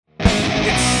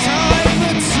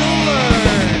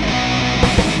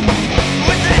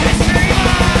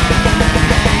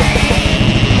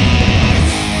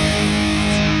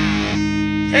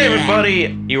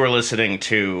everybody. You are listening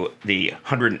to the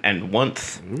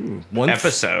 101th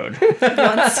episode of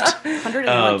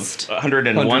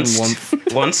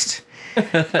 101st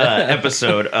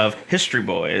episode of History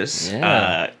Boys.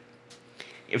 Yeah.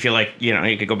 If you like, you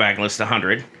could go back and listen to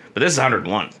 100, but this is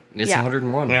 101. It's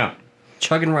 101. Yeah.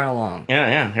 Chugging right along.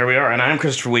 Yeah, here we are. And I'm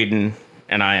Christopher Whedon,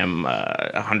 and I am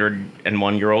a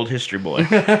 101-year-old history boy.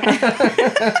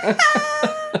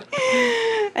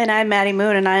 And I'm Maddie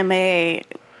Moon, and I'm a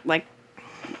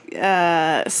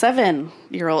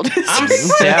 7-year-old. I'm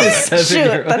 7.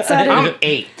 Shoot, that's not I'm it.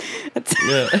 8.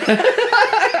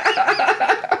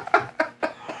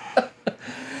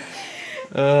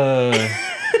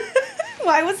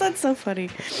 Why was that so funny?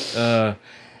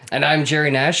 And I'm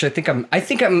Jerry Nash. I think I'm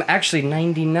actually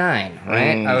 99,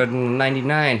 right? I was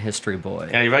 99 history boy.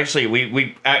 Yeah, you've actually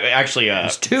we actually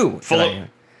There's two. full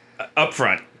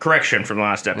upfront correction from the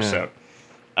last episode.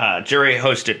 Jerry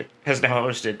has now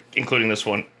hosted, including this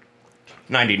one,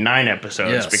 99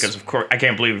 episodes, Yes. because of course I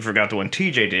can't believe we forgot the one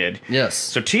TJ did. Yes.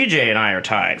 So TJ and I are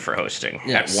tied for hosting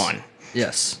Yes. at 1.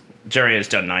 Yes. Jerry has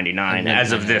done 99 done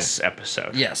as of 99. this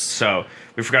episode. Yes. So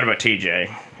we forgot about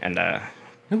TJ, and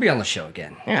He'll be on the show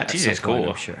again. Yeah, At TJ's some point, cool.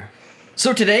 I'm sure.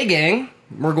 So today, gang,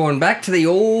 we're going back to the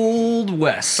Old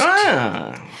West.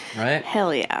 Right?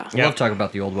 Hell yeah. I love talking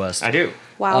about the Old West. I do.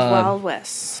 Wild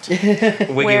West.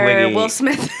 Wiggy Where wiggy. Will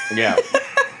Smith Yeah.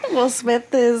 Will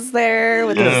Smith is there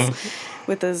with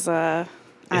his I Is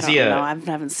don't he know. I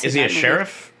haven't seen Is he a that movie.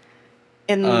 sheriff?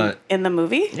 in the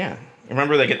movie? Yeah.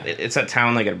 Remember, it's that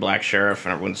town they get a black sheriff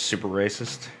and everyone's super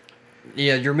racist.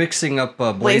 Yeah, you're mixing up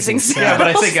Blazing Blazing Saddles. Yeah, but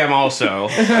I think I'm also.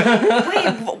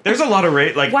 Wait, There's a lot of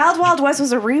Wild Wild West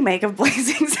was a remake of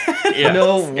Blazing Saddles. Yeah.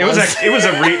 No, it was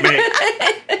a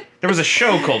remake. There was a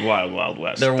show called Wild Wild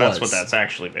West. There That's was. what that's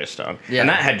actually based on. Yeah. And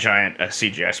that had giant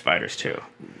CGI spiders too,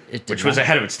 It did which was not.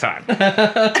 ahead of its time.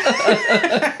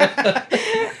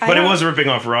 But it was ripping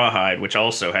off Rawhide, which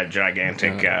also had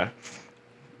gigantic CG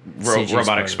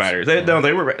robotic spiders. spiders. No,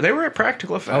 they were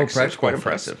practical effects. It was practical quite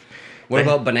effects. impressive. What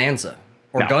about Bonanza?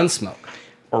 Or No. Gunsmoke?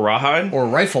 Or Rawhide? Or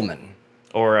Rifleman?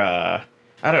 Or I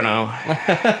don't know.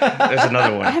 There's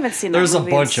another one. I haven't seen There's that a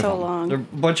movie bunch in of so them. long. There are a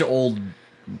bunch of old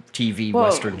TV Whoa,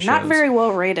 Western shows. not very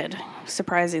well rated,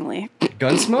 surprisingly.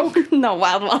 Gunsmoke? No,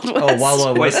 Wild Wild West. Oh, Wild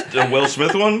Wild Wait, West. the Will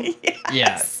Smith one?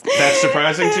 Yeah. That's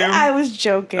surprising too? I was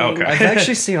joking. Okay. I've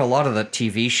actually seen a lot of the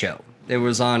TV show. It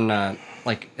was on, in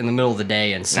the middle of the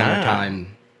day in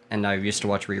summertime, and I used to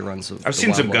watch reruns of I've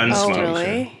seen some Wild Wild West. Gunsmoke. Oh,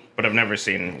 really? But I've never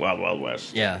seen Wild Wild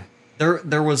West. Yeah.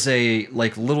 There was a,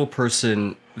 little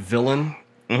person villain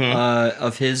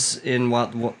of his in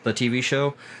the TV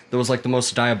show. That was, the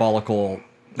most diabolical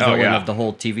villain of the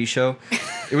whole TV show.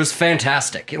 It was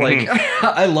fantastic.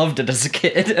 I loved it as a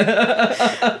kid.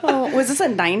 Oh, was this a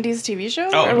 90s TV show?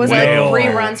 Oh, or was way it older.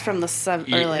 reruns from the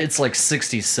 70s? It's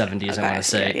 60s, 70s, I Okay, want to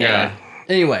say. yeah.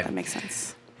 Anyway, That makes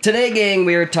sense. today, gang,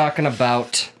 we are talking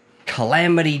about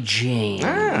Calamity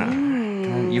Jane.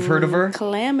 You've heard of her?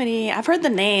 Calamity. I've heard the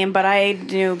name, but I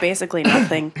knew basically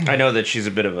nothing. I know that she's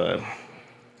a bit of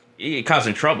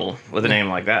causing trouble with a name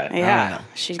like that. Yeah,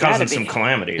 she's got Causing to some be.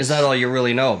 calamities. Is that all you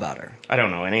really know about her? I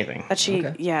don't know anything. That she,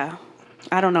 Okay. yeah.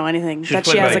 I don't know anything. She's that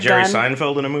played she has by a Jerry gun.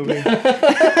 Seinfeld in a movie.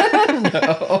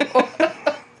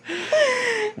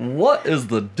 What is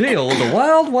the deal with the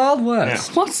Wild Wild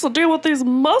West? What's the deal with these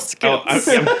muskets?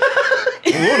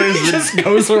 What is Just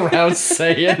goes around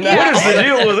saying that. What is the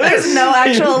deal with this? There's no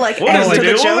actual, What is end the to deal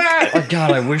the with joke. that? Oh,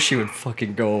 God, I wish he would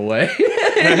fucking go away.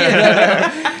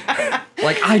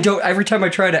 Every time I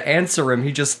try to answer him,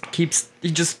 he just keeps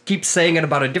saying it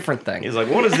about a different thing. He's like,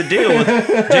 what is the deal with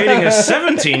dating a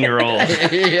 17-year-old?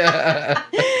 Yeah.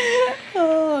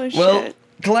 Oh, shit. Well,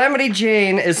 Calamity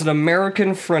Jane is an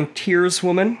American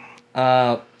frontierswoman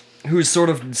who's sort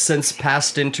of since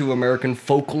passed into American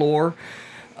folklore,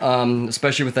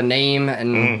 especially with the name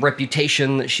and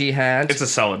reputation that she had. It's a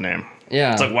solid name.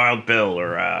 Yeah. It's like Wild Bill or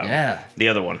the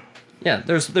other one. Yeah,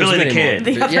 there's Billy the many Kid.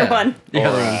 more. The other one. The Or,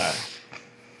 other one.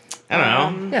 I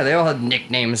don't know. Yeah, they all had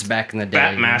nicknames back in the day.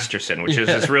 Bat Masterson, which is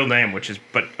his real name, but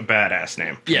a badass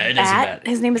name. Yeah, it is Bat? bad.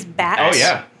 His name is Bat? Oh,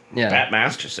 yeah. Yeah. Bat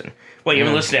Masterson. Well, you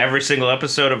haven't listened to every single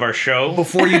episode of our show?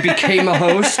 Before you became a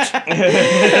host?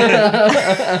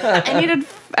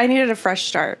 I needed a fresh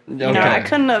start. You know, Okay. I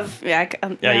couldn't have. Yeah,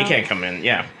 you can't come in.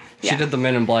 Yeah. She Yeah. did the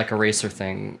Men in Black eraser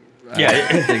thing. Yeah.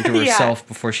 Thing to herself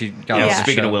before she got on the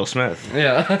Speaking show. of Will Smith.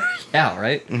 Yeah. Yeah,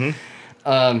 right?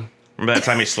 Remember Remember that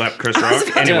time he slapped Chris Rock?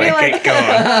 about to Anyway, be like- go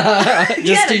on.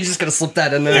 You're just gonna slip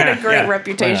that in there. He had a Yeah, great yeah.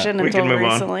 reputation We until can move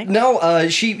on. recently. No,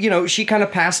 she kind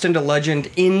of passed into legend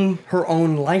in her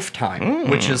own lifetime,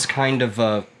 which is kind of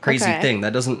a crazy Okay. thing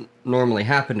that doesn't normally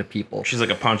happen to people. She's like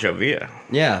a Pancho Villa.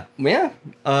 Yeah.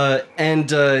 And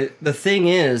the thing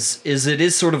is it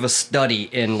is sort of a study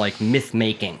in like myth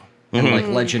making and like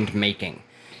legend making,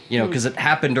 because it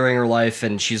happened during her life,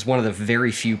 and she's one of the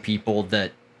very few people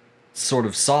that sort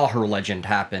of saw her legend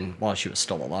happen while she was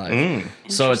still alive.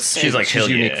 So She's like, she's hell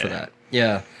unique yeah. for that.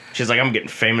 Yeah. She's like, I'm getting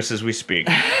famous as we speak.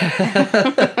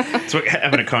 That's what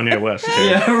happened to Kanye West, too.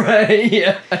 Yeah. Right.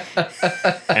 Yeah.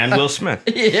 And Will Smith.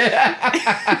 Yeah.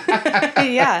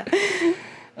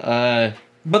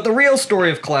 But the real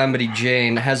story of Calamity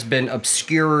Jane has been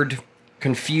obscured,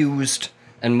 confused,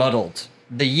 and muddled.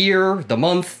 The year, the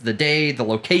month, the day, the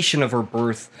location of her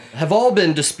birth have all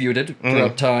been disputed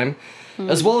throughout time,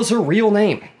 as well as her real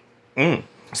name.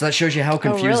 So that shows you how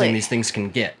confusing really? these things can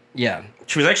get. Yeah.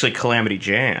 She was actually Calamity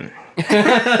Jane.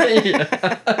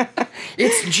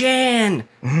 It's Jan!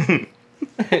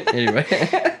 Anyway.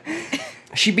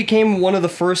 She became one of the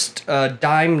first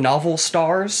dime novel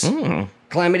stars.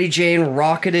 Calamity Jane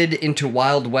rocketed into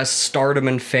Wild West stardom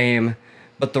and fame,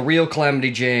 but the real Calamity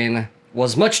Jane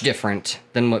was much different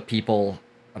than what people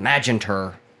imagined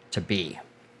her to be.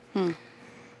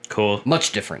 Cool.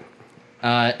 Much different.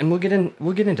 And we'll get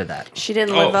into that. She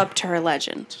didn't live Oh. up to her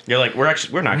legend. You're like, we're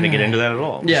not going to get into that at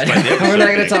all. Yeah, Despite the we're episode not going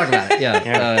to being- talk about it.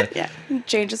 Yeah. Yeah.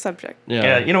 Change the subject.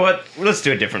 Yeah, you know what? Let's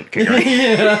do a different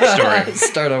story.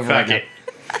 Start over Fuck again. it.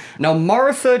 Now,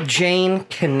 Martha Jane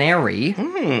Canary.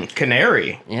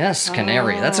 Canary. Yes,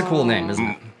 Canary. That's a cool name, isn't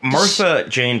it? Martha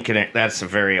Jane Canary. That's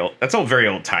very old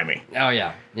timey. Oh,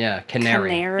 yeah. Yeah, Canary.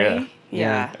 Canary.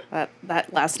 Yeah. Yeah.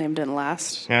 That last name didn't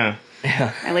last. Yeah.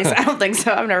 At least I don't think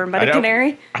so. I've never met I a don't-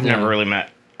 canary. I've never really met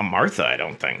a Martha, I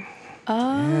don't think.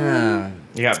 Yeah.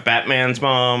 You got Batman's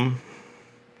mom.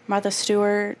 Martha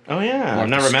Stewart. Oh, yeah. Martha I've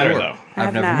never met her, Stewart. though. I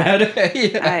I've have never not. met her.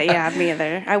 Yeah. Yeah, me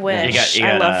either. I wish. You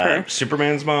got I love her.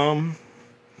 Superman's mom.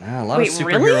 A lot Wait, of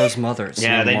really? superheroes' mothers.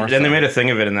 Yeah, Martha. then they made a thing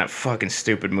of it in that fucking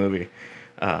stupid movie.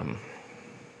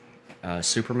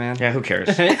 Superman. Yeah, who cares?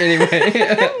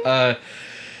 Anyway,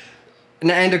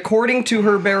 and according to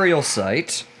her burial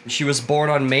site, she was born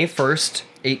on May 1st,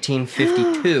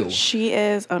 1852. She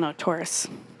is. Oh no, Taurus.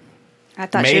 I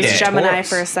thought she Made was it. Gemini Taurus.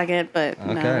 for a second, but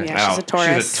no, Okay. yeah, she's a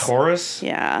Taurus. She's a Taurus?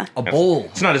 Yeah. A bull.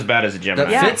 It's not as bad as a Gemini.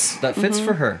 That Yeah. fits. That fits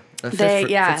for her. That They-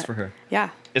 yeah. fits for her. Yeah.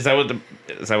 Is that what a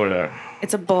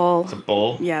It's a bull.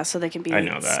 bull? Yeah, so they can be I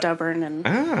know that. stubborn and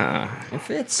Ah. It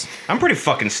fits. I'm pretty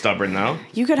fucking stubborn, though.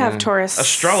 you could have Taurus.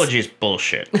 Astrology is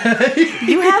bullshit.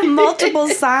 You have multiple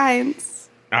signs.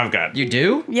 I've got... You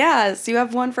do? Yes, you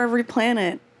have one for every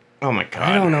planet. Oh, my God.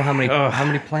 I don't know how Ugh.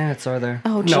 many planets are there.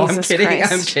 Oh, no, Jesus I'm kidding.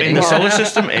 Christ. I'm In kidding. the solar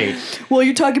system, 8. Well,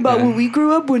 you're talking about when we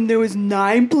grew up when there was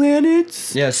 9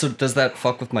 planets? Yeah. So does that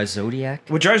fuck with my zodiac?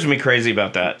 What drives me crazy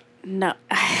about that? No.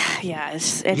 Yeah,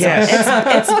 it's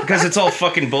Yes. Because it's all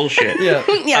fucking bullshit. Yeah.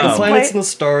 yeah, The it's planets quite- and the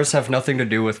stars have nothing to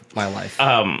do with my life.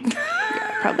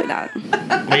 probably not.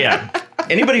 But yeah.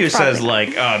 Anybody who says, Probably.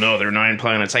 like, oh, no, there are 9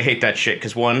 planets, I hate that shit.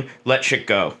 Because, one, let shit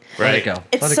go. Right? Let it go.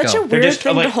 It's Let it such go. a weird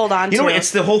thing to hold on you know to. what?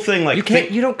 It's the whole thing. Like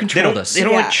You don't control this. They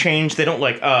don't Yeah. like change. They don't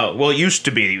like. Oh, well, it used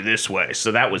to be this way,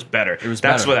 so that was better. It was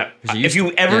That's better, what. 'cause it If used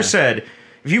you to- ever yeah. said.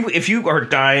 If you are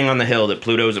dying on the hill that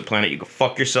Pluto is a planet, you go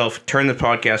fuck yourself. Turn the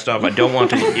podcast off. I don't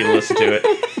want you to listen to it.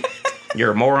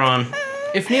 You're a moron.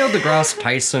 If Neil deGrasse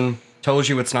Tyson tells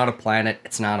you it's not a planet,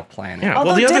 it's not a planet. Yeah.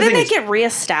 Although, well, the other didn't thing it is, get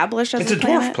reestablished as it's a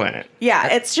dwarf planet. Yeah,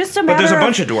 it's just a But matter there's a of-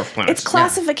 bunch of dwarf planets. It's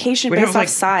classification We'd based have, off like,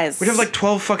 size. We'd have like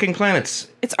 12 fucking planets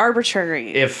It's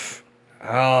arbitrary. if.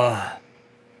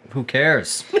 Who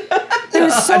cares?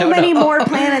 There's so don't many know. more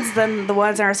planets than the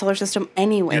ones in our solar system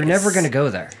anyway. You're never gonna go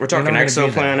there. We're talking You're never gonna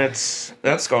be there. exoplanets.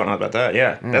 That's going on about that.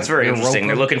 Yeah, that's very interesting.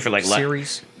 They're looking for like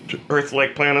series.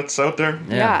 Earth-like planets out there.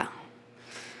 Yeah.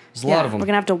 There's a lot of them. We're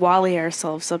gonna have to Wally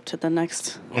ourselves up to the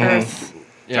next Earth.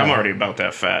 Yeah. I'm already about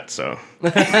that fat, so.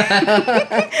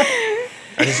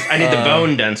 I need the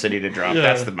bone density to drop.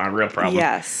 That's my real problem.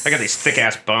 Yes. I got these thick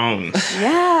ass bones.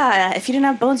 Yeah. If you didn't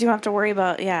have bones, you don't have to worry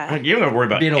about You don't have to worry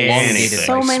about Being elongated. anything.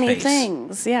 so by many space.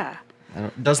 things. Yeah.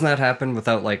 Doesn't that happen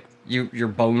without like your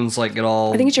bones like get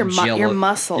all? I think it's your gel-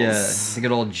 muscles. Yeah, you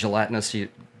get all gelatinous. You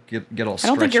get all I stretched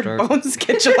don't think your out. bones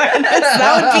get gelatinous.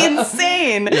 That would be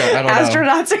insane. Yeah, I don't know.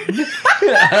 Astronauts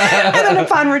are. And then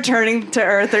upon returning to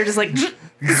Earth, they're just like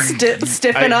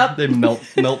stiffen up. They melt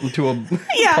into a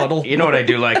Yeah. puddle. You know what I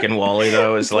do like in Wall-E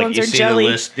though is like Bones you are see jelly.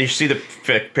 the list, you see the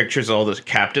pictures of all the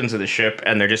captains of the ship,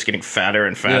 and they're just getting fatter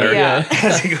and fatter Yeah.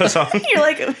 as he goes on. You're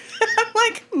like,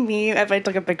 Like me, if I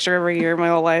took a picture every year my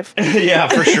whole life. Yeah,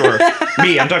 for sure.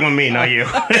 Me, I'm talking about me, not you.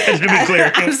 To be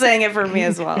clear. I'm saying it for me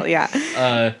as well,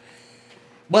 yeah.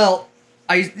 Well,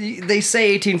 they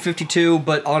say 1852,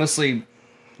 but honestly,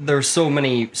 there's so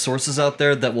many sources out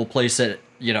there that will place it,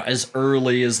 as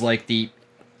early as like the,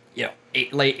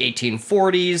 late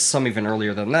 1840s, some even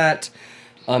earlier than that.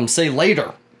 Say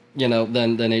later, than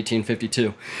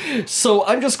 1852. So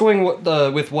I'm just going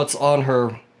with what's on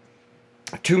her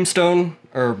tombstone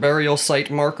or burial site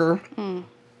marker, and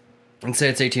say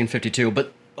it's 1852.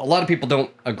 But a lot of people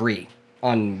don't agree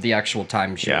on the actual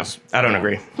time she was. I don't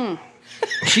agree.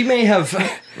 She may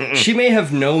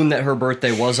have known that her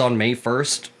birthday was on May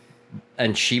 1st,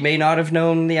 and she may not have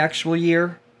known the actual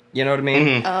year. You know what I mean?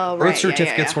 Mm-hmm. Oh, right. Birth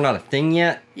certificates were not a thing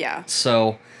yet. Yeah.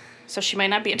 So she might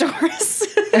not be a Taurus.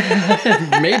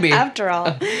 maybe. After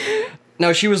all.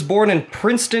 Now, she was born in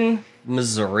Princeton,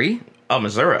 Missouri. Oh,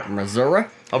 Missouri. Missouri?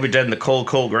 I'll be dead in the cold,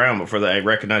 cold ground before I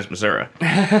recognize Missouri.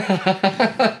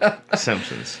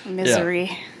 Simpsons.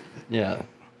 Misery. Yeah.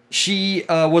 She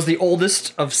was the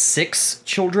oldest of 6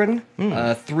 children.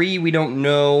 3, we don't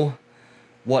know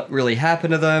what really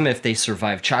happened to them, if they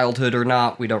survived childhood or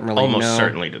not. We don't really know. Almost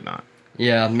certainly did not.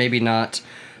 Yeah, maybe not.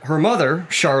 Her mother,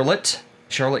 Charlotte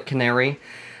Canary,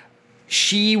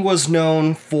 she was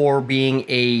known for being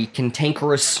a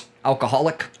cantankerous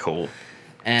alcoholic. Cool.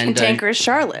 And, Cantankerous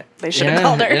Charlotte, they should have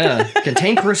called her. Yeah,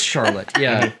 cantankerous Charlotte,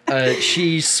 yeah.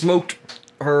 She smoked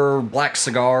her black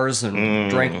cigars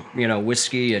and drank,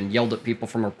 whiskey and yelled at people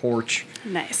from her porch.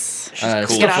 Nice.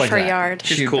 Cool. Get off like her that. yard.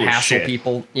 She's She'd cool as hassle shit.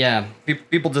 people. Yeah,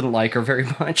 people didn't like her very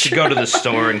much. She'd go to the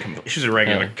store and she's a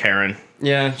regular Karen.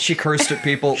 Yeah, she cursed at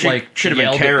people. Should have been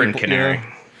yelled at Karen people, Canary.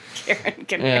 Karen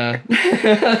Canary.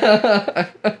 Yeah.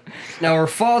 Now, her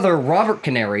father, Robert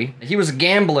Canary, he was a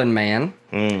gambling man.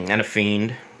 And a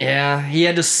fiend. Yeah, he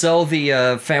had to sell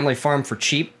the family farm for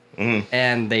cheap,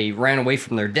 and they ran away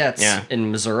from their debts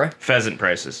in Missouri. Pheasant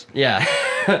prices. Yeah.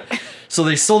 So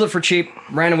they sold it for cheap,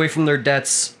 ran away from their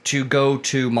debts to go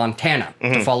to Montana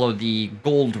to follow the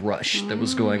gold rush that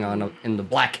was going on in the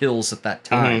Black Hills at that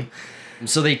time.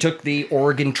 So they took the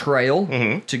Oregon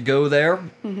Trail to go there,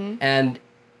 and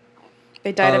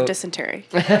They died of dysentery.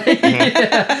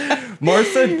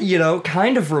 Martha,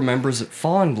 kind of remembers it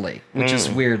fondly, which is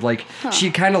weird. Like,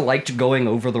 she kind of liked going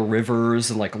over the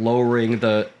rivers and, like, lowering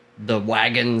the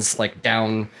wagons, like,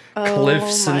 down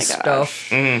cliffs and stuff.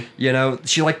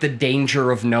 She liked the danger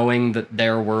of knowing that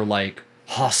there were, like,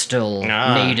 hostile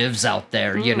natives out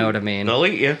there, you know what I mean? They'll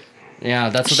eat you. Yeah,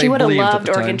 that's what She they would have believed at loved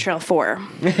the Oregon time. Trail 4.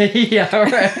 Yeah,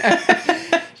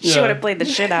 right. She would have played the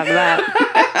shit out of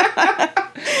that.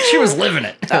 She was living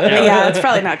it. Yeah, it's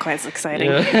probably not quite as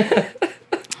exciting.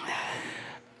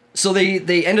 So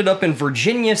they ended up in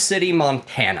Virginia City,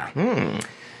 Montana,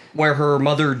 where her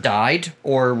mother died,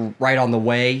 or right on the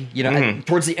way.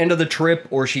 Towards the end of the trip,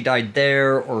 or she died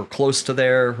there, or close to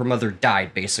there. Her mother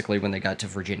died, basically, when they got to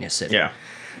Virginia City. Yeah.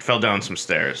 Fell down some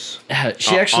stairs.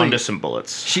 She actually... Onto some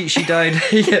bullets. She died...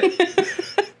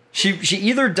 She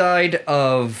either died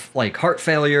of, like, heart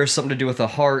failure, something to do with a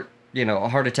heart, a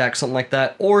heart attack, something like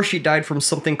that, or she died from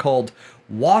something called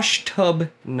wash tub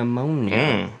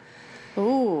pneumonia.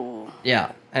 Ooh.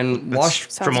 Yeah, and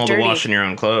Sounds from all dirty. the washing your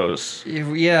own clothes.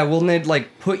 Yeah, well, they'd,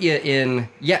 like, put you in...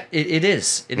 Yeah, it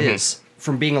is. It is.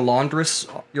 From being a laundress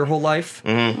your whole life,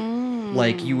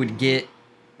 like, you would get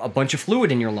a bunch of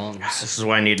fluid in your lungs. This is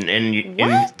why I need an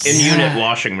What? in-unit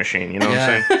washing machine, you know what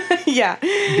I'm saying? Yeah.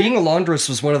 Being a laundress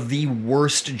was one of the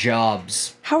worst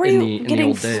jobs. How are in you the getting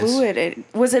old days. fluid?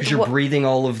 Was it Because you're breathing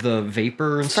all of the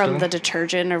vapor and from stuff. the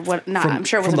detergent or what? Nah, I'm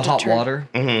sure it from wasn't the hot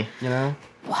detergent. water.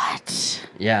 What?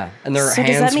 Yeah, and their So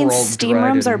hands does that mean were all steam dried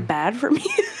rooms are and- bad for me?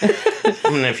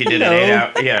 And if you did it 8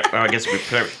 hours, I guess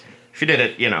if you did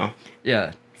it,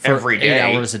 Yeah, for every 8 day.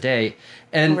 hours a day,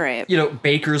 and Right.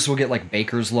 bakers will get like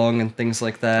baker's lung and things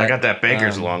like that. I got that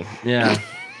baker's lung. Yeah, or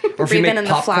if you Breathing make in the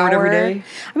popcorn flour. every day.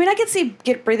 I mean, I could see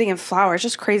breathing in flour. It's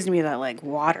just crazy to me that like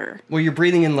water. Well, you're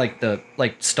breathing in like the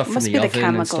stuff from Must the be the oven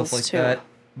and stuff chemicals, like too. that.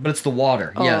 But it's the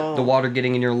water. Yeah, Oh. the water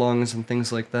getting in your lungs and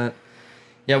things like that.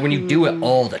 Yeah, when you do it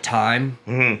all the time,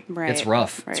 Right. it's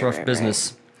rough. It's Right, rough right,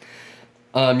 business.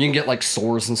 You can get like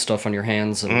sores and stuff on your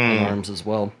hands and arms as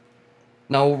well.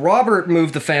 Now, Robert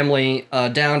moved the family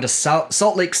down to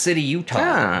Salt Lake City,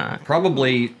 Utah,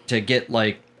 probably to get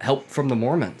like help from the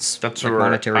Mormons. That's like, where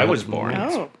monetary I help was from the born.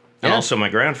 Mormons. Oh. And Yeah. also my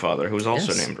grandfather, who was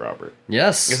also Yes. named Robert.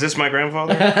 Yes. Is this my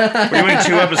grandfather? Were you in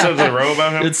 2 episodes in a row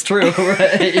about him? It's true,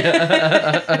 right?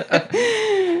 Yeah.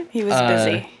 He was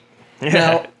busy.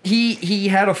 Now, he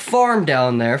had a farm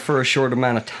down there for a short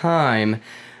amount of time.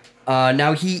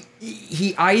 Now, he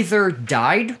either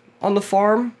died on the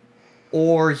farm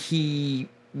or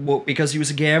because he was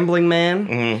a gambling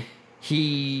man,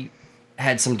 he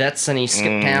had some debts and he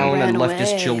skipped town Ran and left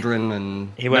away. his children,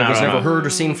 and He went was out on never a- heard or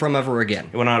seen from ever again.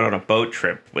 He went out on a boat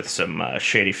trip with some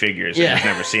shady figures that Yeah. he's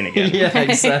never seen again. Yeah,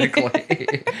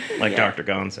 exactly. Like Dr.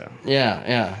 Gonzo.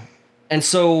 Yeah. And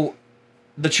so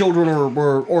the children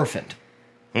were orphaned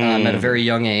at a very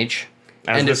young age.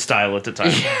 As And the it- style at the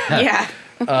time. Yeah.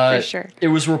 For sure. It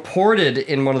was reported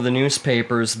in one of the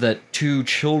newspapers that 2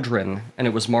 children, and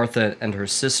it was Martha and her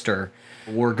sister,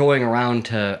 were going around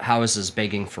to houses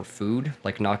begging for food,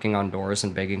 like knocking on doors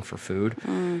and begging for food,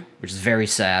 which is very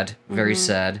sad, very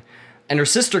sad. And her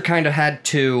sister kind of had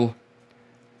to,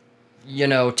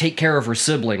 take care of her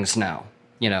siblings now,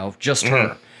 just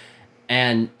her.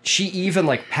 And she even,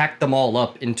 packed them all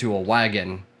up into a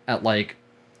wagon at,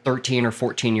 13 or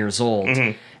 14 years old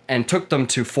and took them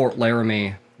to Fort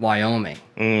Laramie, Wyoming.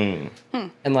 And,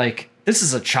 this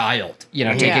is a child,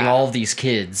 taking Yeah. all of these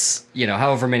kids,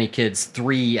 however many kids,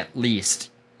 3 at least,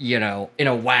 in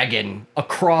a wagon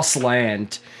across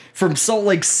land from Salt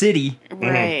Lake City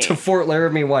Right. to Fort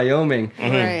Laramie, Wyoming. Right.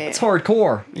 It's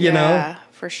hardcore, you know? Yeah,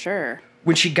 for sure.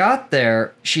 When she got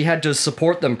there, she had to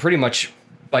support them pretty much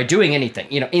by doing anything,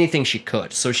 anything she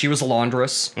could. So she was a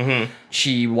laundress.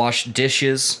 She washed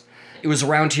dishes. It was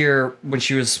around here when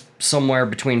she was somewhere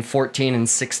between 14 and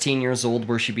 16 years old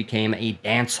where she became a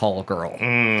dance hall girl.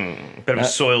 Bit of a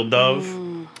soiled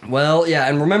dove. Well, yeah,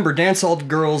 and remember, dance hall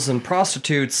girls and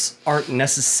prostitutes aren't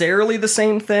necessarily the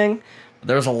same thing. But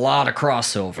there's a lot of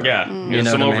crossover. Yeah, there's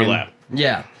some what I mean? overlap.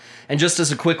 Yeah. And just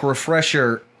as a quick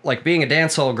refresher, being a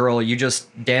dance hall girl, you just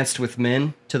danced with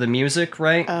men to the music,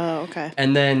 right? Oh, okay.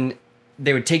 And then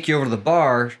they would take you over to the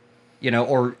bar,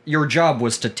 or your job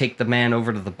was to take the man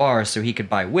over to the bar so he could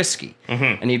buy whiskey.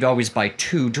 And he'd always buy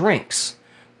 2 drinks.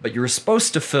 But you were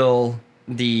supposed to fill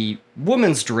the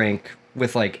woman's drink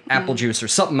with apple juice or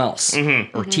something else,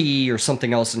 or tea or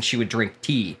something else, and she would drink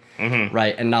tea,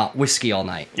 right? And not whiskey all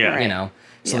night, Yeah.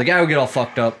 So the guy would get all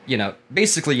fucked up,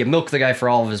 basically you milk the guy for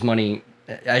all of his money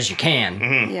as you can,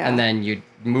 Yeah. and then you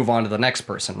move on to the next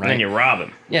person, right? And then you rob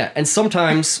him. Yeah, and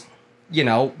sometimes,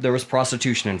 there was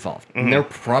prostitution involved. And there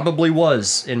probably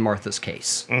was in Martha's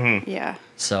case. Yeah.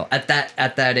 So at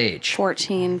that age.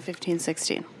 14, 15,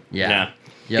 16. Yeah.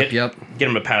 Get Yep. Get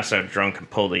them to pass out drunk and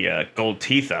pull the gold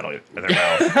teeth out of their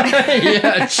mouth.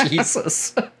 Yeah,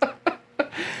 Jesus.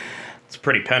 It's a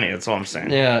pretty penny, that's all I'm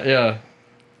saying. Yeah.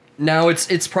 Now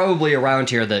it's probably around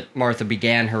here that Martha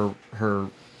began her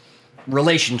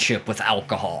relationship with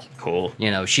alcohol. Cool.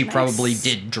 She probably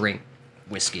did drink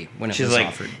whiskey when it She's was like,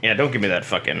 offered. yeah, don't give me that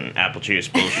fucking apple juice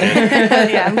bullshit.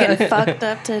 Yeah, I'm getting fucked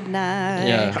up tonight.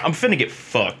 Yeah. I'm finna get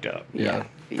fucked up. Yeah.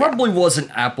 Probably wasn't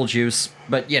apple juice,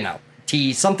 but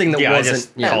tea, something that Yeah, I wasn't.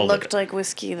 just That called looked it. like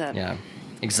whiskey then. Yeah,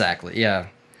 exactly. Yeah.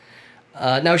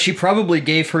 Now she probably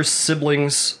gave her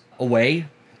siblings away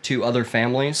to other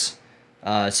families,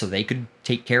 so they could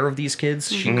take care of these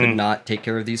kids. She could not take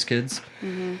care of these kids,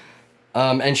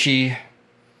 and she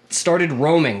started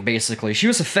roaming. Basically, she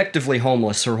was effectively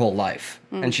homeless her whole life,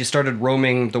 and she started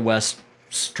roaming the West,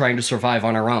 trying to survive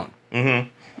on her own.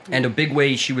 And a big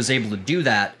way she was able to do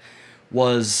that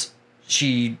was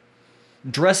she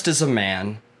dressed as a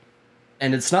man,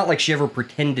 and it's not like she ever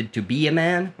pretended to be a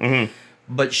man,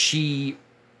 but she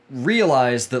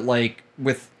realized that,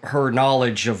 with her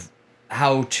knowledge of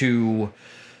how to,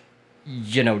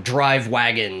 drive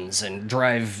wagons and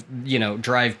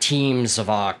drive teams of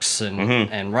ox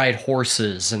and ride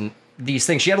horses and these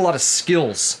things, she had a lot of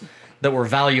skills that were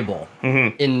valuable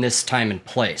in this time and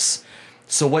place.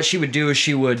 So what she would do is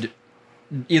she would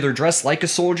either dress like a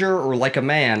soldier or like a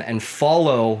man and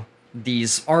follow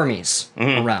these armies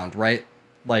around, right?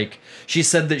 She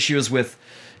said that she was with,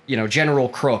 General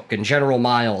Crook and General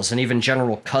Miles and even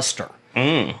General Custer.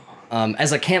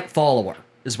 As a camp follower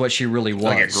is what she really was.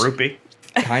 Like a groupie.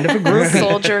 Kind of a groupie.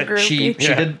 Soldier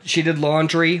groupie. She did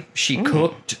laundry, she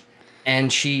cooked,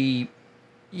 and she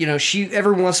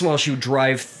every once in a while she would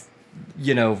drive,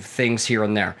 things here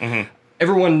and there.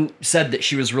 Everyone said that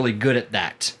she was really good at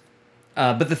that.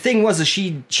 But the thing was,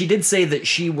 she did say that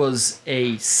she was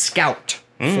a scout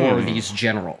for these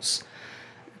generals.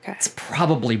 Okay. It's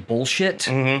probably bullshit.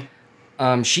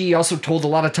 She also told a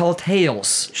lot of tall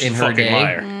tales She's in a her fucking day.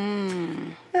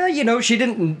 liar. She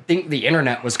didn't think the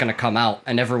internet was going to come out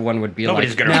and everyone would be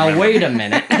Nobody's like, gonna now remember." wait a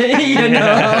minute.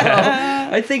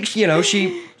 I think,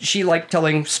 she liked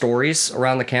telling stories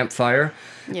around the campfire.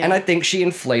 Yeah. And I think she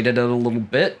inflated it a little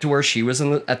bit to where she was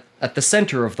at the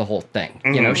center of the whole thing.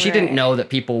 She didn't Right. know that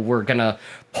people were going to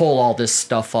pull all this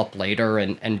stuff up later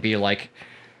and be like,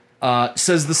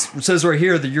 says right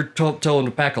here that you're telling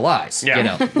a pack of lies. Yeah. You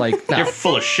know, like no. You're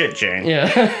full of shit, Jane.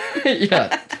 Yeah,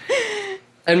 yeah.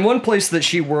 And one place that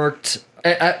she worked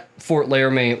at Fort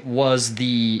Laramie was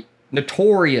the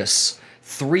notorious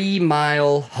 3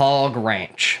 Mile Hog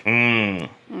Ranch. Do you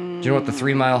know what the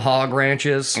 3 Mile Hog Ranch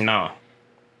is? No.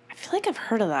 I feel like I've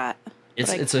heard of that.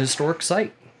 It's a historic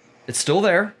site. It's still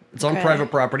there. It's on private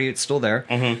property. It's still there.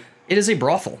 Mm-hmm. It is a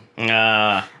brothel.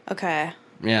 Okay.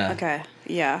 Yeah. Okay.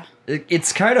 Yeah.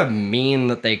 It's kind of mean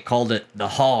that they called it the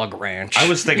Hog Ranch. I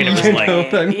was thinking it was like,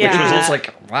 which was also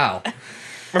like, wow.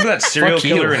 Remember that serial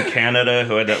killer in Canada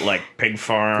who had that like pig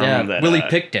farm? Yeah, that, Willie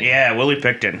Picton. Yeah, Willie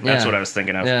Picton. That's what I was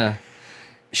thinking of. Yeah.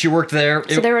 She worked there.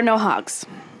 So there were no hogs.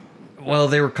 Well,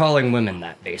 they were calling women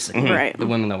that, basically. Mm-hmm. Right. The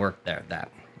women that worked there,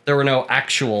 that. There were no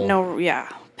actual...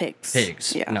 pigs.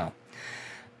 Pigs, Yeah. no.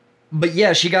 But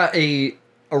yeah, she got a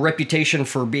reputation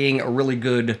for being a really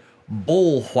good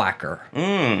bull whacker.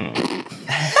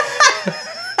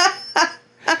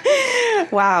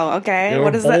 Wow, okay. You know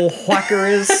what is bull that? whacker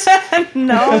is?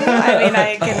 No, I mean,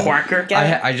 I can Whacker?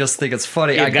 get it. I just think it's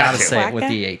funny. You I gotta got to. say it with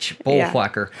Whacker? the H. Bull Yeah.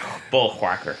 whacker. Bull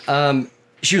whacker.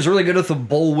 She was really good with the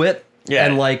bull whip. Yeah.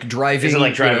 And like driving... Is it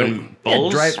like driving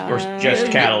bulls or just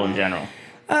yeah. cattle in general?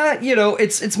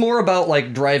 It's more about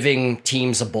like driving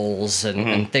teams of bulls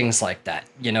and things like that.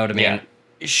 You know what I mean? Yeah.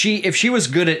 If she was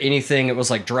good at anything, it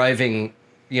was like driving,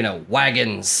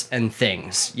 wagons and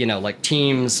things. Like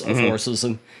teams of horses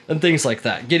and things like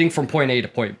that. Getting from point A to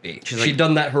point B. She'd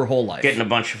done that her whole life. Getting a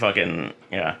bunch of fucking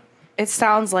It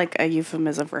sounds like a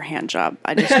euphemism for hand job.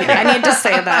 I need to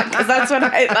say that because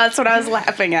that's what I was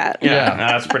laughing at. Yeah. No,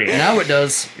 that's pretty. Now it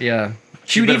does. Yeah.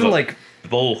 She would even like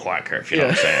bull whacker, if you know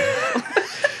what I'm saying.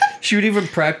 she would even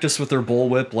practice with her bull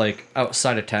whip like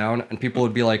outside of town, and people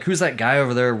would be like, "Who's that guy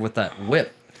over there with that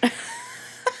whip?"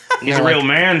 He's a real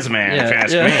man's man, if you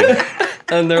ask me.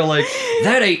 And they're like,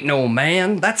 "That ain't no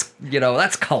man. That's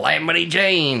Calamity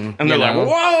Jane." And they're like,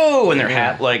 "Whoa!" And their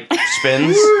hat like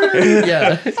spins.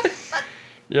 Yeah.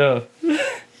 Yeah.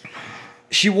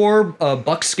 She wore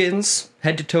buckskins,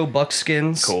 head to toe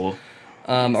buckskins. Cool.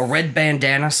 A red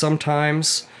bandana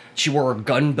sometimes. She wore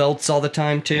gun belts all the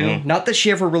time too. Mm-hmm. Not that she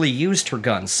ever really used her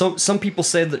guns. So some people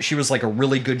say that she was like a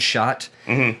really good shot.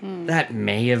 Mm-hmm. That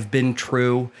may have been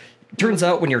true. Turns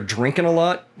out when you're drinking a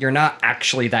lot, you're not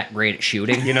actually that great at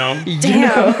shooting. You know?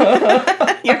 Damn.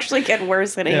 You actually get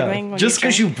worse at aiming. When Just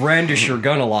because you brandish your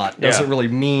gun a lot doesn't really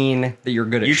mean that you're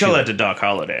good at You shooting. tell that to Doc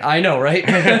Holliday. I know, right?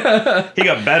 He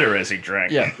got better as he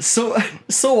drank. Yeah. So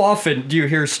often do you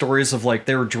hear stories of like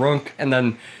they were drunk and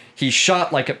then he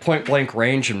shot like at point blank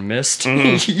range and missed.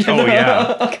 Mm-hmm. Oh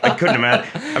yeah, I couldn't imagine.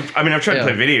 I've tried to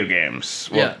play video games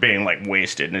while being like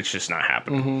wasted, and it's just not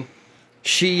happening. Mm-hmm.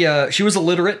 She was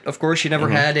illiterate, of course. She never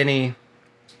had any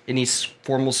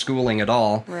formal schooling at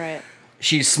all. Right.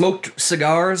 She smoked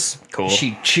cigars. Cool.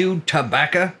 She chewed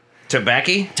tobacco.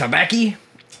 Tobacco?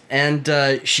 And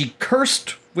she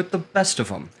cursed with the best of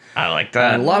them. I like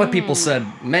that. And a lot of people said,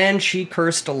 man, she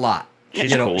cursed a lot.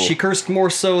 She's cool. She cursed more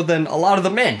so than a lot of the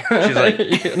men. She's like,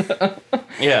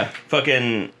 yeah,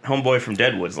 fucking homeboy from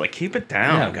Deadwood's like, keep it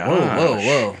down, yeah, gosh.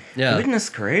 whoa. Yeah. Goodness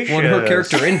gracious. Well, her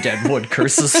character in Deadwood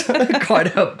curses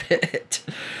quite a bit.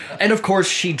 And of course,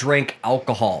 she drank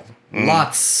alcohol.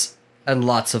 Lots and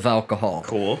lots of alcohol.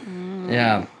 Cool.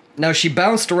 Yeah. Now, she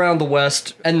bounced around the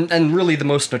West, and really the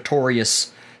most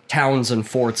notorious towns and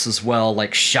forts as well,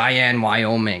 like Cheyenne,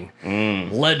 Wyoming,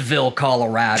 Leadville,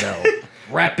 Colorado,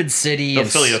 Rapid City. They'll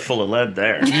fill you full of lead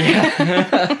there.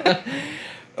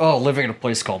 Oh, living in a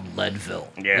place called Leadville.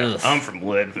 Yeah, Ugh. I'm from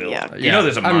Leadville. Yeah. You know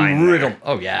there's a mine I'm riddled. there.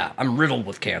 Oh, yeah. I'm riddled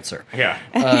with cancer. Yeah.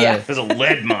 Yeah. There's a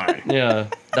lead mine. Yeah,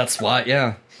 that's why,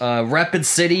 yeah. Rapid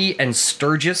City and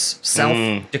Sturgis,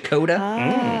 South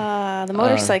Dakota. The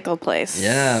motorcycle place.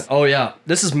 Yeah. Oh, yeah.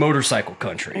 This is motorcycle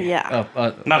country. Yeah.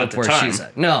 Not at the where time. she's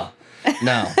at. No.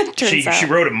 She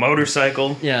rode a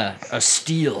motorcycle. Yeah. A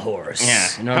steel horse. Yeah.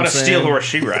 You know Not what a I'm steel saying? horse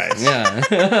she rides.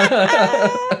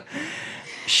 Yeah.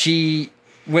 She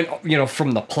went,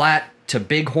 from the Platte to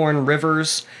Bighorn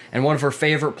Rivers, and one of her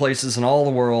favorite places in all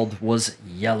the world was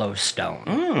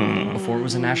Yellowstone. Before it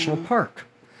was a national park.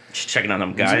 She's checking on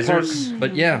them geysers.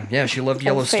 But yeah, she loved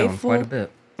Yellowstone Faithful. quite a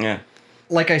bit. Yeah.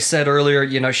 Like I said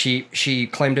earlier, she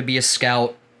claimed to be a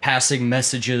scout, passing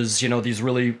messages, these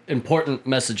really important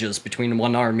messages between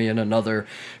one army and another,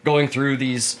 going through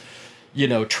these,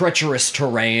 treacherous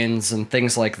terrains and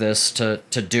things like this to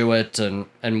do it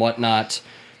and whatnot.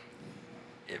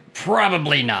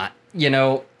 Probably not.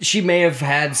 She may have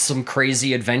had some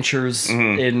crazy adventures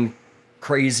in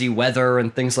crazy weather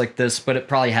and things like this, but it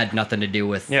probably had nothing to do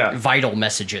with vital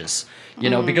messages,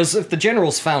 because if the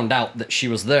generals found out that she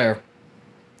was there,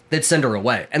 they'd send her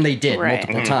away. And they did Right.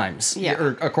 multiple times,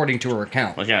 or according to her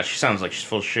account. Well, yeah, she sounds like she's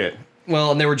full of shit.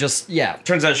 Well, and they were just,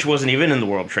 Turns out she wasn't even in the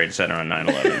World Trade Center on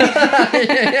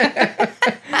 9/11.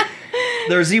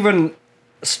 There's even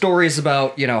stories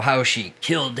about, how she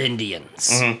killed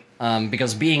Indians.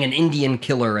 Because being an Indian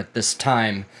killer at this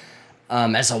time,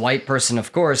 as a white person,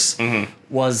 of course,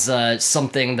 was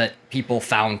something that people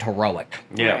found heroic.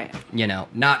 Yeah.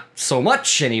 Right. Not so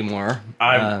much anymore.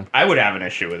 I would have an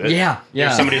issue with it. Yeah.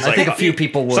 If somebody's I think a few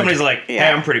people would. Somebody's like, hey,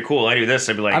 I'm pretty cool. I do this.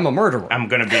 I'd be like, I'm a murderer. I'm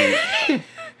going to be...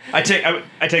 I take a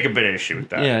bit of issue with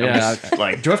that. Yeah.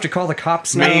 Like, do I have to call the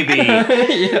cops now?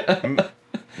 Maybe...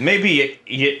 Maybe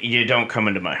you don't come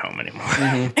into my home anymore.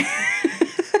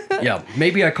 Yeah,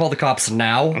 maybe I call the cops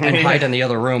now and hide in the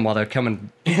other room while they're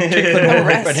coming kick the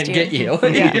door open and get you.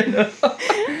 Yeah.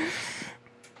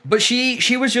 But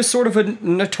she was just sort of a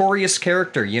notorious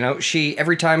character, She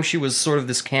every time she was sort of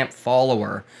this camp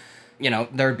follower,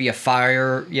 there'd be a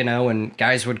fire, and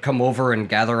guys would come over and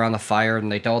gather around the fire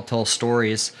and they'd all tell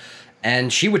stories.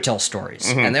 And she would tell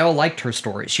stories, and they all liked her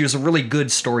stories. She was a really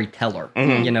good storyteller,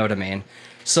 you know what I mean?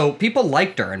 So people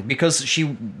liked her, and because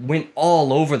she went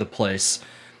all over the place,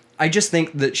 I just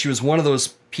think that she was one of those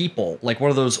people, like one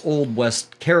of those Old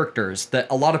West characters that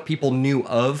a lot of people knew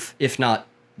of, if not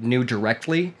knew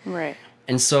directly. Right.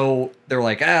 And so they're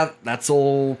like, that's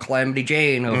old Calamity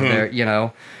Jane over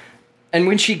there, And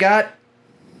when she got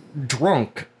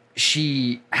drunk,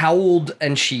 she howled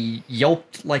and she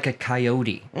yelped like a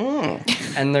coyote.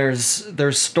 And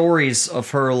there's stories of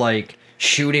her like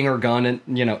shooting her gun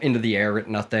into the air at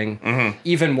nothing.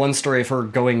 Even one story of her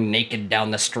going naked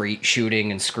down the street,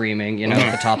 shooting and screaming,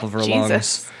 at the top of her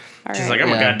lungs. All She's right. like,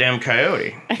 I'm a goddamn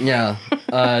coyote. Yeah.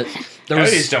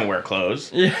 Coyotes don't wear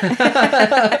clothes.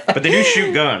 Yeah. But they do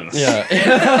shoot guns. Yeah.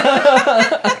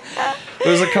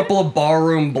 There's a couple of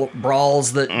barroom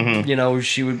brawls that,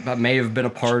 she may have been a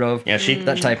part of. Yeah,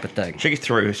 that type of thing. She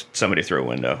threw somebody through a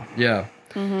window. Yeah.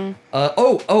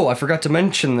 I forgot to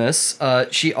mention this.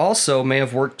 She also may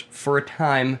have worked for a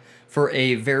time for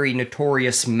a very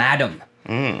notorious madam.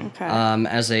 Okay.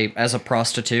 As a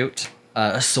prostitute,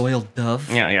 a soiled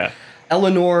dove. Yeah.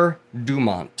 Eleanor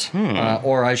Dumont,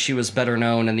 or as she was better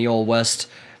known in the Old West,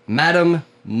 Madame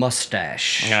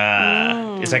Mustache. Is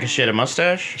that 'cause she had a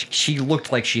mustache? She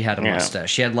looked like she had a mustache.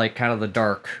 She had like kind of the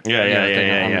dark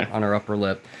thing on her upper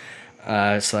lip.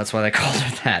 So that's why they called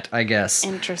her that, I guess.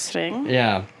 Interesting.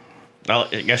 Yeah. Well,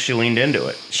 I guess she leaned into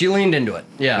it. She leaned into it,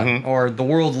 yeah. Or the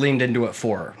world leaned into it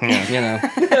for her,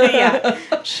 Yeah.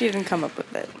 She didn't come up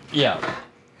with it. Yeah.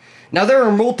 Now, there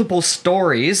are multiple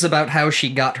stories about how she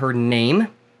got her name,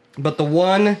 but the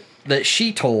one that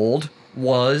she told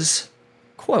was,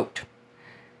 quote,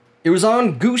 "It was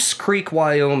on Goose Creek,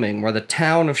 Wyoming, where the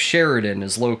town of Sheridan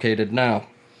is located now.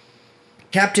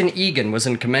 Captain Egan was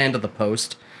in command of the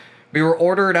post. We were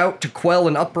ordered out to quell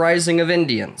an uprising of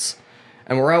Indians,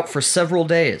 and were out for several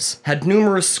days, had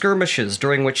numerous skirmishes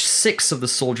during which 6 of the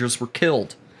soldiers were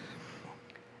killed,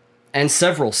 and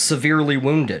several severely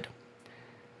wounded.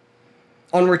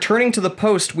 On returning to the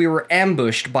post, we were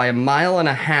ambushed by about a mile and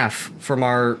a half from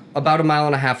our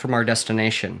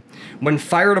destination. When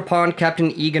fired upon,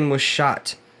 Captain Egan was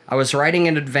shot. I was riding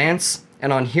in advance,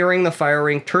 and on hearing the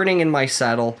firing, turning in my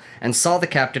saddle, and saw the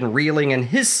captain reeling in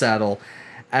his saddle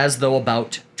as though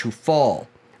about to fall.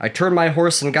 I turned my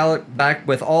horse and galloped back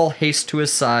with all haste to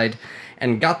his side,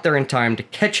 and got there in time to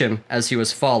catch him as he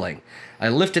was falling. I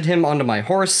lifted him onto my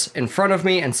horse in front of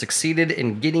me and succeeded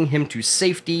in getting him to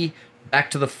safety back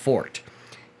to the fort.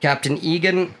 Captain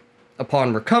Egan,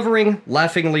 upon recovering,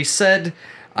 laughingly said,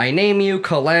 'I name you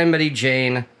Calamity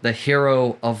Jane, the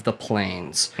hero of the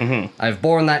plains.' I've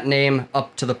borne that name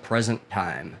up to the present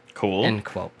time." Cool. End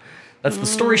quote. That's the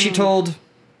story she told.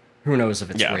 Who knows if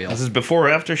it's real? This is before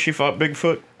or after she fought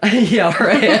Bigfoot? Yeah,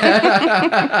 right.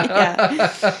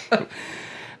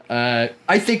 Yeah.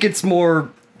 I think it's more,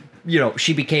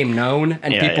 she became known,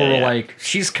 and people were like,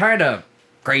 she's kind of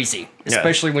crazy,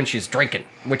 especially when she's drinking,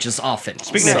 which is often.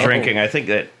 Speaking of drinking, I think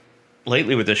that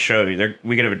lately with this show,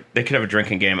 they could have a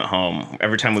drinking game at home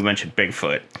every time we mention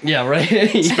Bigfoot. Yeah, right?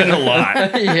 It's been a lot.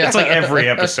 It's like every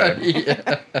episode.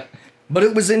 Yeah. But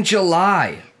it was in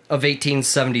July of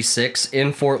 1876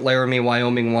 in Fort Laramie,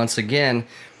 Wyoming once again,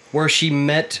 where she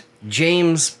met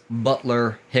James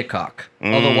Butler Hickok,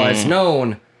 otherwise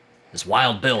known as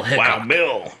Wild Bill Hickok. Wild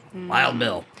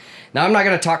Bill. Now, I'm not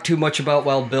going to talk too much about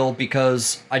Wild Bill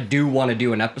because I do want to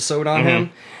do an episode on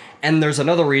him. And there's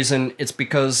another reason. It's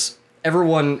because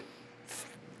everyone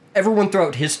everyone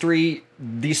throughout history,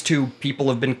 these two people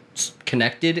have been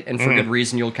connected, and for good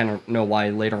reason. You'll kind of know why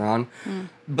later on.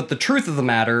 But the truth of the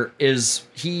matter is,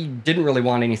 he didn't really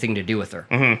want anything to do with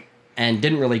her, and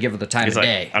didn't really give her the time of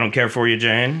day. I don't care for you,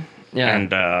 Jane. Yeah.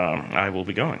 And I will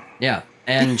be going. Yeah.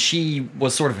 And she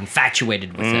was sort of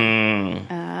infatuated with him.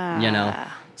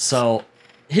 So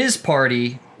his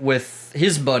party with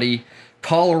his buddy,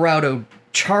 Colorado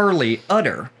Charlie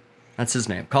Utter. That's his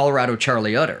name. Colorado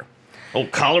Charlie Utter. Oh,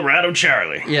 Colorado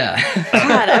Charlie. Yeah.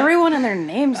 God, everyone and their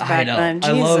names back then.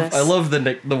 Jesus. I love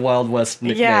the Wild West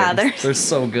nicknames. Yeah, they're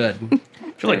so good.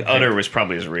 I feel like Utter was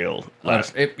probably his real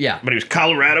last. Yeah. But he was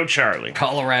Colorado Charlie.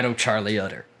 Colorado Charlie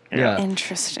Utter. Yeah.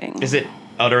 Interesting. Is it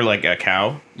Utter like a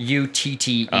cow?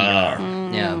 Utter.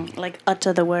 Yeah. Like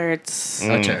utter the words.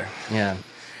 Utter. Yeah.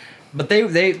 But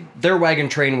their wagon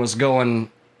train was going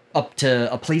up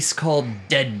to a place called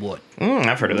Deadwood.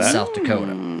 I've heard of that. South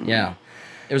Dakota. Yeah.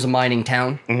 It was a mining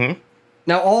town.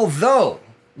 Now, although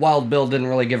Wild Bill didn't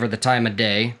really give her the time of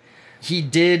day, he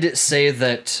did say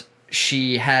that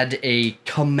she had a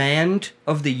command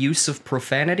of the use of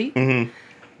profanity,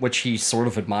 which he sort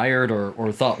of admired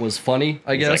or thought was funny,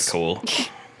 I guess. Is that cool?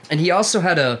 And he also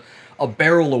had a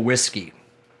barrel of whiskey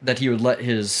that he would let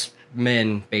his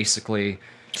men basically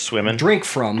Swimming. drink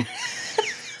from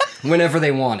whenever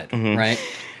they wanted, right?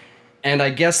 And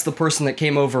I guess the person that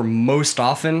came over most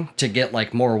often to get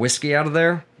like more whiskey out of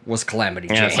there was Calamity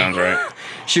Jane. Yeah, that sounds right.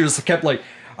 She was kept like,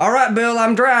 "All right, Bill,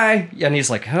 I'm dry," and he's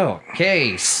like, "Oh,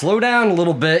 okay, slow down a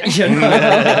little bit." You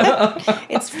know?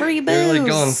 It's free booze. Really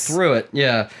going through it,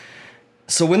 yeah.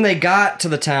 So when they got to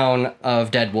the town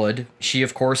of Deadwood, she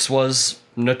of course was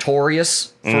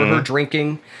notorious for her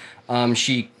drinking.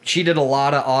 She did a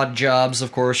lot of odd jobs.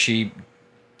 Of course, she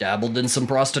dabbled in some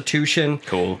prostitution.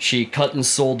 Cool. She cut and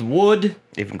sold wood.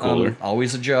 Even cooler.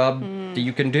 Always a job that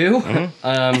you can do.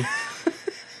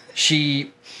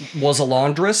 She was a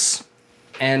laundress,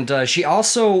 and she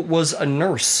also was a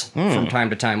nurse from time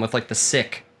to time with like the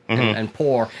sick and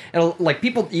poor, and like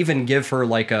people even give her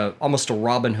like almost a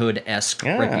Robin Hood-esque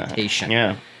reputation.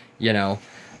 Yeah, you know,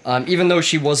 even though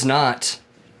she was not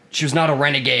a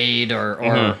renegade or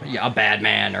a bad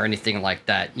man or anything like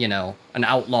that. You know, an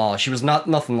outlaw. She was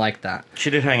nothing like that. She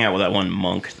did hang out with that one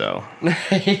monk though.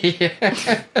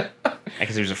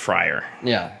 Because he was a friar.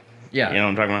 Yeah. Yeah. You know what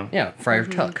I'm talking about? Yeah, Friar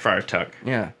Tuck. Friar Tuck.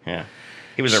 Yeah. Yeah.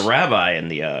 He was a rabbi in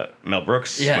the Mel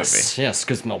Brooks movie. Yes,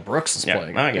 because Mel Brooks is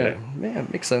playing. I get it. Yeah,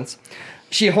 makes sense.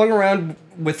 She hung around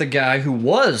with a guy who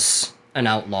was an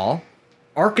outlaw,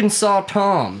 Arkansas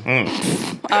Tom. All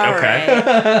Okay.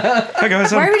 right. Hi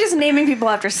guys. Why are we just naming people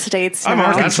after states I'm now?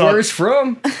 Arkansas. That's where he's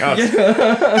from.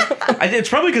 It's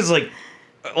probably because like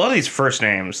a lot of these first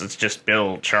names, it's just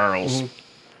Bill, Charles,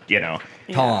 you know.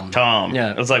 Tom.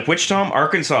 Yeah. It was like, which Tom?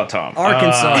 Arkansas Tom.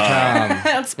 Arkansas Tom.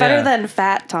 It's better Yeah. than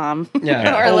Fat Tom.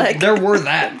 Yeah. Or like there were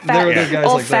that. There were guys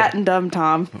old like fat that. and dumb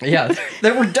Tom. Yeah.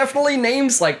 There were definitely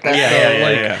names like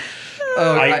that.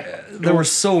 though. There were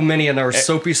so many in our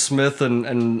Soapy Smith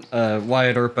and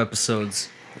Wyatt Earp episodes.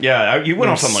 Yeah, you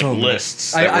went off on like so many.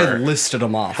 lists. I listed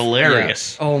them off.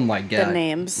 hilarious. Yeah. Oh my god. The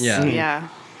names. Yeah.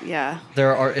 Yeah.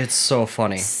 It's so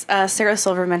funny. Sarah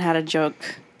Silverman had a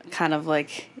joke kind of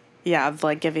like, of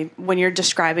like giving, when you're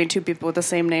describing two people with the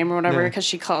same name or whatever, because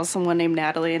she calls someone named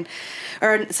Natalie,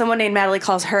 or someone named Natalie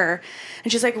calls her,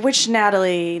 and she's like, which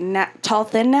Natalie? Tall,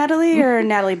 thin Natalie or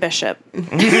Natalie Bishop?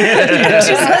 She's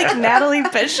like, Natalie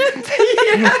Bishop?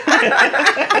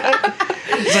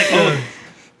 It's like, oh,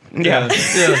 yeah.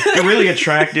 A really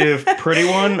attractive, pretty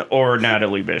one, or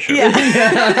Natalie Bishop.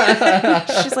 Yeah.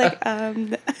 She's like,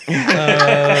 and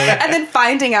then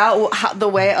finding out the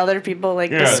way other people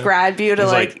describe you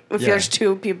to if there's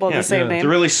two people with the same name. The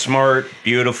really smart,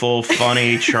 beautiful,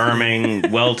 funny, charming,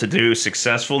 well-to-do,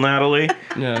 successful Natalie.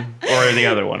 Yeah. Or the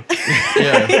other one.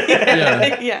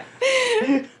 Yeah.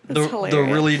 The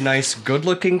really nice,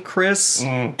 good-looking Chris,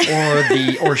 or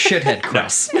shithead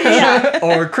Chris,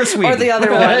 or Chris Wheaton, or the other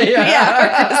one,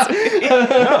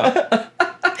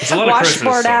 There's a lot of Chris's.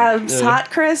 Washboard abs,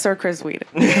 hot Chris or Chris Wheaton.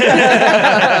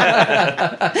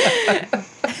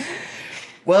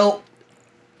 Well,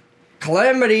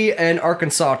 Calamity and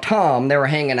Arkansas Tom, they were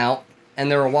hanging out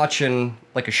and they were watching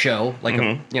like a show, like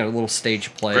a little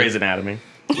stage play, Grey's Anatomy,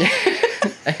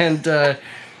 and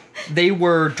they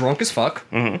were drunk as fuck.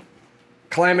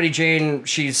 Calamity Jane,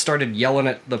 she started yelling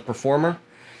at the performer,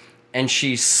 and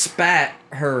she spat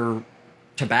her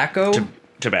tobacco.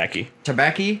 Tobacco.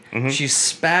 She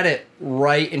spat it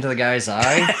right into the guy's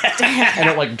eye, and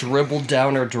it dribbled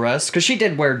down her dress, because she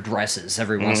did wear dresses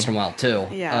every once in a while too.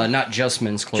 Yeah. Not just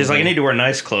men's clothing. She's like, I need to wear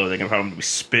nice clothing if I'm going to be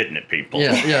spitting at people.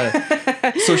 Yeah.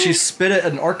 So she spit it,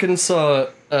 and Arkansas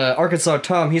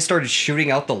Tom, he started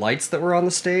shooting out the lights that were on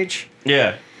the stage.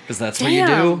 Yeah. Because that's what you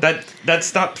do.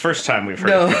 That's not the first time we've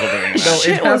heard of people doing that. No,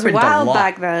 Shit was wild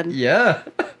back then. Yeah.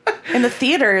 In the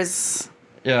theaters.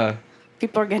 Yeah.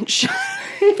 People are getting shot.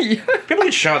 People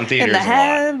get shot in theaters In the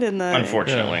head, a lot,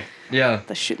 unfortunately. Yeah.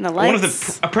 The shooting the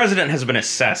lights. A president has been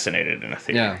assassinated in a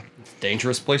theater. Yeah.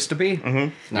 Dangerous place to be.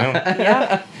 Mm-hmm. No.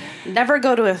 Yeah. Never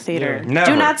go to a theater. Yeah.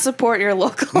 Never. Do not support your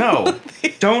local. No.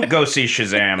 Don't go see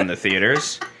Shazam in the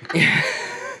theaters.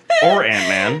 Or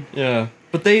Ant-Man. Yeah.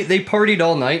 But they partied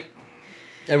all night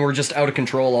and were just out of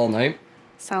control all night.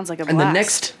 Sounds like a blast. And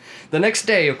the next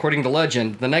day, according to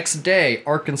legend,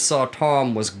 Arkansas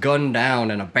Tom was gunned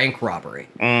down in a bank robbery.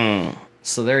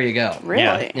 So there you go.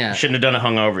 Really? Yeah. Shouldn't have done it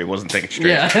hungover. He wasn't thinking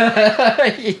straight.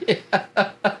 Yeah.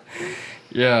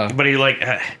 Yeah. But he's like,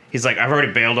 I've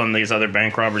already bailed on these other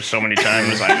bank robbers so many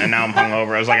times, and now I'm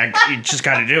hungover. I was like, you just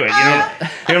got to do it. You know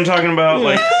what I'm talking about?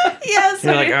 Like, Yes.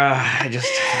 you're like,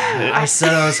 I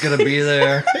said I was gonna be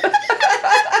there.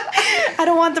 I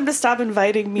don't want them to stop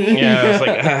inviting me. Yeah, I was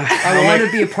like, I want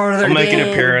to be a part of their I'll make game. an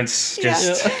appearance.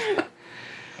 Just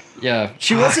Yeah,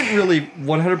 she wasn't really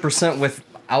 100% with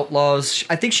outlaws.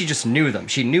 I think she just knew them.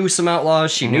 She knew some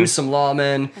outlaws. She knew some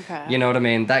lawmen. Okay. You know what I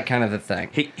mean? That kind of a thing.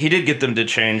 he did get them to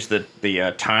change the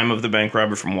time of the bank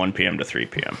robber from 1 p.m. to 3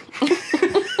 p.m.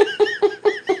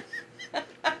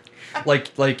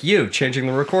 Like you changing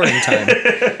the recording time.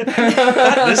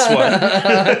 This one.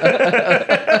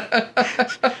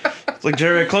 It's like,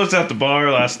 Jerry, I closed out the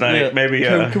bar last night. Yeah. Maybe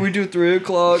Can we do 3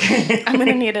 o'clock? I'm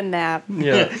gonna need a nap.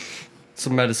 Yeah.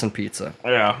 Some medicine pizza.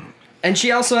 Yeah. And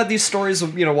she also had these stories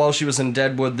of, while she was in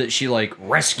Deadwood, that she,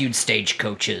 rescued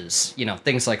stagecoaches,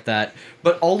 things like that.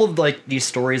 But all of, these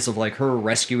stories of, her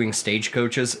rescuing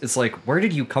stagecoaches, it's like, where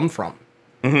did you come from?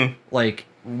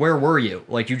 Mm-hmm. Where were you?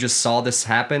 You just saw this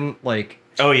happen?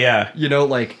 Oh, yeah.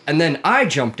 And then I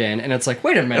jumped in, and it's like,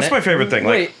 wait a minute. That's my favorite thing.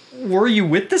 Wait, were you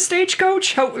with the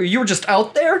stagecoach? You were just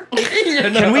out there?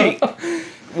 Can we...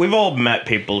 We've all met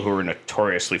people who are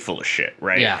notoriously full of shit,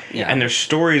 right? Yeah. And their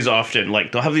stories often,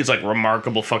 they'll have these,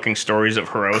 remarkable fucking stories of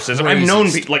heroism. Crazy, I've known,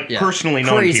 personally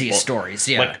known people. Crazy stories,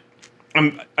 yeah.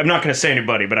 I'm not going to say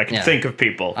anybody, but I can think of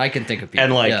people. I can think of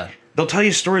people, And, they'll tell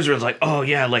you stories where it's like, oh,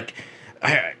 yeah,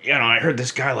 I heard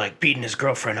this guy, beating his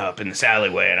girlfriend up in this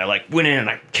alleyway, and I, went in and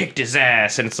I kicked his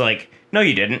ass, and it's like, no,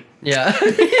 you didn't. Yeah.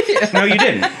 No, you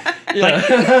didn't.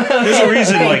 There's a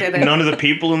reason, none of the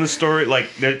people in the story,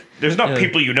 there's not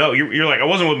people you know. You're like, I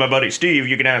wasn't with my buddy Steve,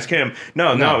 you can ask him.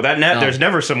 No, there's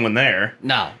never someone there.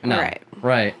 No.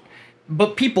 Right.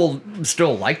 But people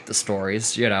still like the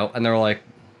stories, and they're like,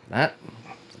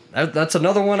 that's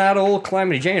another one out of old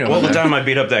Calamity Jane. Well, the time I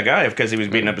beat up that guy because he was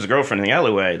beating up his girlfriend in the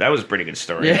alleyway, that was a pretty good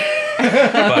story.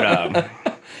 Yeah.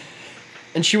 But,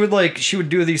 and she would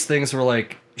do these things where,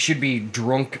 she'd be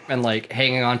drunk and,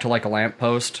 hanging on to, a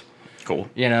lamppost. Cool.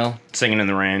 Singing in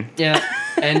the rain. Yeah.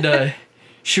 And,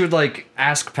 she would,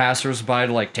 ask passersby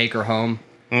to, take her home.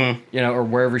 Or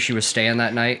wherever she was staying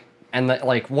that night. And,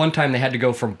 one time they had to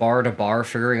go from bar to bar,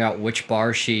 figuring out which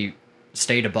bar she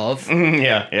stayed above.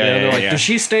 Yeah. They're like, does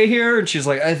she stay here? And she's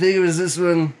like, I think it was this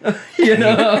one.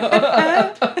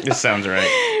 This sounds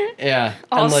right. Yeah.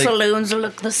 All saloons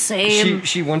look the same.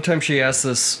 She one time she asked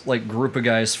this group of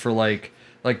guys for do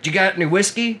you got any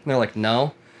whiskey? And they're like,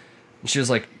 no. And she was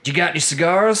like, do you got any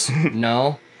cigars?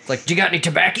 No. It's like, do you got any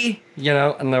tobacco?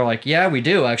 And they're like, yeah, we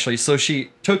do actually. So she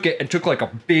took it and took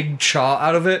a big chaw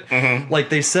out of it. Mm-hmm.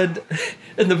 They said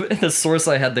in the source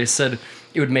I had, they said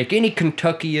it would make any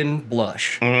Kentuckian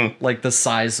blush. Mm-hmm. The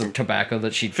size of tobacco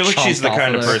that she'd I feel like she's the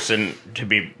kind of there. person to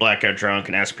be blackout drunk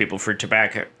and ask people for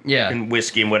tobacco and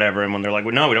whiskey and whatever. And when they're like,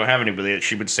 well, no, we don't have anybody,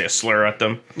 she would say a slur at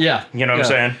them. Yeah. You know what I'm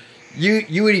saying?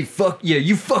 You any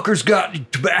you fuckers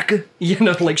got tobacco?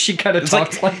 She kind of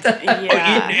talks like that.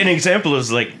 Yeah. An example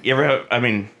is you ever have,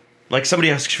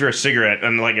 somebody asks for a cigarette,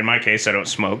 and in my case, I don't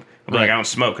smoke. I'll be like, I don't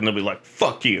smoke, and they'll be like,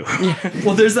 fuck you. Yeah.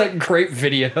 Well, there's that great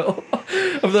video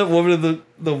of that woman in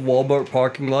the Walmart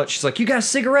parking lot. She's like, you got a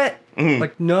cigarette?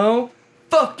 Mm-hmm. No.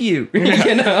 Fuck you. I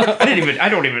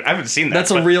haven't seen that.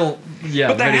 That's a real,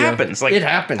 But that video. happens. It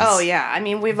happens. Oh, yeah. I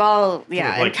mean, we've all,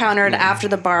 encountered after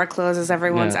the bar closes,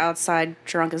 everyone's outside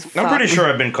drunk as fuck. I'm pretty sure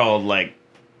I've been called,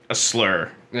 a slur.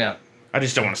 Yeah. I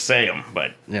just don't want to say them,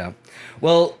 but... Yeah.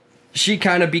 Well, she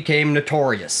kind of became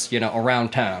notorious,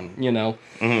 around town,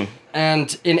 Mm-hmm.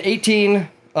 And in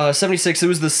 1876, it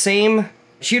was the same...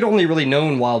 She had only really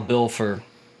known Wild Bill for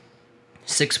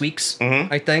 6 weeks,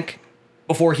 I think,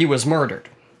 before he was murdered.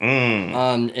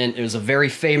 And it was a very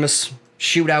famous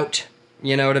shootout,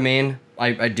 you know what I mean?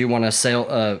 I do want to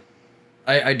say...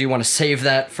 I do want to save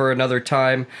that for another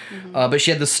time. But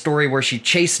she had this story where she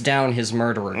chased down his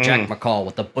murderer, Jack McCall,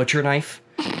 with a butcher knife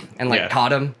and, like,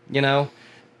 caught him, you know?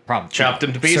 Probably chopped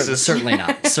him to pieces. Certainly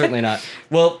not. Certainly not.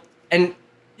 Well, and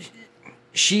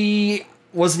she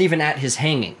wasn't even at his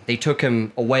hanging. They took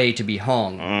him away to be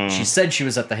hung. She said she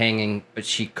was at the hanging, but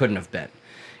she couldn't have been.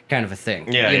 Kind of a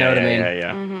thing. Yeah, you know what I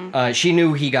mean? Yeah. She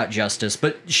knew he got justice,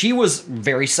 but she was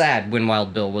very sad when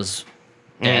Wild Bill was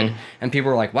dead. And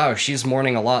people were like, wow, she's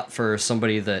mourning a lot for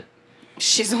somebody that...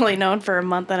 She's only known for a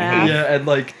month and a half. Yeah, and,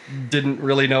 like, didn't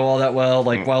really know all that well.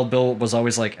 Like, Wild Bill was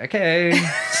always like, okay,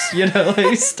 you know,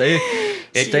 like, stay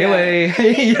away,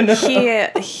 you know?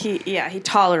 He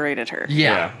tolerated her.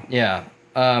 Yeah.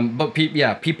 But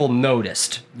people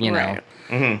noticed, you know.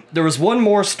 Right. There was one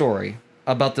more story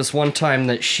about this one time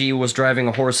that she was driving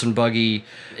a horse and buggy.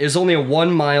 It was only a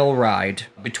 1 mile ride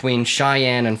between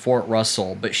Cheyenne and Fort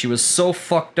Russell, but she was so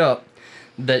fucked up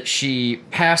that she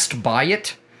passed by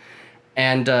it,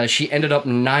 and she ended up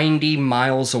 90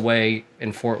 miles away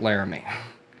in Fort Laramie.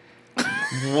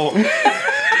 Whoa.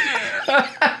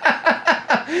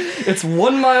 It's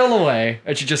 1 mile away,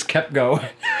 and she just kept going.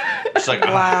 It's like,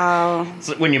 wow. It's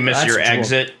like when you miss your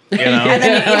exit, you know?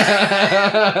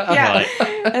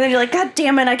 And then you're like, God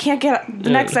damn it, I can't get the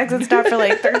next exit stop for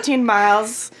like 13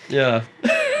 miles. Yeah.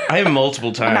 I have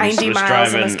multiple times 90 was miles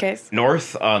driving in this case.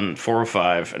 north on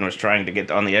 405 and was trying to get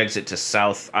on the exit to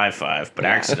south I-5, but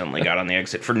accidentally got on the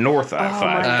exit for north I-5.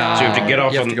 God. So you have to get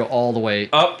off You have on to go all the way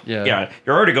up. Yeah.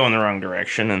 You're already going the wrong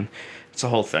direction, and it's a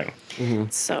whole thing.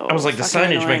 So I was like, the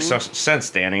signage annoying. makes sense,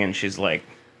 Danny, and she's like,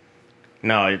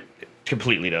 no, it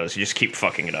completely does. You just keep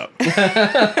fucking it up.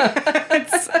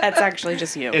 That's actually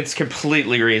just you. It's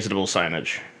completely reasonable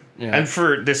signage. Yeah. And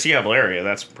for the Seattle area,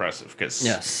 that's impressive,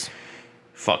 because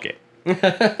fuck it.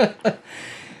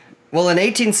 Well, in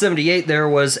 1878, there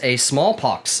was a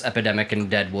smallpox epidemic in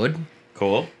Deadwood.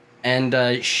 Cool.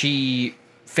 And she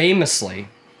famously,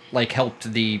 like,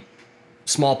 helped the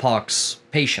smallpox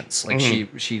patients. Like,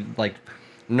 she like,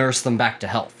 nursed them back to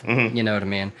health. You know what I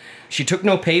mean? She took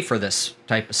no pay for this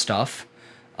type of stuff.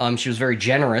 She was very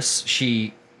generous.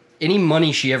 Any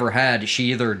money she ever had,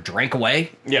 she either drank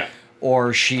away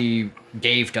or she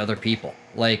gave to other people.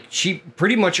 Like, she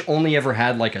pretty much only ever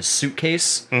had, like, a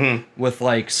suitcase with,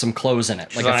 like, some clothes in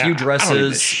it. Like, a few dresses. I don't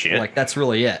need this shit. Like, that's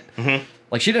really it.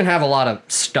 Like, she didn't have a lot of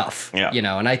stuff, you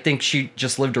know, and I think she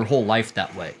just lived her whole life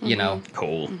that way, you know?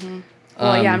 Cool.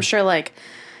 Well, yeah, I'm sure, like,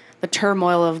 the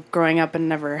turmoil of growing up and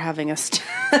never having a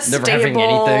Never having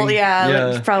anything.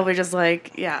 Like, probably just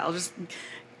like, I'll just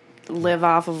live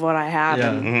off of what I have.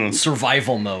 Yeah. And,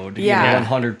 Survival mode. Yeah.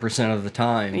 100% of the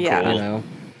time. Yeah. You know?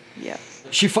 Yeah.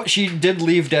 She did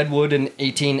leave Deadwood in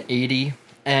 1880,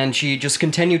 and she just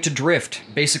continued to drift,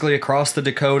 basically across the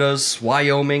Dakotas,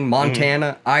 Wyoming,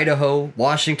 Montana, Idaho,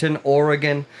 Washington,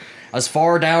 Oregon, as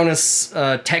far down as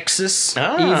Texas,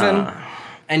 even.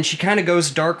 And she kind of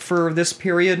goes dark for this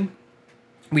period.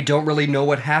 We don't really know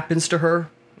what happens to her,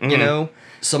 you know?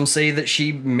 Some say that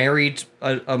she married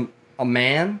a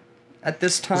man at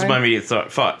this time. This is my immediate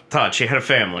thought. She had a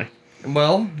family.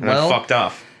 Well, fucked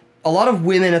off. A lot of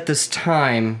women at this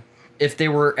time, if they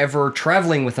were ever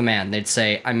traveling with a man, they'd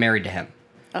say, I'm married to him.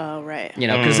 Oh, right. You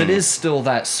know, because it is still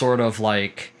that sort of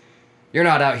like, you're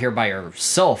not out here by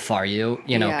yourself, are you?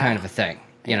 You know, kind of a thing.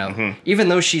 You know, even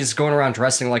though she's going around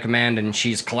dressing like a man and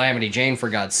she's Calamity Jane, for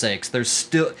God's sakes, there's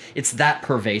still, it's that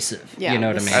pervasive. Yeah, you know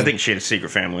what I mean? I think she had a secret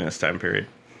family in this time period.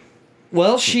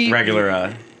 Well, she...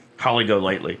 Regular Holly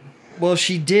Golightly. Well,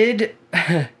 she did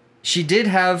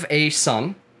have a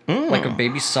son, like a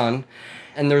baby son.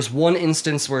 And there's one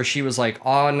instance where she was like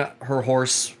on her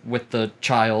horse with the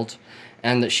child,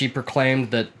 and that she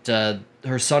proclaimed that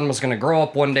her son was going to grow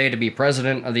up one day to be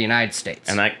president of the United States.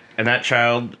 And that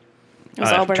child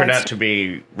turned out to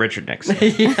be Richard Nixon.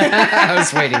 I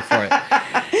was waiting for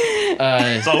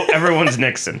it. So everyone's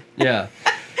Nixon. Yeah.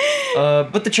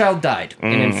 But the child died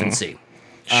in infancy.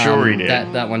 Sure he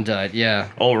did. That one died, yeah.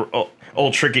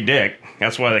 Old Tricky Dick.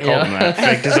 That's why they called him that.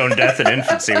 Faked his own death in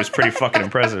infancy. It was pretty fucking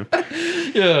impressive.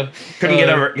 Yeah.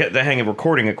 Couldn't get the hang of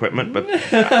recording equipment, but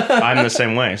I'm the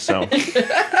same way, so.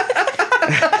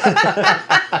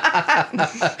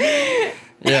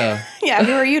 Yeah. Yeah,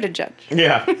 who are you to judge?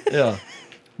 Yeah. Yeah.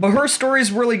 But her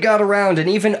stories really got around, and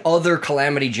even other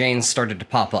Calamity Janes started to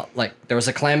pop up. Like, there was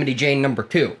a Calamity Jane number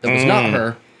 2 that was not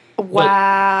her.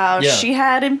 Wow, yeah. She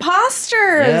had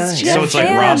imposters. Yeah, She So had it's like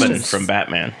fans. Robin from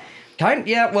Batman.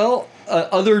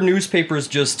 Other newspapers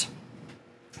just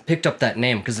picked up that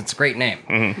name because it's a great name.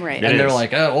 Right. And they're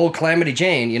like, oh, old Calamity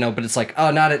Jane, you know, but it's like,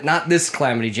 oh, not this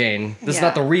Calamity Jane. This is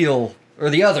not the real, or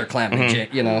the other Calamity Jane,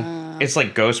 you know. It's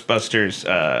like Ghostbusters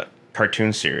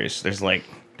cartoon series. There's like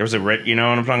there was a you know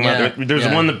what I'm talking about. There's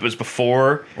one that was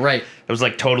before. Right. It was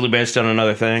like totally based on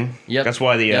another thing. Yep. That's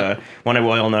why the one I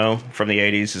all know from the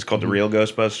 80s is called The Real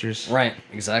Ghostbusters. Right.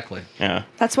 Exactly. Yeah.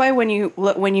 That's why when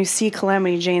you see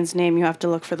Calamity Jane's name, you have to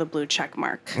look for the blue check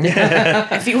mark.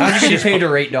 If you want, She paid her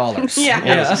 $8.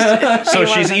 yeah. So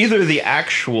she's either the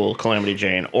actual Calamity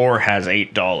Jane or has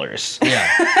 $8. Yeah.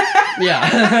 Yeah.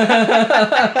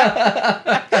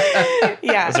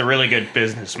 Yeah. That's a really good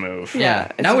business move.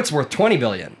 Yeah. Now it's worth $20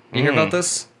 billion. You hear about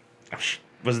this?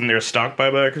 Wasn't there a stock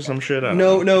buyback or some shit?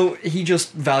 No, he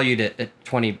just valued it at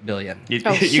 $20 billion. You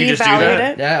he just do valued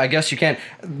that? it? Yeah, I guess you can.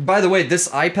 By the way, this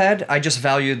iPad, I just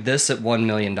valued this at $1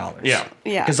 million. Yeah.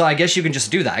 Yeah. Because I guess you can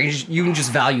just do that. You can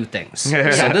just value things. So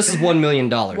Yeah. this is $1 million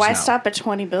Why now. stop at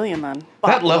 20 billion then?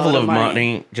 That level Buttload of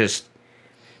money just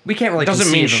We can't really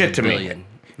doesn't mean conceive of shit to $1 me. billion.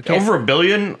 We can't- Over $1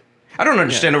 billion? I don't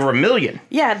understand over $1 million.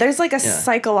 Yeah, there's like a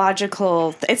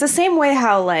psychological. It's the same way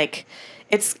how like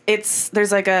it's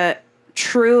there's like a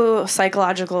true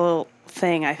psychological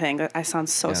thing. I think I sound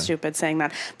so stupid saying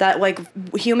that like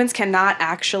humans cannot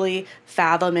actually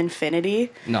fathom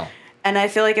infinity. No. And I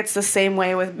feel like it's the same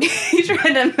way with me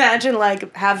trying to imagine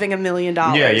like having $1 million.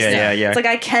 Yeah. It's like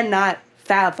I cannot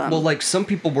fathom. Well, like some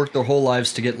people work their whole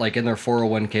lives to get like in their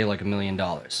 401k like $1 million.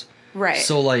 Right.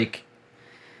 So like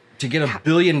to get $1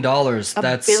 billion, that's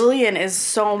 $1 billion is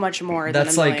so much more.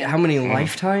 That's than $1 like million. how many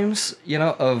lifetimes,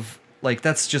 of like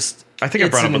that's just. I think I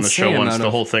brought it's up an on the show insane once amount the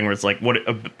of- whole thing where it's like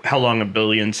how long 1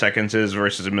 billion seconds is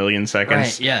versus 1 million seconds.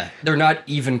 Right, yeah. They're not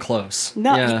even close.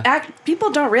 No, Yeah.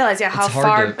 people don't realize how It's hard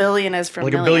far to- billion is from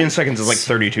Like million. 1 billion seconds is like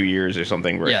 32 years or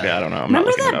something. Yeah. I don't know. I'm not Remember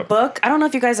looking it that up. book? I don't know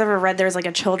if you guys ever read. There's like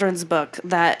a children's book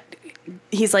that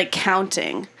he's like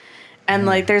counting, and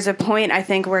like there's a point I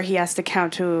think where he has to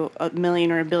count to 1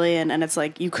 million or 1 billion, and it's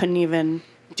like you couldn't even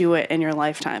do it in your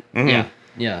lifetime. Yeah.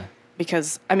 Yeah.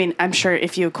 Because I mean, I'm sure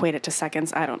if you equate it to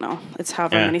seconds, I don't know. It's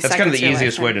however many That's seconds. kind of the your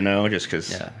easiest way lifetime. to know, just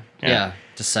because. Yeah.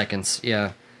 Just seconds.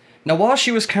 Yeah. Now, while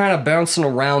she was kind of bouncing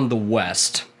around the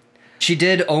West, she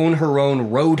did own her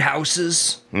own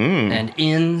roadhouses and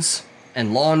inns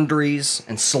and laundries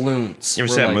and saloons. You ever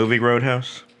Where, see that like- movie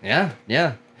Roadhouse? Yeah.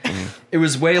 Yeah. It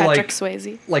was way Patrick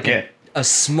Swayze. like a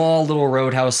small little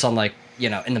roadhouse on like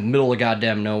in the middle of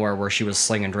goddamn nowhere where she was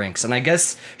slinging drinks. And I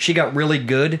guess she got really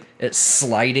good at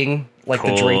sliding like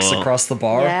the drinks Cool. across the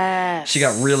bar. Yes. She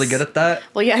got really good at that.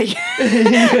 Well, yeah.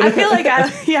 I feel like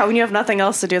when you have nothing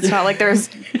else to do, it's not like there's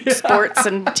sports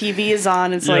and TV is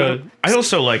on. It's like I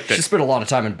also like that. She spent a lot of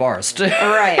time in bars too.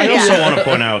 right. I also Yeah. want to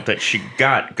point out that she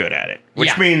got good at it, which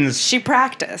Yeah. means She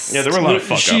practiced. there were a lot of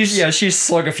fuck ups. She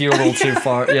slung a few a little too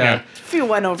far. Yeah. If you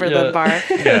went over the bar.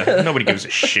 Yeah, nobody gives a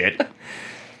shit.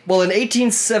 Well, in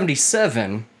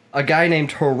 1877, a guy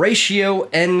named Horatio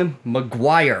N.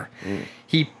 McGuire,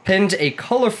 he penned a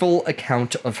colorful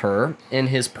account of her in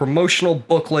his promotional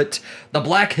booklet, The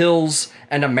Black Hills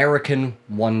and American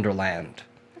Wonderland.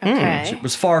 Okay. It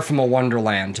was far from a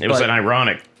wonderland. It was an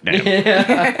ironic name.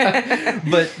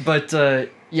 But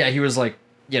he was like,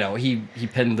 he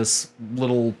penned this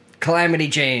little Calamity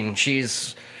Jane.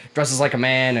 She's dresses like a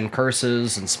man and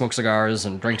curses and smokes cigars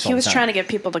and drinks all He the was time. trying to get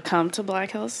people to come to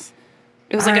Black Hills.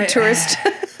 It was like a tourist.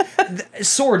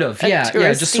 Sort of, yeah,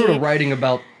 just sort touristy- of writing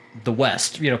about the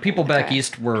West. People back Okay.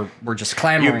 east were just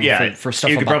clamoring for stuff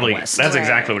you about could probably. the West. That's Right.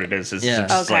 exactly what it is. It's Yeah.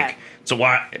 just Okay. like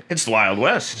it's the Wild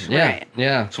West. yeah, Right.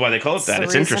 yeah. That's why they call it that. the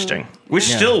It's reason- interesting. We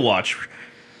still watch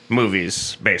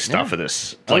movies based off of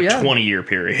this 20-year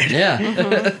period.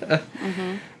 Yeah.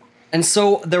 And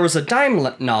so there was a dime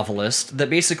novelist that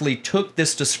basically took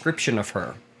this description of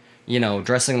her,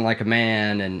 dressing like a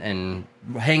man and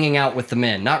hanging out with the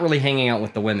men, not really hanging out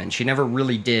with the women. She never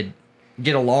really did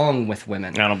get along with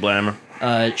women. I don't blame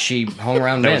her. She hung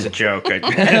around That men. was a joke.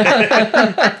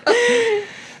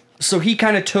 So he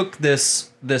kind of took this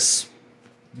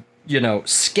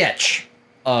sketch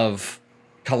of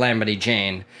Calamity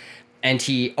Jane, and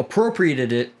he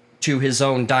appropriated it to his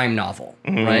own dime novel,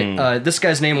 right? This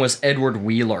guy's name was Edward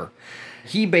Wheeler.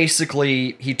 He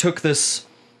took this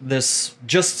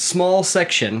just small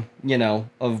section,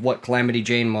 of what Calamity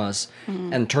Jane was,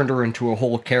 and turned her into a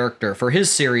whole character for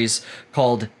his series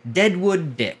called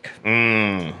Deadwood Dick.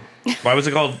 Why was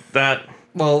it called that?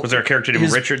 Well, Was there a character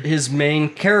named Richard? His main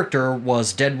character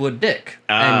was Deadwood Dick,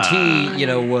 and he,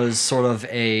 was sort of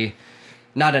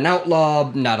not an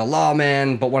outlaw, not a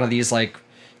lawman, but one of these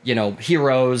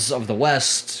heroes of the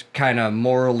West, kind of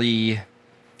morally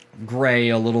gray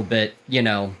a little bit,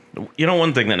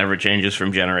 One thing that never changes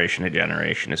from generation to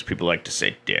generation is people like to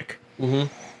say dick. Mm-hmm. You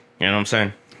know what I'm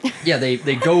saying? Yeah, they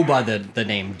go by the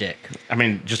name Dick. I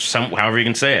mean, just however you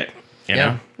can say it. You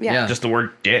know? Yeah. Just the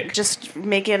word dick. Just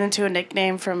make it into a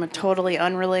nickname from a totally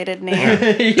unrelated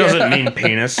name. Doesn't mean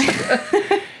penis.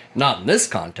 Not in this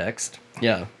context.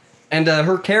 Yeah. And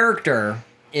her character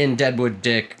in Deadwood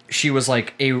Dick, she was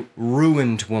like a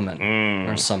ruined woman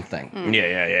or something.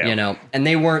 Yeah. You know, and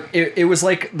they weren't, it was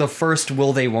like the first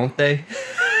will they, won't they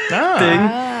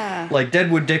thing. Like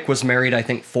Deadwood Dick was married, I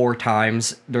think, 4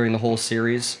 times during the whole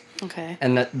series. Okay.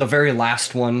 And that the very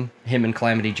last one, him and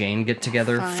Calamity Jane get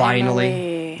together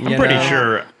finally.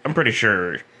 I'm pretty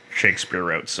sure Shakespeare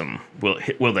wrote some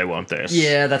will they won't they.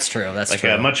 Yeah, that's true. That's like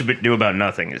true. Much ado about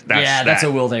nothing. That's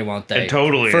a will they won't they. It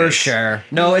totally for is. sure.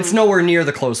 No, it's nowhere near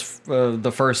the close.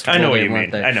 The first. I know will what they, you won't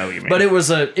mean. they. I know what you mean. But it was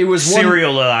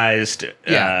serialized.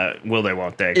 Will they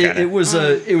won't they? Kinda.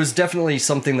 It was definitely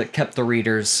something that kept the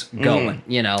readers going.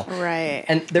 You know. Right.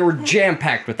 And they were jam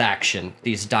packed with action.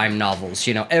 These dime novels.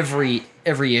 You know, every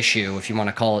issue, if you want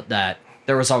to call it that.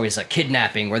 There was always a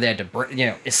kidnapping where they had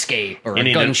to, escape or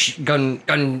a gun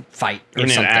fight or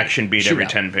something. An action beat every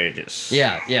 10 pages.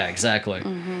 Yeah, exactly.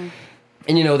 Mm-hmm.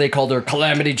 And, they called her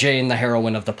Calamity Jane, the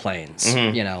heroine of the plains,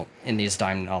 in these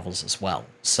dime novels as well.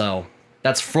 So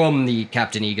that's from the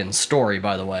Captain Egan story,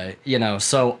 by the way,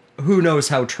 so who knows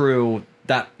how true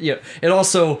that, it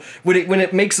also, when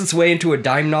it makes its way into a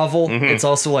dime novel, it's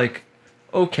also like,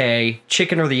 okay,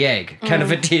 chicken or the egg kind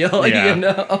of a deal,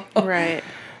 Right.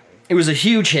 It was a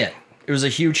huge hit.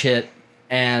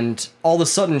 And all of a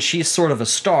sudden, she's sort of a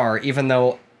star, even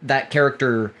though that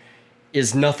character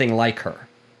is nothing like her.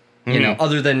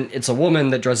 Other than it's a woman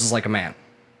that dresses like a man.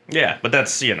 Yeah, but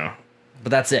that's, But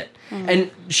that's it. Mm-hmm.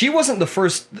 And she wasn't the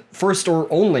first or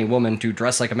only woman to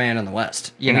dress like a man in the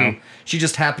West. She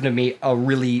just happened to be a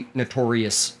really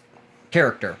notorious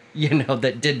character,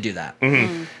 that did do that.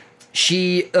 Mm-hmm.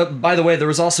 She, by the way, there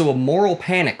was also a moral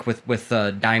panic with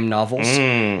dime novels,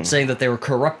 saying that they were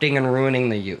corrupting and ruining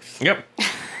the youth. Yep,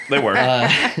 they were.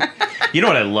 You know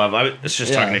what I love? I was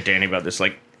just talking to Danny about this,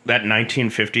 like that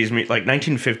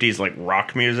 1950s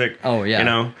rock music. Oh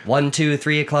yeah, 1, 2,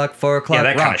 3 o'clock, 4 o'clock. Yeah,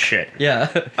 that rock. kind of shit. Yeah,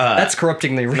 that's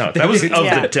corrupting the. No, that was of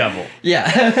the devil.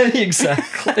 Yeah,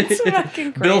 exactly.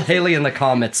 Bill Haley in the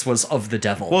Comets was of the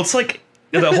devil. Well, it's like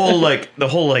the whole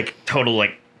total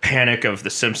panic of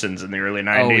The Simpsons in the early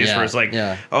 90s, where it's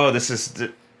this is...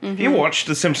 If you watched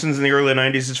The Simpsons in the early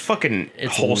 90s, it's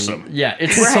wholesome. Yeah,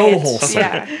 it's so wholesome.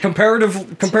 Yeah.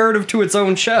 Comparative to its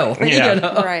own show.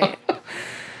 Yeah. Right.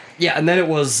 Yeah, and then it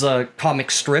was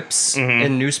comic strips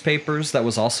in newspapers. That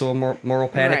was also a moral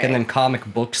panic. Right. And then comic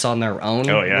books on their own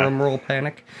were a moral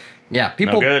panic. Yeah,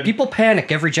 people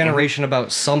panic every generation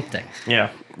about something.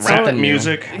 Yeah. Rap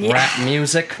music. Rap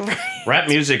music. Rap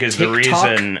music is TikTok. The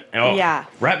reason. Yeah.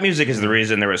 Rap music is the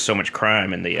reason there was so much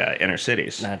crime in the inner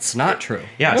cities. That's not true.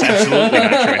 Yeah, it's absolutely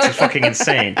not true. It's fucking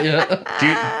insane.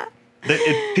 Yeah.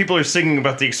 People are singing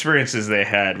about the experiences they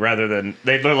had rather than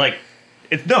they're like,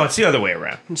 it's the other way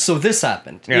around. So this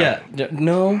happened. Yeah.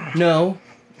 No.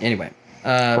 Anyway.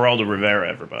 Geraldo Rivera,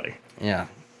 everybody. Yeah.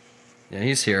 Yeah,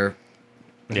 he's here.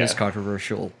 He's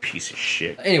controversial. Piece of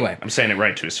shit. Anyway. I'm saying it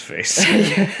right to his face. Look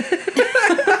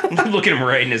at him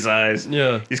right in his eyes.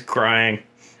 Yeah. He's crying.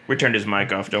 We turned his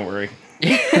mic off, don't worry.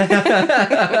 Crying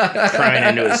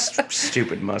into his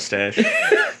stupid mustache.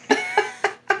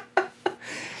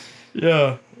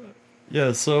 Yeah.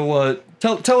 Yeah, so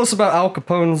tell us about Al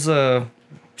Capone's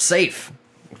safe.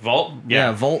 Vault?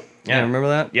 Yeah, Vault. Yeah, remember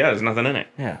that? Yeah, there's nothing in it.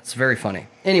 Yeah, it's very funny.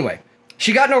 Anyway,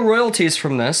 she got no royalties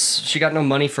from this. She got no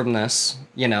money from this,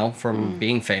 from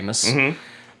being famous. Mm-hmm.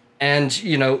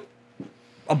 And,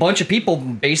 a bunch of people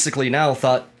basically now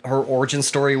thought her origin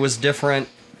story was different.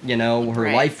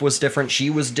 Her life was different. She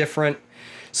was different.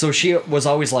 So she was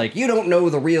always like, you don't know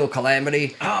the real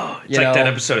Calamity. Oh, it's like that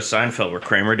episode of Seinfeld where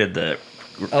Kramer did the...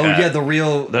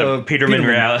 the Peterman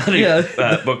reality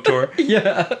book tour.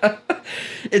 Yeah.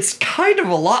 It's kind of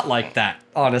a lot like that,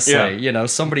 honestly. Yeah.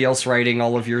 Somebody else writing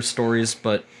all of your stories,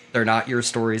 but they're not your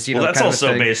stories. Well, that's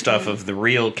also based off of the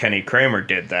real Kenny Kramer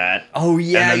did that. Oh,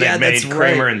 yeah, and then they that's made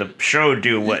Kramer right. in the show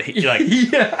do what he,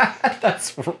 Yeah,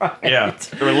 that's right. Yeah,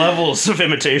 there were levels of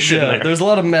imitation there. There's a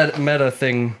lot of meta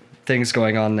things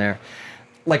going on there.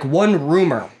 Like, one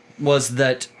rumor was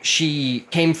that she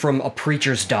came from a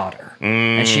preacher's daughter,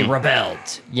 and she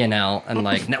rebelled, and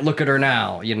look at her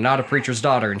now, not a preacher's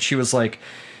daughter. And she was like,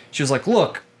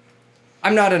 look,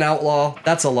 I'm not an outlaw,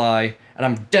 that's a lie, and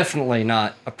I'm definitely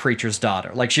not a preacher's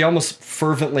daughter. Like, she almost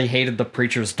fervently hated the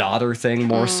preacher's daughter thing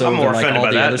more so I'm more than offended all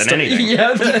by the that other than stuff. anything.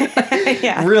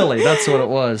 Yeah. Really, that's what it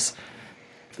was.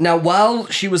 Now, while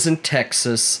she was in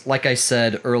Texas, like I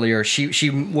said earlier, she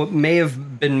may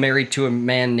have been married to a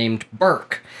man named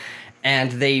Burke.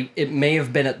 And it may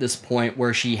have been at this point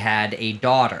where she had a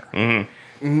daughter.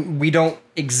 Mm-hmm. We don't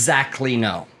exactly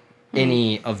know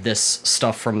any of this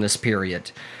stuff from this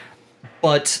period.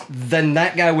 But then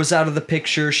that guy was out of the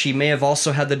picture. She may have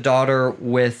also had the daughter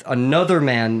with another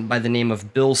man by the name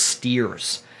of Bill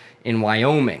Steers in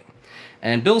Wyoming.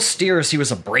 And Bill Steers, he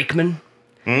was a brakeman,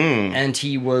 and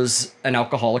he was an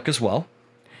alcoholic as well.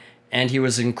 And he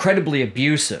was incredibly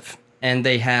abusive. And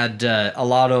they had a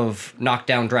lot of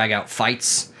knockdown, drag-out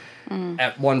fights.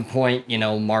 At one point,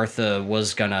 Martha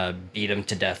was gonna beat him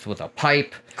to death with a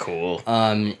pipe. Cool.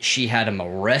 She had him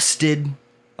arrested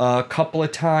a couple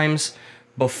of times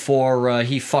before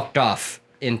he fucked off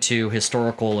into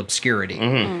historical obscurity.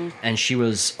 And she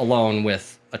was alone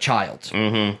with a child.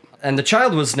 And the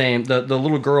child was named, the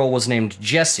little girl was named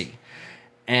Jessie.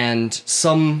 And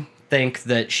some think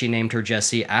that she named her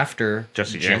Jessie after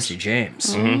Jesse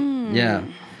James. Yeah.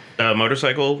 The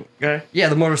motorcycle guy? Yeah,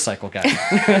 the motorcycle guy.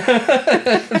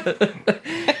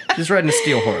 She's riding a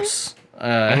steel horse.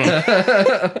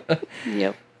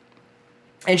 Yep.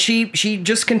 And she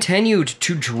just continued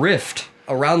to drift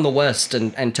around the West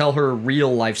and tell her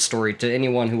real life story to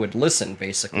anyone who would listen,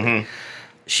 basically.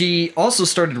 She also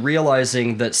started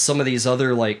realizing that some of these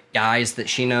other guys that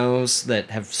she knows that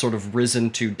have sort of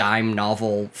risen to dime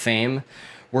novel fame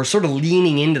were sort of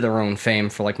leaning into their own fame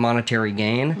for monetary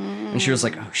gain. And she was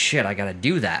like, oh shit, I gotta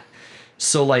do that.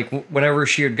 So whenever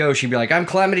she would go, she'd be like, I'm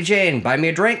Calamity Jane, buy me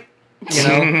a drink,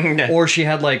 Or she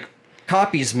had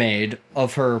copies made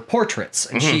of her portraits,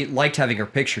 and she liked having her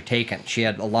picture taken. She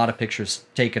had a lot of pictures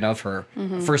taken of her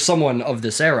for someone of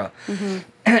this era.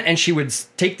 And she would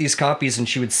take these copies and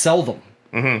she would sell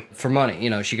them for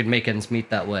money. She could make ends meet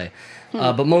that way.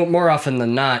 But more often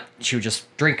than not, she would just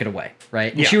drink it away,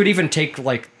 right? And she would even take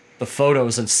the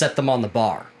photos and set them on the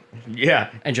bar. Yeah.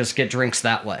 And just get drinks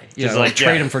that way.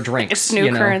 Trade them for drinks. It's new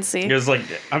currency. It was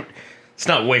it's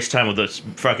not waste time with this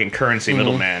fucking currency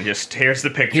middleman. Just here's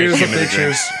the pictures. Here's the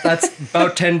pictures. That's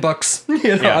about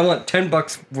 $10. I want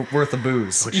 $10 worth of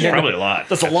booze. Which is probably a lot.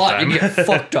 That's a lot. You get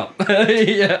fucked up.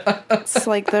 Yeah. It's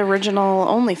like the original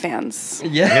OnlyFans.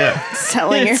 Yeah.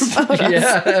 Selling your photos.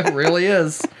 Yeah, it really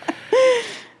is.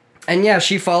 And yeah,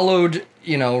 she followed,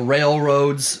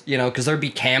 railroads, because there'd be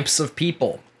camps of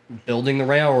people building the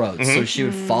railroads. So she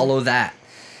would follow that.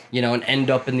 And end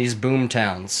up in these boom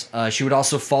towns. She would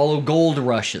also follow gold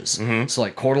rushes. So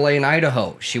Coeur d'Alene,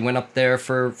 Idaho. She went up there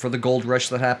for the gold rush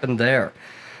that happened there.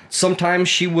 Sometimes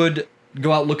she would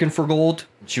go out looking for gold.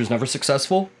 She was never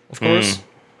successful, of course.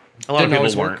 A lot of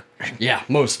people weren't. Yeah,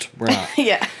 most were not.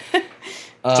 Yeah.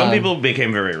 Some people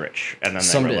became very rich, and then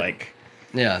they were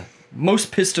Yeah.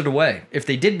 Most pissed it away. If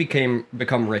they did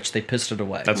become rich, they pissed it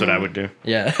away. That's what I would do.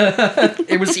 Yeah.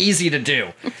 It was easy to do.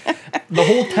 The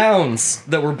whole towns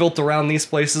that were built around these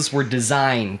places were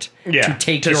designed to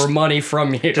take your money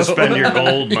from you. To spend your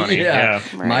gold money. Yeah.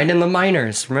 Right. Mining the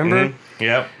miners, remember?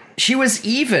 Yep. She was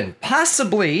even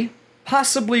possibly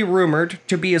rumored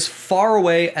to be as far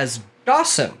away as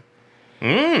Dawson.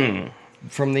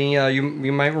 From the, you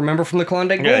might remember from the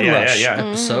Klondike Gold Rush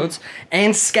episodes.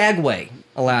 And Skagway,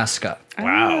 Alaska.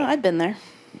 Wow. I've been there.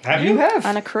 Have you? Have.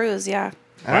 On a cruise, yeah.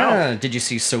 Wow. Did you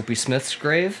see Soapy Smith's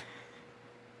grave?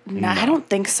 No, I don't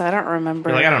think so. I don't remember.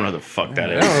 You're I don't know who the fuck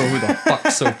that is. I don't know who the fuck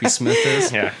Soapy Smith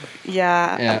is.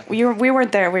 Yeah. We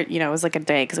weren't there. It was a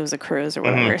day because it was a cruise or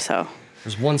whatever. So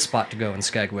there's one spot to go in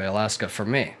Skagway, Alaska for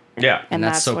me. Yeah. And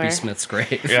that's Soapy Smith's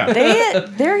grave. Yeah.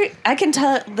 I can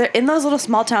tell in those little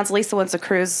small towns, at least the ones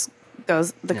cruises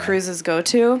go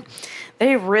to,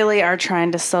 they really are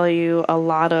trying to sell you a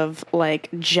lot of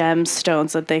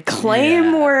gemstones that they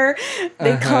claim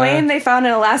claim they found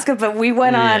in Alaska, but we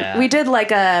went on, we did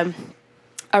a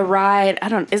ride,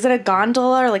 is it a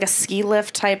gondola or a ski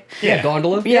lift type? Yeah,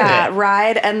 gondola? Yeah,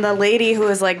 ride, and the lady who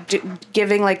was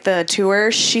giving the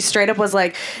tour, she straight up was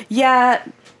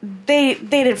they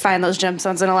didn't find those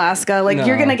gemstones in Alaska.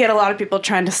 You're gonna get a lot of people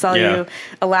trying to sell you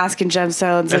Alaskan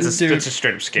gemstones. That's a straight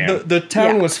up scam. The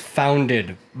town was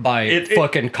founded by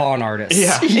fucking con artists.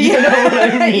 Yeah. You know what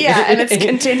I mean? Yeah, and it's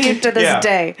continued to this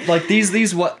day.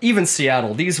 Even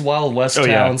Seattle, these Wild West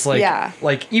towns,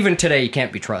 even today you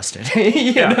can't be trusted.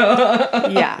 you know?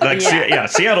 Yeah.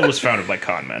 Seattle was founded by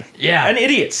con men. Yeah. And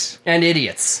idiots.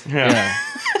 Yeah.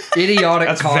 Idiotic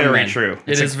That's con men. That's very true.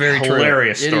 It is very true.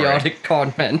 Hilarious story. Idiotic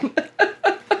con men.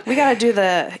 We gotta do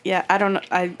I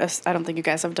don't think you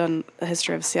guys have done a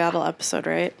history of Seattle episode,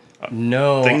 right?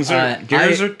 No.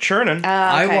 Gears are churning. Okay.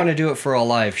 I want to do it for a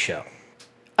live show.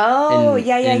 Oh,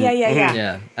 Yeah,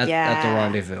 at the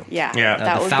Rendezvous.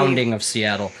 Yeah. The founding of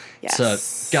Seattle. Yes.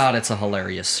 It's a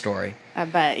hilarious story. I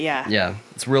bet, yeah. Yeah,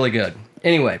 it's really good.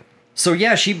 Anyway, so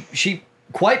yeah, she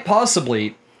quite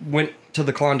possibly went to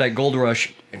the Klondike Gold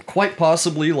Rush and quite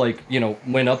possibly, like, you know,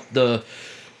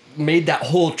 made that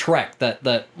whole trek,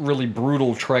 that really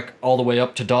brutal trek all the way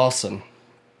up to Dawson.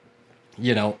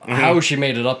 You know, how she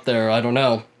made it up there, I don't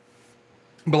know.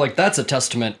 But, like, that's a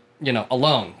testament, you know,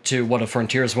 alone to what a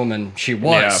frontierswoman she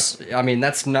was. Yeah. I mean,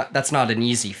 that's not an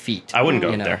easy feat. I wouldn't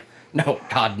go up there. No,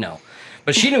 God, no.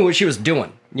 But she knew what she was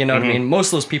doing. You know what I mean? Most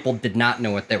of those people did not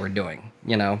know what they were doing,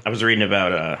 you know? I was reading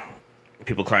about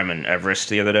people climbing Everest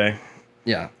the other day.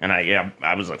 Yeah. And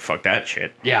I was like, fuck that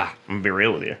shit. Yeah. I'm gonna be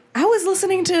real with you. I was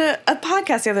listening to a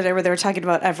podcast the other day where they were talking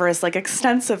about Everest, like,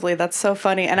 extensively. That's so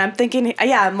funny. And I'm thinking,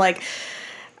 I'm like,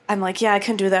 yeah, I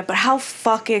can do that, but how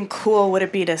fucking cool would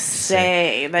it be to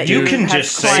say that you can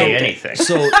just say anything?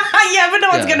 So yeah, but no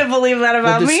one's gonna believe that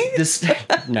about me.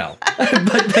 No.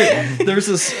 But there's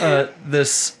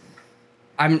this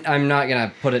I'm not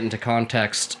gonna put it into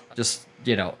context, just,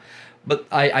 you know, but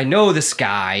I know this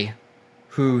guy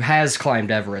who has climbed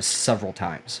Everest several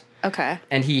times. Okay.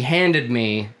 And he handed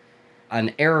me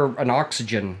an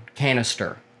oxygen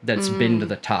canister that's been to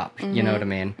the top. You know what I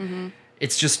mean? Mm-hmm.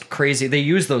 It's just crazy. They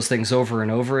use those things over and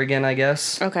over again, I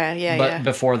guess. Okay, yeah, but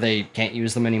before they can't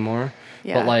use them anymore.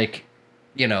 Yeah. But, like,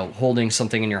 you know, holding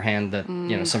something in your hand that,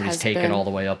 you know, somebody's taken all the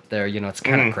way up there, you know, it's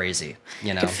kind of crazy,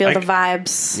 you know. You can feel the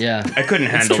vibes. Yeah. I couldn't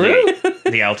handle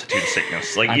the altitude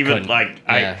sickness. Like,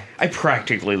 I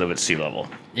practically live at sea level.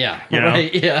 Yeah. You know?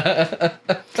 Right, yeah.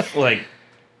 Like,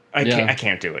 I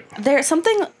can't do it. There's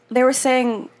something they were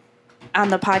saying on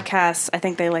the podcast. I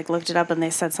think they, like, looked it up and they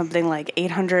said something like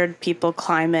 800 people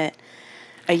climb it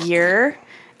a year,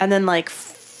 and then, like,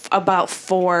 about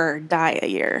 4 die a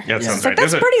year. Yeah, that sounds right. Like,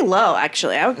 that's pretty low,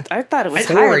 actually. I thought it was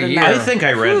higher than that. I think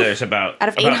I read there's about... Out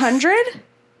of 800?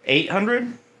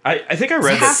 800? I think I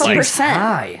read half that. Half a percent.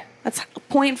 High. That's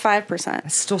 0.5%.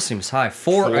 That still seems high.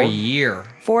 4 a year.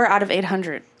 4 out of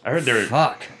 800. I heard there...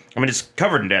 Fuck. I mean, it's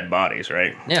covered in dead bodies,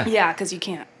 right? Yeah. Yeah, because you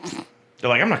can't. They're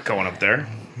like, I'm not going up there.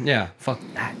 Yeah, fuck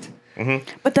that. Mm-hmm.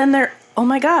 But then oh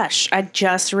my gosh, I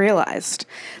just realized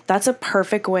that's a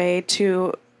perfect way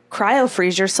to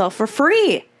cryo-freeze yourself for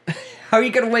free. How are you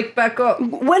going to wake back up?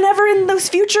 Whenever in the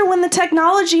future, when the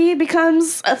technology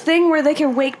becomes a thing where they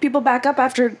can wake people back up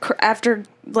after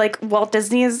like, Walt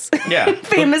Disney is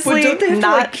famously but don't they have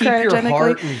not to, like, keep your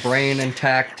heart cryogenically. and brain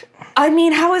intact? I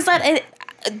mean, how is that?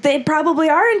 They probably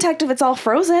are intact if it's all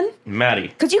frozen. Maddie.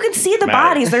 Because you can see the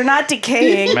bodies. They're not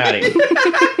decaying. Maddie.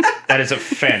 That is a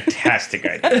fantastic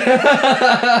idea.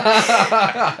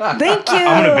 Thank you.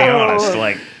 I'm going to be honest.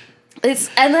 Like,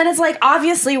 and then it's like,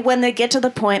 obviously, when they get to the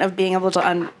point of being able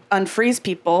to unfreeze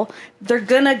people, they're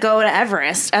going to go to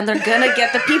Everest. And they're going to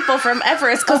get the people from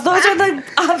Everest. Because those are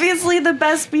obviously the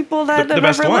best people that have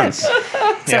best ever ones. lived.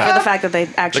 Except for the fact that they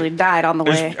actually died on the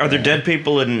way. Are there dead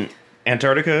people in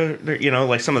Antarctica? You know,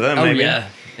 like some of them, maybe.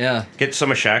 Yeah. Get some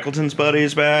of Shackleton's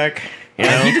buddies back. You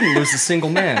know? He didn't lose a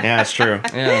single man. Yeah, that's true.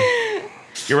 Yeah.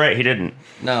 You're right, he didn't.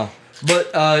 No.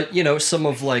 But, you know, some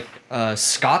of, like,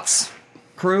 Scott's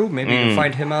crew, maybe you can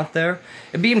find him out there.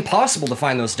 It'd be impossible to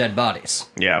find those dead bodies.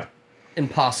 Yeah.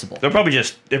 Impossible. They'll probably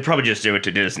just do it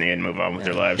to Disney and move on with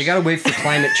their lives. You gotta wait for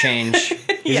climate change.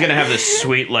 He's gonna have this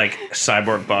sweet, like,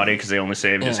 cyborg body because they only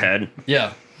saved his head.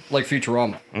 Yeah, like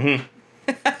Futurama. Mm-hmm.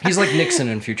 He's like Nixon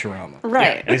in Futurama.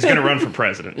 Right. Yeah, and he's gonna run for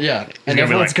president. Yeah, and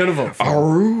everyone's gonna vote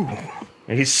for him.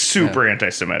 And he's super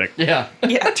anti-Semitic. Yeah.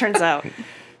 Yeah, it turns out.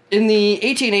 In the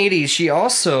 1880s, she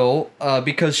also,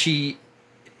 because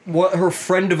her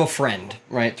friend of a friend,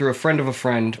 right, through a friend of a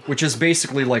friend, which is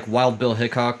basically like Wild Bill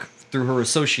Hickok, through her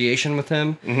association with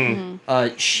him,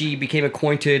 she became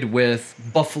acquainted with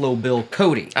Buffalo Bill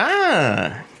Cody.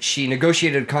 Ah. She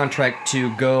negotiated a contract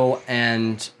to go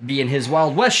and be in his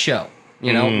Wild West show,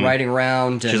 you know, riding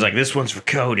around. And, she's like, this one's for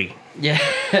Cody. Yeah.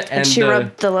 And she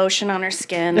rubbed the lotion on her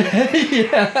skin.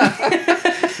 Yeah.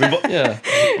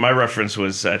 My reference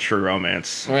was True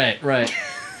Romance. Right.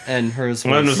 And hers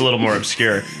Mine was a little more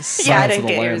obscure. Yeah, I didn't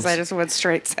get yours. I just went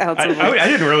straight Sounds of the Lambs. I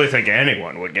didn't really think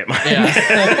anyone would get mine. Yeah.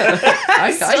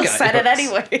 I still said it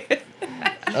anyway.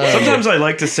 Sometimes I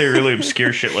like to say really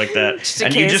obscure shit like that,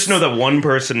 and you just know that one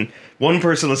person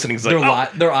listening is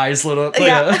like, their eyes lit up.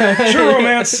 True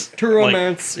Romance. True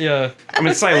Romance, like, yeah. I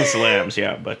mean, Silence of the Lambs,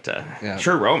 yeah, but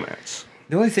True Romance.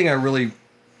 The only thing I really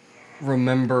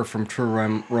remember from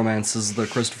True Romance is the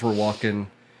Christopher Walken,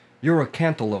 "You're a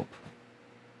cantaloupe."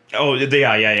 Oh,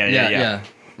 yeah.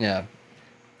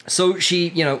 So she,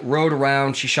 you know, rode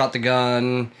around, she shot the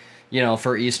gun, you know,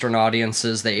 for Eastern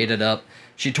audiences, they ate it up.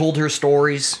 She told her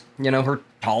stories, you know, her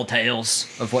tall tales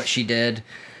of what she did.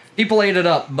 People ate it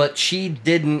up, but she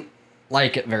didn't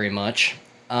like it very much.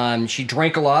 She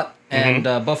drank a lot, And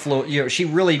Buffalo, she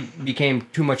really became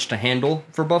too much to handle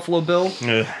for Buffalo Bill.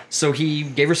 So he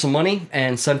gave her some money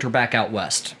and sent her back out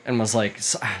west and was like,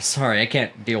 sorry, I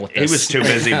can't deal with this. He was too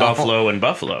busy Buffalo and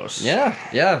buffaloes.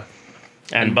 Yeah.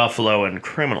 And buffalo and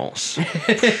criminals.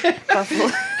 Buffalo.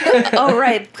 Oh,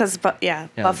 right. Because, Buffalo. Yeah.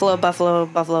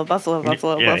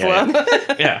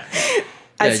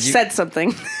 I said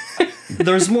something.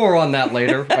 There's more on that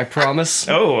later, I promise.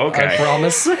 Oh, okay. I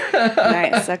promise.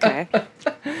 Nice, okay.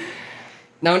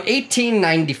 Now, in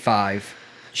 1895,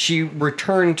 she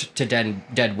returned to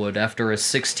Deadwood after a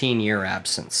 16-year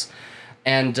absence.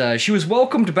 And she was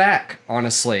welcomed back,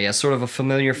 honestly, as sort of a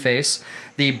familiar face.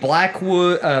 The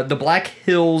Black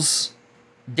Hills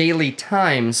Daily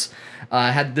Times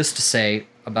had this to say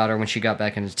about her when she got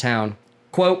back into town.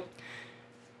 Quote,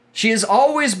 "She has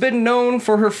always been known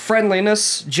for her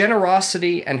friendliness,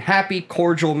 generosity, and happy,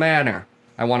 cordial manner."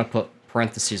 I want to put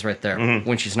parentheses right there,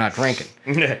 when she's not drinking.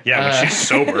 Yeah, when she's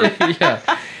sober. Yeah.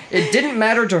 It didn't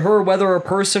matter to her whether a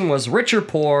person was rich or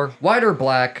poor, white or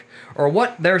black, or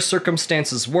what their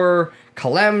circumstances were.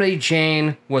 Calamity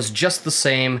Jane was just the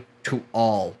same to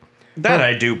all. That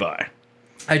I do buy.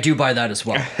 I do buy that as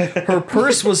well. Her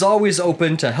purse was always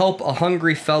open to help a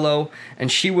hungry fellow,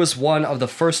 and she was one of the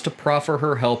first to proffer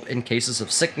her help in cases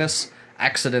of sickness,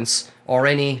 accidents, or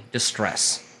any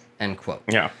distress. End quote.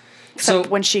 Yeah. Except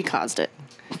when she caused it.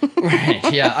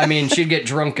 Right, yeah. I mean, she'd get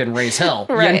drunk and raise hell.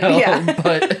 Right, you know? yeah.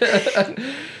 But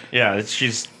yeah,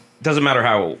 doesn't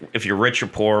matter if you're rich or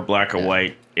poor, black or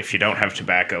white, if you don't have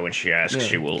tobacco and she asks,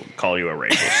 she will call you a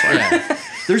racial slur. Yeah.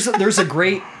 There's a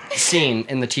great scene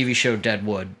in the TV show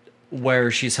Deadwood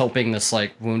where she's helping this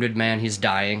wounded man. He's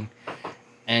dying,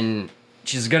 and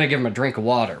she's gonna give him a drink of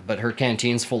water, but her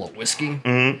canteen's full of whiskey.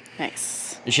 Mm-hmm.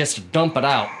 Nice. And she has to dump it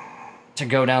out to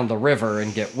go down the river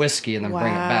and get whiskey and then bring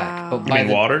it back. But You mean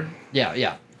water?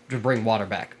 Yeah, to bring water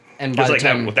back. And Just by like the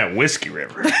time, that with that whiskey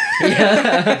river.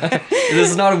 this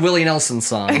is not a Willie Nelson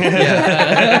song.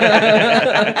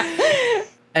 Yeah.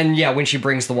 And when she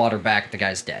brings the water back, the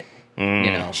guy's dead.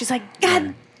 You know, she's like,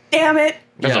 God damn it.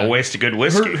 That's a waste of good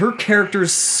whiskey. Her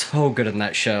character's so good in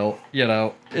that show. You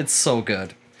know, it's so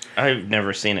good. I've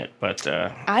never seen it, but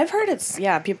I've heard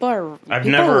people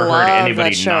never heard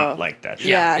anybody show. not like that show.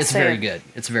 Yeah, it's very good.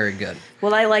 It's very good.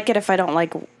 Well, I like it if I don't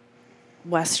like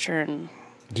Western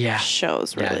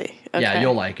shows, really. Yeah, Okay.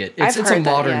 you'll like it. It's a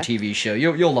modern TV show.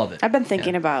 You'll love it. I've been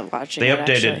thinking about watching They it,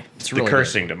 updated really the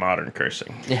cursing to modern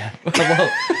cursing. Yeah.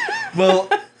 well,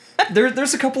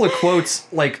 there's a couple of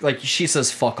quotes, like she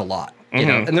says fuck a lot, you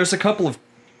know, and there's a couple of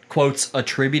quotes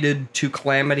attributed to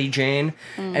Calamity Jane,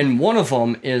 and one of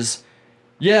them is,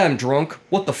 "Yeah, I'm drunk.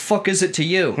 What the fuck is it to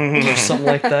you?" or something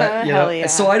like that. You know? Hell yeah.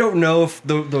 So I don't know if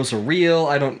those are real.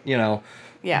 I don't,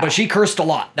 Yeah. But she cursed a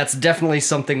lot. That's definitely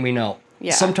something we know.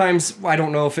 Yeah. Sometimes I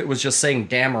don't know if it was just saying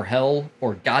damn or hell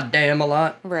or goddamn a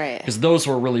lot. Right. Because those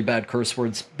were really bad curse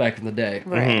words back in the day.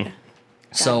 Right.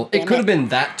 So it could have been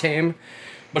that tame,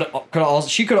 but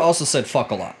she could have also said fuck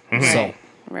a lot. So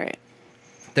Right.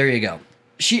 there you go.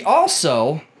 She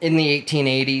also, in the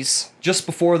 1880s, just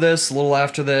before this, a little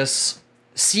after this,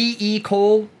 C.E.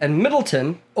 Cole and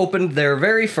Middleton opened their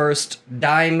very first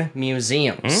dime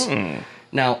museums.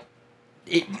 Now,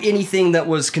 anything that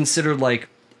was considered like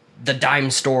the dime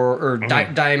store or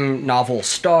dime novel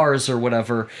stars or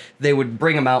whatever, they would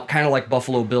bring them out kind of like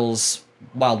Buffalo Bill's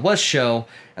Wild West show,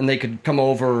 and they could come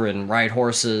over and ride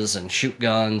horses and shoot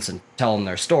guns and tell them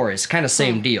their stories. Kind of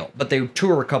same deal, but they would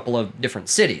tour a couple of different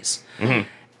cities.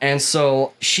 And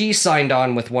so she signed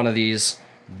on with one of these,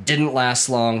 didn't last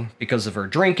long because of her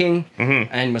drinking,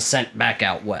 and was sent back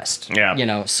out west. Yeah. You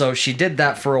know, so she did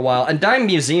that for a while. And dime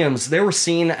museums, they were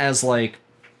seen as like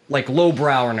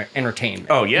lowbrow entertainment.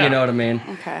 Oh, yeah. You know what I mean?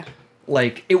 Okay.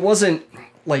 Like, it wasn't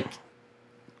like,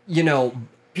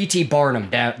 P.T. Barnum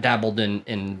dabbled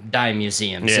in dime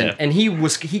museums. Yeah. And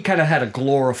he kind of had a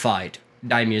glorified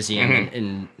dime museum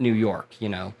in New York, you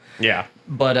know? Yeah.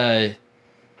 But,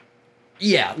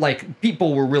 like,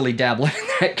 people were really dabbling in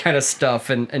that kind of stuff,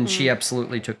 and she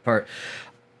absolutely took part.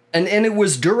 And it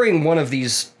was during one of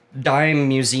these dime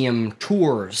museum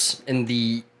tours in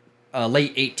the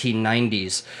late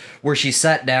 1890s where she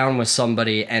sat down with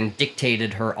somebody and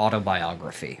dictated her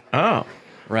autobiography. Oh.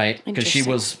 Right? Because she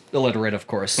was illiterate, of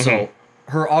course. So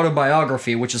her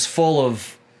autobiography, which is full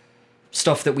of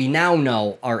stuff that we now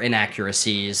know are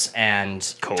inaccuracies and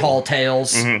tall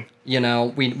tales. You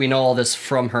know, we know all this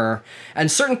from her.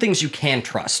 And certain things you can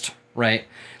trust, right?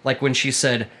 Like when she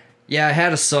said, "Yeah, I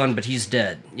had a son, but he's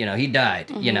dead. You know, he died."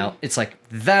 You know, it's like,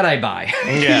 that I buy.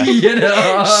 Yeah.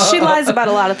 She lies about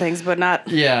a lot of things, but not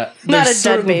Yeah, not there's a dead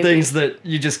certain baby. things that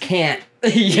you just can't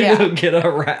get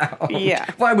around. Yeah.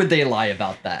 Why would they lie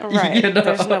about that? Right.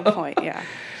 There's no point. Yeah.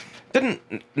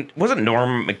 Wasn't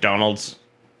Norm Macdonald's?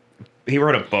 He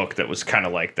wrote a book that was kind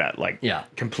of like that, like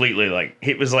completely like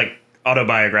it was like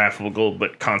autobiographical,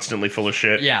 but constantly full of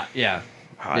shit. Yeah.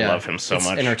 I love him so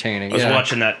much. Entertaining. I was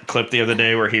watching that clip the other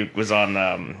day where he was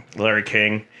on Larry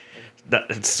King.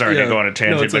 Sorry to go on a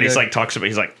tangent, but he's like talks about.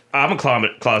 He's like, I'm a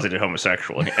closeted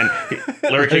homosexual, and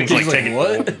Larry King's like taking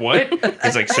what?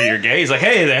 He's like, so you're gay? He's like,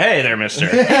 hey there, mister.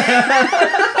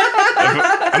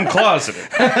 I'm closeted.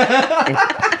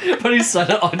 But he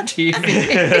said it on TV.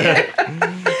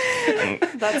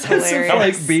 That's hilarious.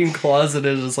 Like being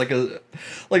closeted is like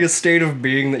a state of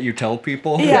being that you tell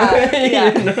people.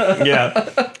 Yeah. Yeah.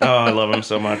 Oh, I love him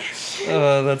so much.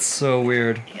 That's so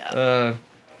weird. Yeah.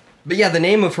 But yeah, the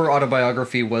name of her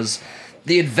autobiography was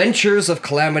The Adventures of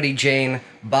Calamity Jane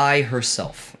by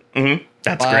herself. Mm-hmm.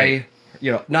 That's great.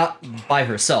 Not by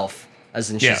herself,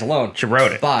 as in she's alone. She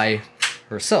wrote it. By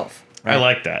herself. Right? I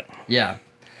like that. Yeah.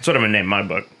 That's what I'm going to name my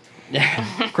book. Yeah.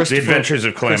 The Adventures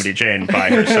of Calamity Jane by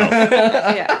herself.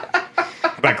 Yeah.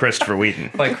 By Christopher Wheaton.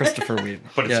 By Christopher Wheaton.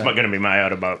 But it's going to be my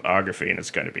autobiography, and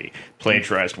it's going to be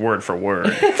plagiarized word for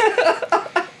word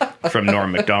from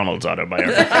Norm Macdonald's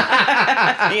autobiography.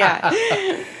 Yeah.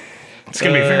 It's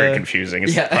going to be very confusing.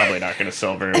 It's probably not going to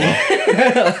sell very well.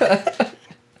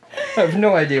 I have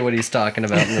no idea what he's talking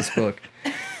about in this book.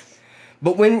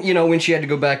 But when she had to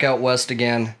go back out west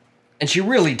again, and she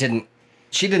really didn't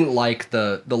like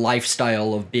the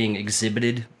lifestyle of being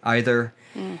exhibited either.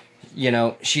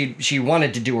 She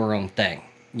wanted to do her own thing,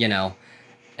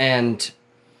 and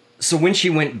so when she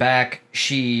went back,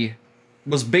 she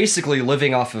was basically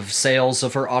living off of sales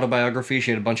of her autobiography.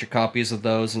 She had a bunch of copies of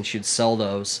those, and she'd sell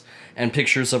those, and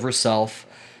pictures of herself.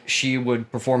 She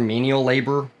would perform menial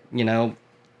labor,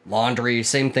 laundry,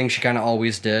 same thing she kind of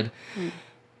always did.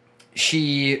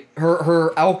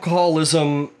 Her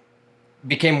alcoholism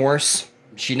became worse.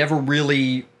 She never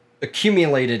really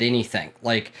accumulated anything.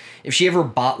 Like, if she ever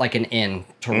bought, like, an inn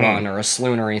to run or a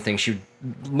saloon or anything, she'd,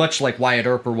 much like Wyatt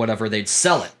Earp or whatever, they'd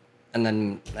sell it and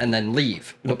then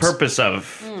leave. The purpose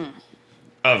of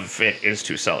it is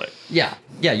to sell it. Yeah,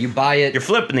 you buy it. You're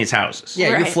flipping these houses.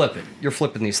 Yeah, right. You're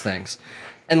flipping these things.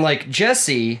 And, like,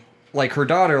 Jessie, like, her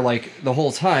daughter, like, the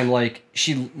whole time, like,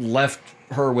 she left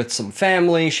her with some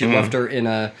family. She left her in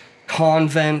a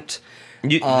convent.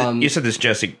 You said this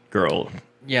Jessie girl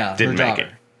didn't make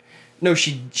it. No,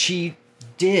 she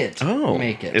did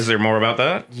make it. Is there more about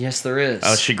that? Yes, there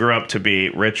is. She grew up to be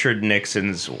Richard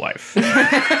Nixon's wife.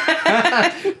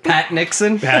 Pat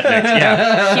Nixon? Pat Nixon,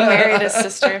 yeah. He married his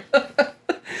sister.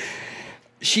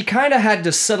 She kind of had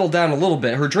to settle down a little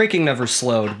bit. Her drinking never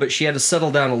slowed, but she had to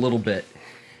settle down a little bit.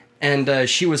 And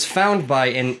she was found by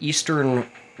an Eastern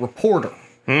reporter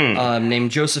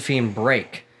named Josephine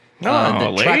Brake.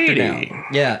 That tracked her down.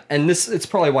 Yeah, and it's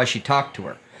probably why she talked to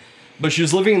her. But she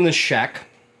was living in this shack.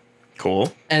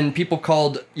 Cool. And people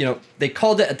called, they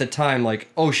called it at the time like,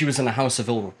 oh, she was in a house of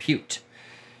ill repute.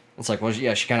 It's like, well,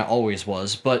 yeah, she kind of always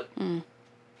was. But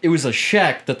it was a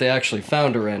shack that they actually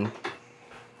found her in.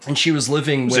 And she was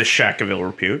living with... It was a shack of ill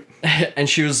repute. And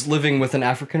she was living with an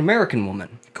African-American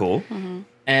woman. Cool. Mm-hmm.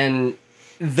 And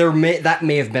that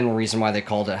may have been a reason why they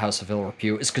called it House of Ill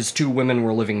Repute, is because two women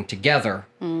were living together,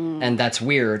 and that's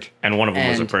weird. And one of them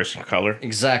was a person of color.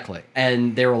 Exactly.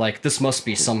 And they were like, this must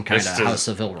be some kind of House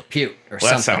of Ill Repute or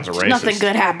something. That sounds racist. Nothing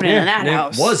good happening in that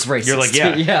house. It was racist. You're like,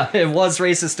 yeah. Yeah, it was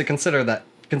racist to consider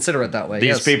it that way.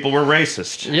 These people were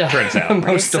racist, turns out.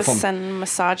 Most of them. Racist and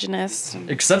misogynist.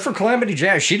 Except for Calamity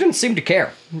Jane. She didn't seem to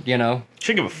care, She didn't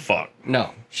give a fuck.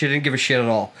 No, she didn't give a shit at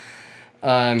all.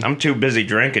 I'm too busy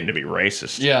drinking to be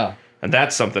racist. Yeah. And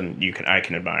that's something I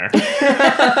can admire.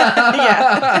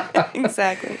 Yeah,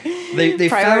 exactly. They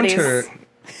found her.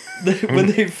 When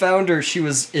they found her, she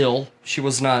was ill. She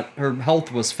was not. Her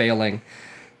health was failing,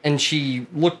 and she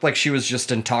looked like she was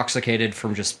just intoxicated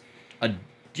from just a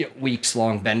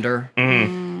weeks-long bender.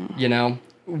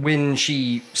 When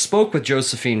she spoke with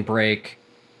Josephine Brake,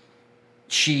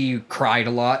 she cried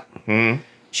a lot.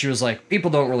 She was like,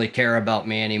 people don't really care about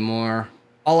me anymore.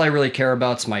 All I really care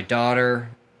about's my daughter.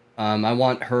 I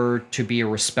want her to be a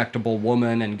respectable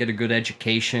woman and get a good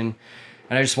education.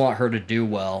 And I just want her to do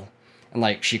well. And,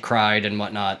 like, she cried and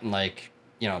whatnot. And, like,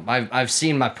 I've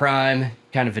seen my prime,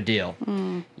 kind of a deal.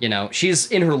 She's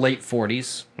in her late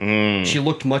 40s. She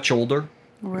looked much older.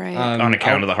 Right. On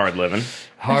account of the hard living.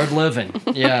 Hard living,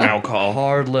 yeah. Alcohol.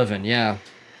 Hard living, yeah.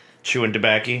 Chewing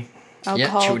tobacco.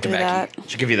 Alcohol chewing do tobacco. that.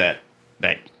 Should give you that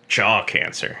jaw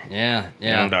cancer. Yeah. You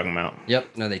know what I'm talking about.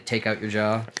 Yep. No, they take out your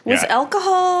jaw. Was Yeah.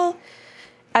 alcohol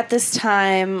at this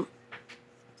time,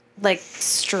 like,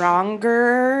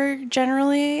 stronger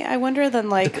generally, I wonder, than,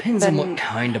 like... Depends on what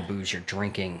kind of booze you're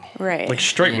drinking. Right. Like,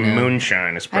 straight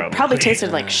moonshine is probably... It probably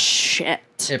tasted like shit.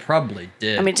 It probably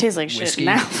did. I mean, it tastes like shit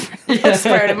now, for the most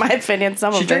part, in my opinion.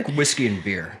 She drank whiskey and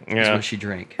beer. That's what she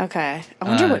drank. Okay. I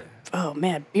wonder what... Oh,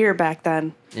 man, beer back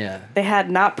then. Yeah. They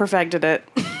had not perfected it.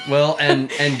 Well,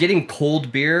 and getting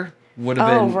cold beer would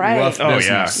have been rough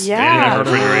business. Yeah. They didn't have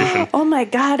refrigeration. Oh my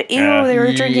God! Ew! They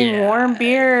were drinking warm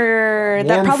beer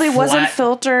that probably wasn't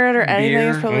filtered or anything. It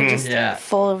was probably just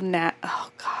full of Oh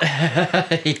God!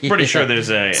 Pretty sure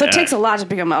there's a. So it takes a lot to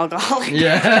become alcoholic.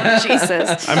 Yeah.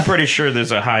 Jesus. I'm pretty sure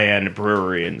there's a high-end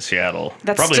brewery in Seattle.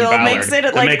 That probably still in Ballard, makes it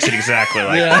that like makes it exactly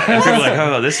like that. And people are like,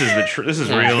 oh, this is this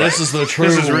is real. This is the true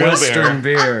Western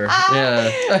beer. Yeah.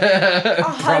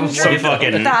 Some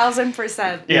fucking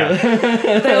 1,000%.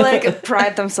 Yeah. They like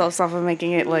pride themselves off of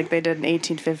making it like they did in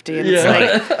 1850, and it's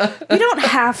like you don't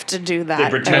have to do that. They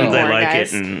pretend anymore, they like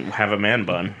guys. it and have a man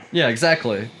bun. Yeah,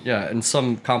 exactly. Yeah, and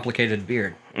some complicated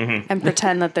beard. And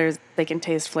pretend that they can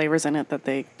taste flavors in it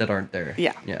that aren't there.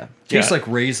 Yeah. Yeah. Tastes like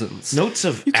raisins. Notes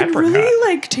of you can apricot. really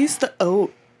like taste the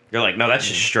oat. You're like, no, that's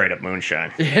just straight up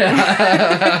moonshine. Yeah.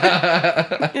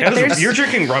 You're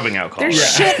drinking rubbing alcohol.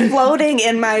 There's shit floating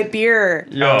in my beer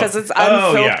because it's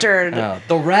unfiltered.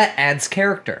 The rat adds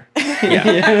character.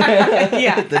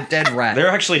 Yeah. The dead rat. There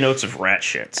are actually notes of rat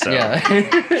shit. So. Yeah.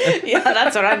 Yeah,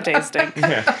 that's what I'm tasting.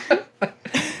 Yeah.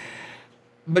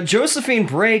 But Josephine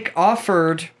Brake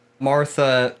offered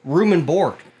Martha room and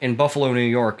board in Buffalo, New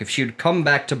York, if she'd come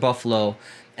back to Buffalo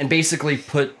and basically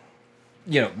put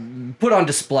on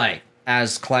display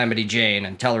as Calamity Jane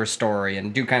and tell her story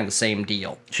and do kind of the same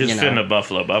deal. She's finna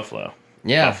Buffalo.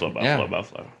 Yeah.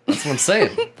 Buffalo. That's what I'm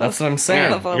saying.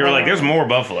 Buffalo, You're like, there's more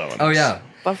Buffalo in this. Oh, yeah.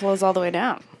 Buffalo's all the way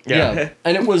down. Yeah.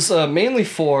 And it was mainly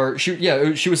for...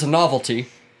 She was a novelty.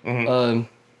 Mm-hmm.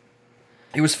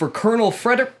 It was for Colonel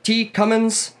Frederick T.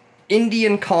 Cummins'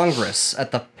 Indian Congress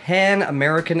at the Pan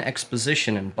American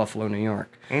Exposition in Buffalo, New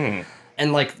York. Mm.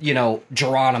 And,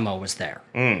 Geronimo was there.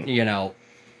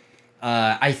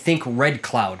 I think Red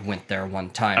Cloud went there one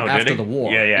time after the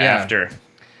war. Yeah, after.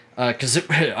 Because,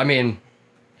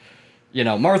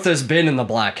 Martha's been in the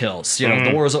Black Hills.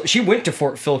 The war's... She went to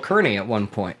Fort Phil Kearny at one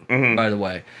point, by the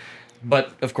way.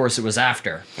 But, of course, it was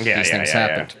after these things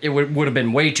happened. Yeah. It would have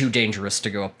been way too dangerous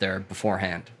to go up there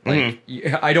beforehand.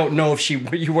 I don't know if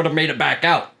you would have made it back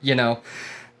out,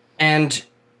 And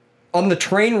on the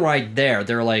train ride there,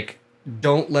 they're like,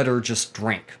 don't let her just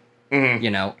drink.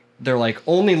 They're like,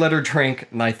 only let her drink,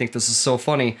 and I think this is so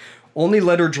funny, only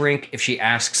let her drink if she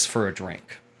asks for a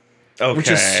drink. Okay.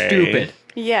 Which is stupid.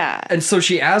 Yeah. And so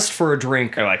she asked for a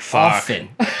drink often.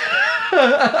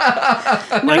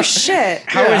 No shit.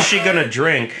 How is she gonna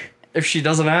drink if she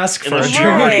doesn't ask for a drink?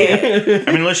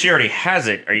 I mean, unless she already has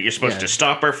it, are you supposed to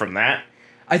stop her from that?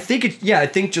 I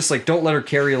think just like don't let her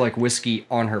carry like whiskey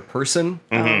on her person.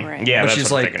 Oh, right. Yeah, but that's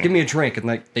she's what I'm like, thinking. give me a drink, and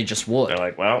like they just would. They're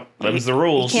like, well, them's the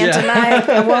rules. You can't deny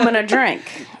a woman a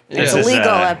drink. It's illegal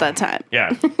at that time.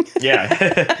 Yeah.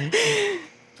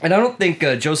 And I don't think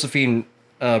Josephine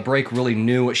Brake really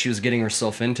knew what she was getting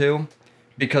herself into,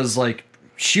 because like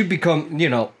she'd become,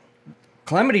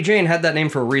 Calamity Jane had that name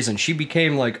for a reason. She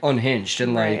became like unhinged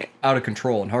and like out of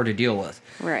control and hard to deal with.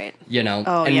 Right.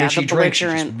 Oh, and when she drank, she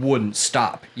just wouldn't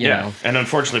stop. You know? And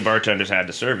unfortunately, bartenders had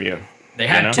to serve you. They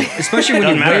had to, especially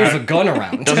when you wave a gun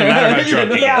around. Doesn't matter how drunk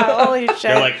you get. Yeah, holy shit.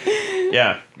 They're like, they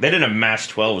didn't have mass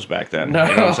 12s back then. No.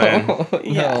 You know what I'm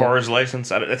saying? Yeah. Pourer's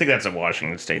license. I think that's a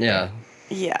Washington State thing.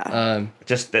 Yeah.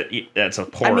 Just that's a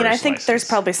pourer's I mean, I think license. there's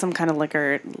probably some kind of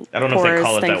liquor I don't know if they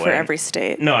call it thing that for way. every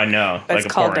state. No, I know. But like it's a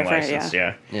called pouring different, license,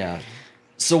 Yeah.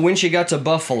 So when she got to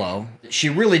Buffalo, she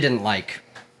really didn't like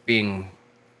being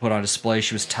put on display.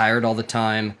 She was tired all the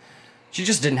time. She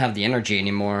just didn't have the energy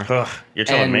anymore. Ugh, you're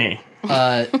telling me.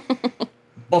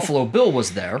 Buffalo Bill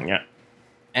was there. Yeah.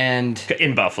 And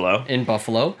in Buffalo.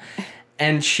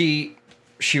 And she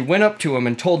went up to him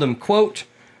and told him, quote,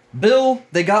 "Bill,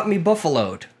 they got me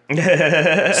buffaloed."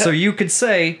 So you could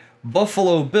say,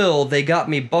 "Buffalo Bill, they got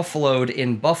me buffaloed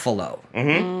in Buffalo."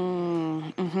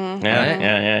 Yeah.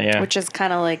 Which is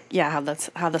kind of like,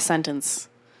 how the sentence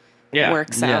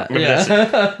works out.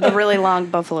 Yeah. The really long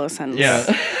Buffalo sentence. Yeah.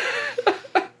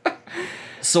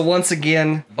 So once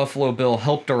again, Buffalo Bill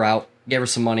helped her out, gave her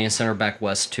some money, and sent her back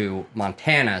west to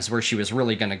Montana, is where she was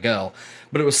really going to go.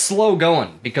 But it was slow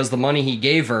going, because the money he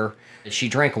gave her, she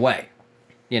drank away.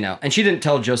 And she didn't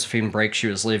tell Josephine Brake she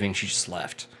was leaving, she just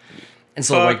left. And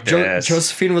so,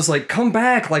 Josephine was like, come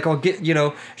back, like, I'll get,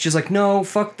 she's like, no,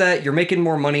 fuck that, you're making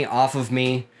more money off of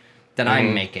me, that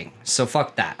I'm making. So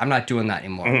fuck that. I'm not doing that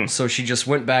anymore. So she just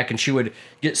went back, and she would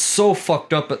get so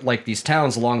fucked up at like these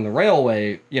towns along the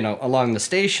railway, along the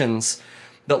stations,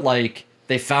 that like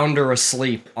they found her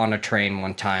asleep on a train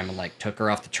one time and like took her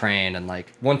off the train. And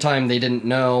like one time they didn't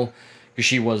know because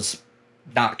she was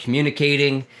not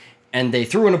communicating, and they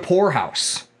threw her in a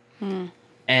poorhouse.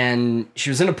 And she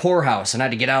was in a poorhouse and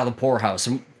had to get out of the poorhouse.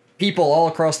 And people all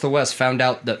across the West found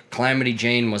out that Calamity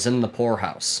Jane was in the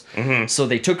poorhouse. So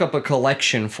they took up a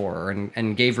collection for her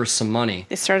and gave her some money.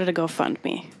 They started a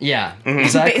GoFundMe. Yeah,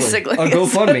 exactly. Basically. A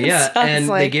GoFundMe, yeah. And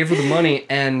like... they gave her the money,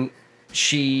 and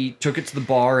she took it to the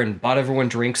bar and bought everyone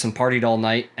drinks and partied all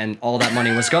night, and all that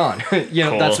money was gone. Cool.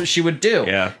 That's what she would do.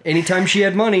 Yeah. Anytime she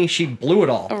had money, she blew it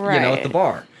all, right. at the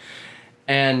bar.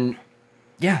 And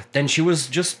yeah, then she was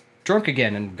just drunk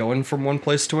again and going from one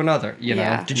place to another,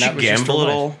 Yeah. Did she gamble at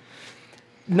all?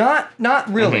 Not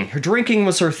really. Her drinking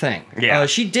was her thing. Yeah.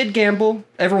 She did gamble.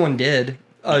 Everyone did.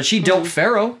 She dealt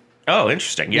Pharaoh. Oh,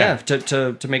 interesting. Yeah.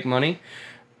 To make money.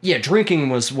 Yeah, drinking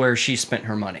was where she spent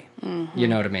her money. You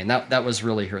know what I mean? That was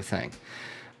really her thing.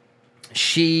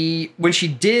 When she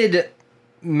did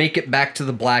make it back to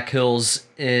the Black Hills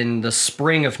in the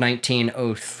spring of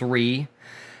 1903,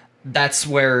 that's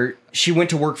where she went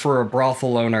to work for a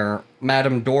brothel owner,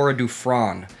 Madame Dora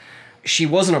Dufresne. She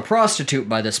wasn't a prostitute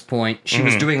by this point. She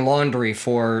was doing laundry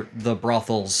for the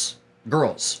brothel's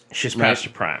girls. She's past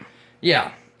her prime.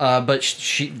 Yeah. But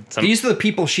these are the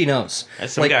people she knows.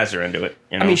 Some guys are into it.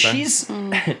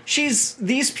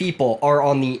 These people are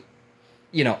on the,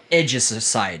 edge of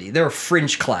society. They're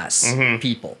fringe class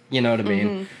people. You know what I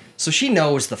mean? So she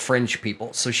knows the fringe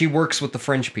people. So she works with the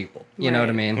fringe people. You know what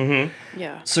I mean?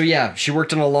 Yeah. So yeah, she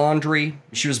worked in a laundry.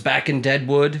 She was back in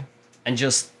Deadwood and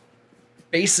just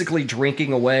basically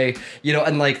drinking away.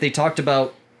 And like they talked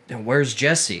about, where's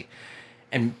Jessie?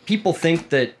 And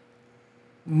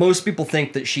most people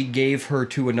think that she gave her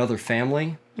to another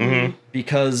family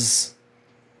because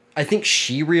I think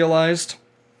she realized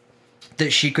that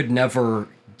she could never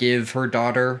give her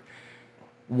daughter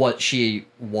what she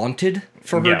wanted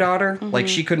for her daughter. Like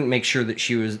she couldn't make sure that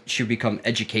she would become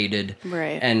educated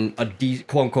and a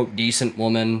quote unquote decent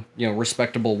woman,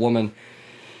 respectable woman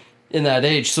in that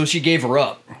age. So she gave her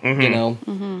up,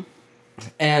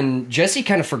 And Jessie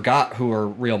kind of forgot who her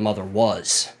real mother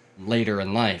was later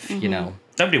in life,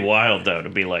 That'd be wild, though, to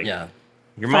be like, your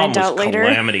mom Find was out later.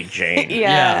 Calamity Jane.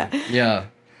 Yeah.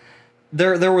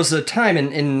 There was a time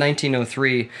in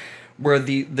 1903 where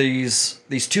these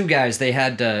two guys, they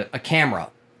had a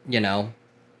camera,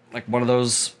 like one of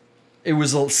those. It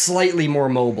was slightly more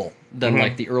mobile than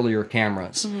like the earlier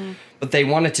cameras, but they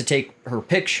wanted to take her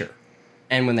picture,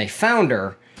 and when they found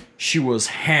her, she was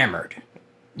hammered,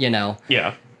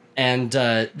 Yeah. And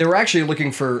they were actually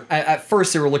looking for. At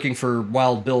first, they were looking for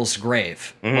Wild Bill's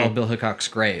grave, Wild Bill Hickok's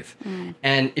grave.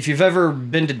 And if you've ever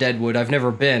been to Deadwood, I've never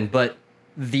been, but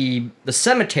the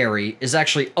cemetery is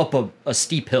actually up a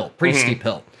steep hill, pretty steep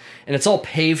hill, and it's all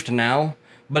paved now.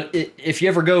 But if you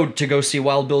ever go see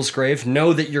Wild Bill's grave,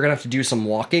 know that you're gonna have to do some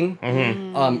walking.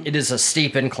 It is a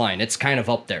steep incline. It's kind of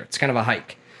up there. It's kind of a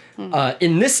hike.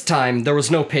 In this time, there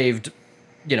was no paved.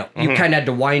 You kind of had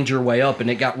to wind your way up, and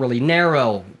it got really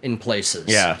narrow in places.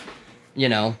 Yeah.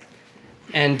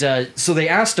 And so they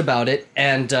asked about it,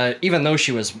 and even though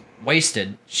she was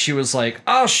wasted, she was like,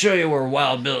 I'll show you where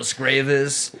Wild Bill's grave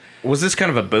is. Was this kind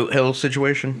of a boot hill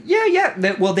situation? Yeah.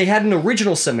 They had an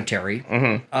original cemetery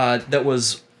that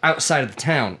was outside of the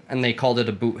town, and they called it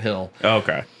a boot hill. Oh,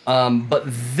 okay. But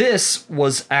this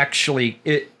was actually...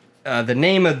 the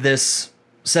name of this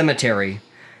cemetery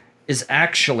is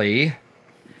actually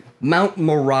Mount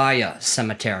Moriah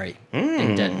Cemetery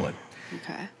in Deadwood.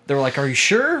 Okay. They were like, are you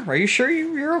sure? Are you sure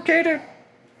you're okay to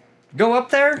go up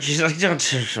there? She's like, don't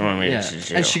want me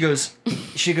to. And she goes,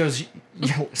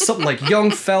 something like, young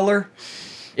feller,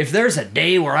 if there's a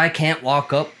day where I can't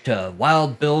walk up to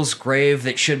Wild Bill's grave,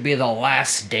 that should be the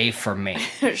last day for me.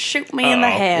 Shoot me in the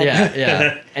head.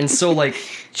 Yeah. And so, like,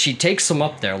 she takes them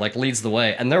up there, like, leads the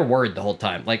way, and they're worried the whole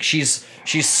time. Like, she's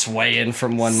swaying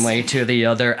from one way to the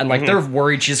other, and, like, they're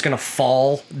worried she's gonna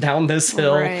fall down this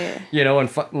hill, Right.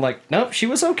 and like, nope, she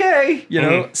was okay,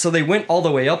 So they went all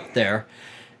the way up there.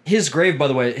 His grave, by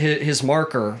the way, his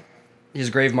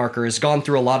grave marker has gone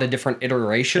through a lot of different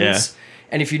iterations. Yeah.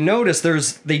 And if you notice,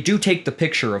 they do take the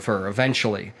picture of her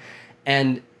eventually.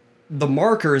 And the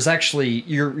marker is actually,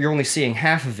 you're only seeing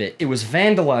half of it. It was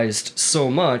vandalized so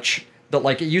much that,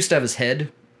 like, it used to have his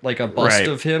head, like a bust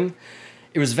of him.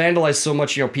 It was vandalized so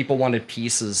much, people wanted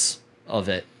pieces of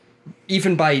it.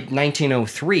 Even by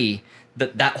 1903,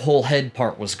 that whole head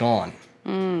part was gone.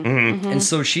 And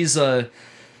so she's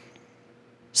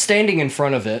standing in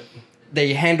front of it,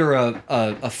 they hand her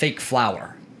a fake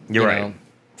flower. You're right.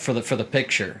 For the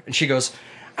picture. And she goes,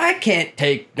 I can't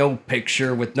take no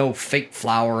picture with no fake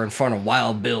flower in front of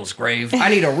Wild Bill's grave. I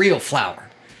need a real flower.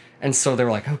 And so they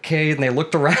were like, okay. And they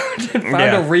looked around and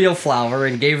found a real flower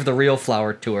and gave the real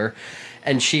flower to her.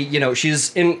 And she,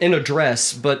 she's in a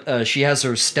dress, but she has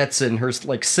her Stetson, her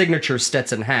like signature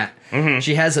Stetson hat. Mm-hmm.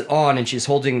 She has it on and she's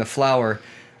holding the flower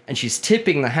and she's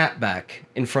tipping the hat back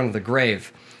in front of the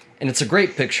grave. And it's a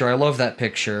great picture. I love that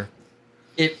picture.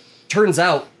 It turns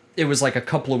out it was like a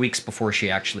couple of weeks before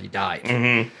she actually died.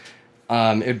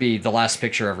 Mm-hmm. It would be the last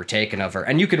picture ever taken of her.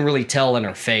 And you can really tell in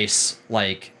her face,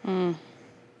 like...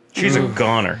 She's a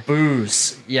goner.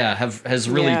 Booze, has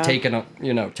really taken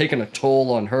a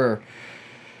toll on her.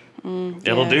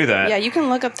 It'll do that. Yeah, you can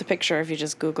look up the picture if you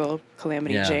just Google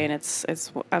Calamity Jane. It's.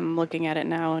 I'm looking at it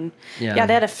now, and they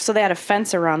had a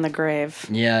fence around the grave.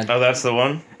 Yeah. Oh, that's the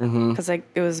one. Because it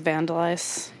was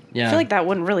vandalized. Yeah. I feel like that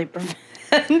wouldn't really prevent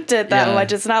it that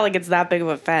much. It's not like it's that big of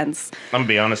a fence. I'm gonna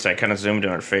be honest. I kind of zoomed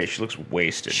in her face. She looks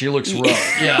wasted. She looks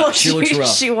rough. Yeah, well, she looks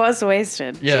rough. She was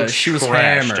wasted. Yeah, she was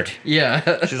hammered.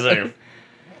 Yeah. She's like...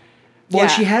 Well,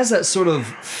 she has that sort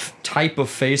of type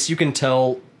of face. You can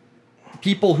tell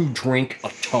people who drink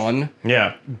a ton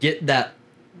get that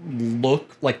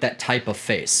look, like that type of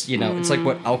face. It's like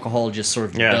what alcohol just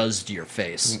sort of does to your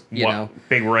face. You know,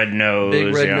 big red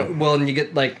nose. Well, and you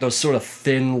get like those sort of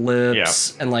thin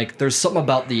lips, and like there's something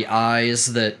about the eyes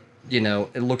that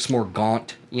it looks more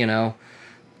gaunt.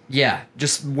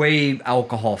 Just way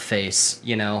alcohol face.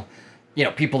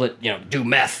 People that do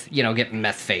meth, get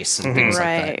meth face and things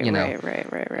like that.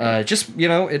 Right. Just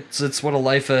it's what a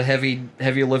life of heavy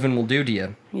living will do to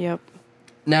you. Yep.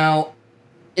 Now,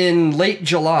 in late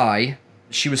July,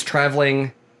 she was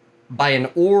traveling by an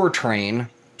ore train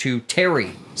to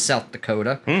Terry, South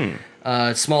Dakota,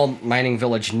 a small mining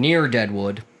village near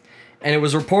Deadwood, and it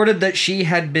was reported that she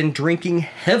had been drinking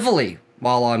heavily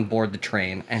while on board the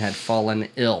train and had fallen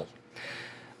ill.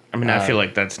 I mean, I feel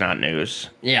like that's not news.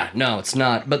 Yeah, no, it's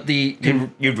not. But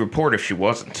you'd report if she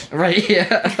wasn't. Right,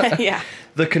 yeah. Yeah.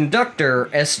 The conductor,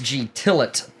 S.G.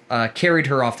 Tillett, carried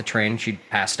her off the train. She'd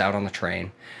passed out on the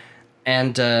train.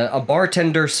 And a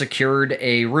bartender secured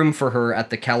a room for her at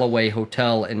the Callaway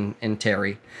Hotel in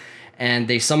Terry. And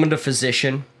they summoned a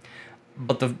physician.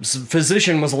 But the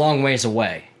physician was a long ways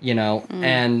away,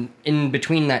 And in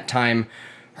between that time...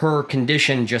 her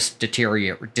condition just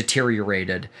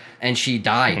deteriorated, and she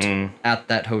died at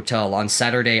that hotel on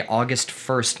Saturday, August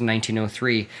 1st,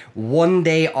 1903, one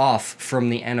day off from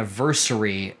the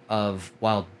anniversary of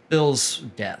Wild Bill's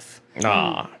death.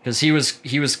 Because he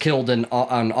was killed on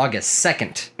August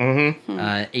 2nd,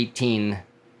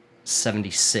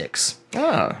 1876.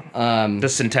 The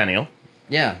centennial.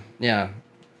 Yeah. Of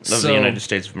the United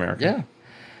States of America. Yeah.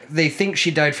 They think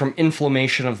she died from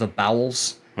inflammation of the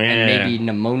bowels. And maybe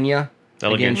pneumonia.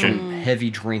 That'll again, get you. from heavy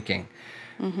drinking.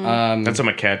 That's how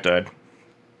my cat died.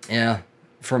 Yeah,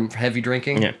 from heavy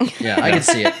drinking? Yeah, I can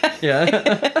see it.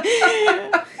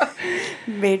 Yeah.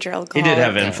 Major alcohol. He did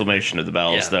have inflammation of the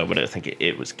bowels, though, but I think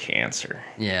it was cancer.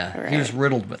 Yeah, right. He was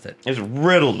riddled with it. He was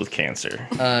riddled with cancer.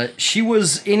 She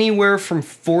was anywhere from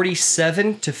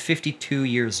 47 to 52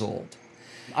 years old.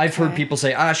 I've heard people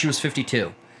say, she was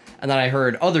 52. And then I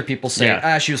heard other people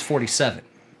say, she was 47.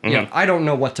 I don't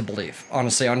know what to believe.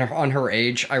 Honestly, on her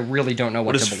age, I really don't know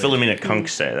what to believe. What does Philomena Kunk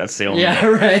say? That's the only... Yeah,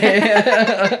 right.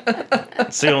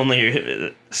 That's the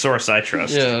only source I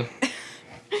trust. Yeah.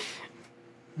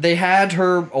 They had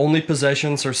her only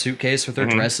possessions, her suitcase with her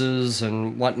dresses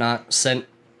and whatnot, sent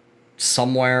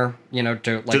somewhere,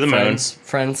 to like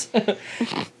friends.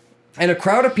 And a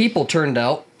crowd of people turned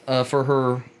out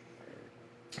for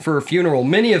her funeral,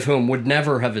 many of whom would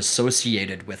never have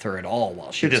associated with her at all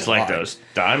while she was just alive. like those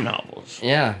dime novels.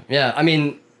 Yeah. I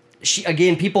mean,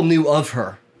 people knew of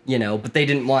her, but they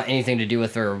didn't want anything to do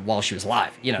with her while she was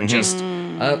alive. Just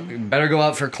better go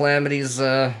out for Calamity's,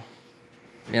 her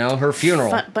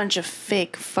funeral. Bunch of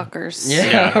fake fuckers.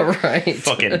 Yeah. Right.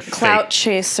 Fucking clout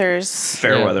chasers.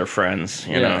 Fair weather friends,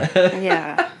 know.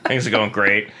 Yeah. Things are going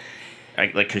great.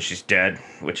 Because she's dead,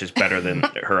 which is better than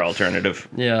her alternative.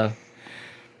 Yeah.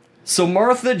 So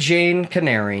Martha Jane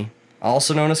Canary,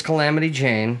 also known as Calamity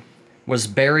Jane, was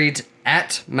buried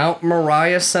at Mount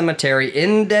Moriah Cemetery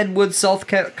in Deadwood, South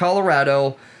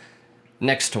Colorado,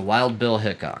 next to Wild Bill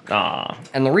Hickok.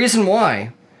 And the reason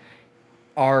why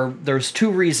there's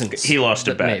two reasons. He lost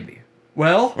a bet. Maybe.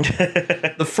 Well,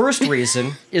 the first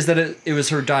reason is that it was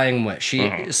her dying wish.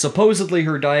 Supposedly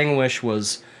her dying wish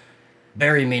was,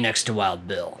 bury me next to Wild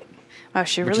Bill. Wow,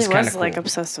 she really was cool.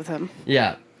 Obsessed with him.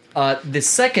 Yeah. The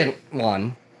second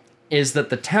one is that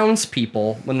the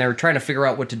townspeople, when they were trying to figure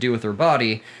out what to do with her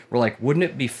body, were like, wouldn't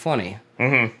it be funny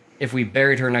if we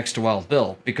buried her next to Wild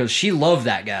Bill? Because she loved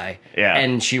that guy. Yeah.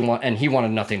 And he wanted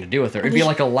nothing to do with her. It'd be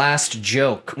like a last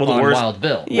joke on Wild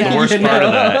Bill. Yeah. The worst part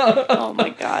of that Oh my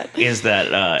god. is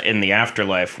that in the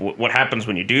afterlife, what happens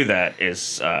when you do that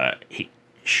is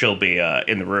she'll be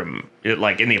in the room,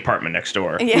 like in the apartment next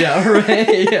door. Yeah,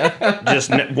 right. Yeah. Just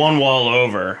one wall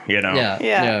over, you know?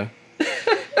 Yeah.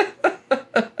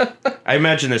 I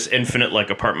imagine this infinite, like,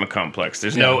 apartment complex.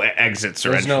 There's no exits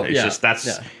or anything.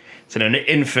 It's an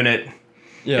infinite...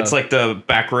 Yeah. It's like the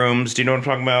back rooms. Do you know what I'm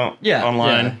talking about? Yeah.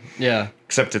 Online? Yeah.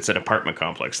 Except it's an apartment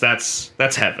complex. That's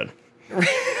heaven.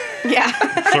 Yeah.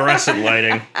 Fluorescent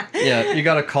lighting. Yeah, you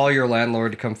gotta call your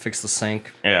landlord to come fix the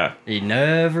sink. Yeah. He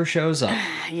never shows up.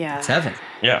 Yeah. It's heaven.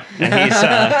 Yeah. And he's...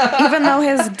 Even though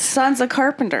his son's a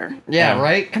carpenter. Yeah,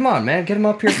 right? Come on, man. Get him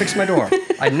up here, fix my door.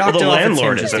 I knocked the it off its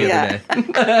landlord hinges is the other day.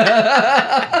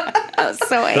 I was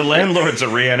so angry. the landlord's a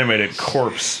reanimated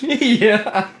corpse.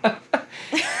 Yeah.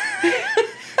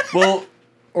 Well,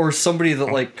 or somebody that,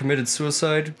 like, committed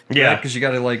suicide. Yeah. Because you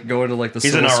gotta, like, go into, like, the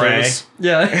He's civil an RA. service.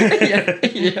 Yeah.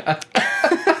 Yeah.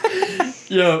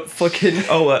 Yeah, fucking...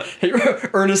 Oh,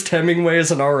 Ernest Hemingway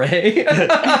is an RA. you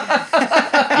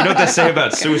know what they say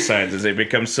about suicides is they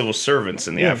become civil servants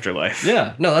in the afterlife.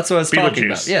 Yeah, no, that's what I was talking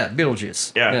about. Beetlejuice. Yeah,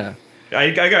 Beetlejuice. Yeah.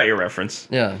 I got your reference.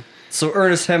 Yeah. So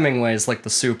Ernest Hemingway is like the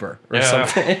super or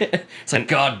something. It's like,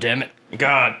 God damn it.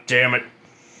 God damn it.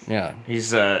 Yeah.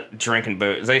 He's drinking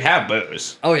booze. They have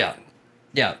booze. Oh, yeah.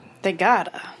 Yeah. They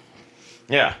gotta.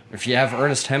 Yeah. If you have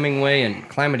Ernest Hemingway and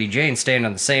Calamity Jane staying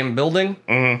on the same building,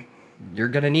 you're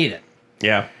going to need it.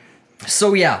 Yeah.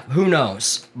 So, yeah, who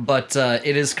knows? But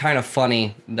it is kind of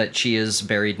funny that she is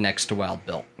buried next to Wild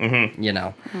Bill. You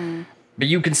know? But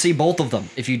you can see both of them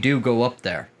if you do go up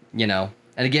there, you know?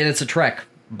 And again, it's a trek,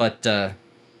 but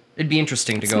it'd be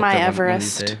interesting to go up there.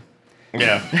 Everest.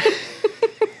 Yeah.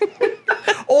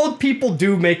 Old people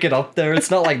do make it up there. It's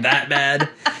not like that bad.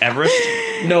 Everest?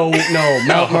 No,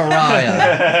 Mount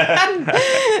Moriah.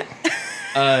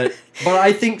 But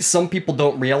I think some people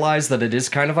don't realize that it is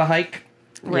kind of a hike.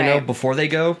 You know, Right. before they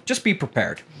go, just be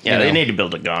prepared. Yeah, you know? they need to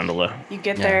build a gondola. You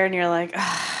get there and you're like,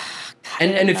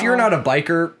 And if you're not a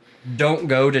biker, don't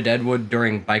go to Deadwood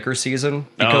during biker season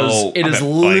because it is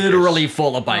literally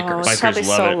full of oh, bikers. it's probably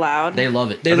love so it. loud. They love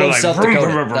it. They They're love like, South vroom,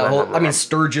 Dakota. vroom, That vroom, whole, I mean,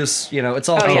 Sturgis, you know, it's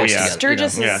all Oh, close yeah. together,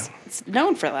 Sturgis you know? is it's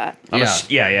known for that.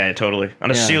 Yeah, totally.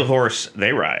 On a steel horse,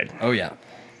 they ride. Oh, yeah.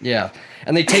 Yeah.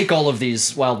 And they take all of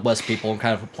these Wild West people and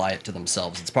kind of apply it to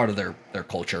themselves. It's part of their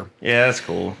culture. Yeah, that's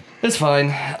cool. It's fine.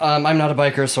 I'm not a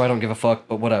biker, so I don't give a fuck,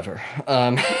 but whatever.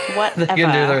 Whatever. They can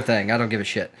do their thing. I don't give a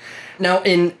shit. Now,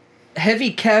 in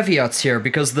heavy caveats here,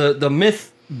 because the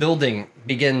myth building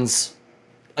begins,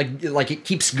 like it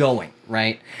keeps going,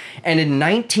 right? And in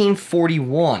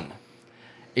 1941,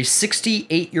 a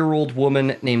 68-year-old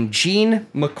woman named Jean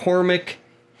McCormick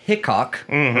Hickok,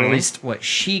 or at least what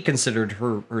she considered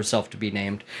herself to be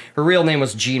named. Her real name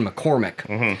was Jean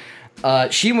McCormick.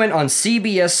 She went on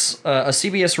CBS, a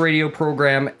CBS radio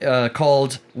program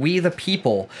called We the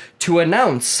People, to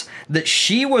announce that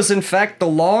she was in fact the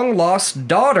long-lost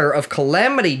daughter of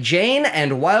Calamity Jane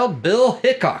and Wild Bill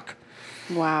Hickok.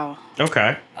 Wow.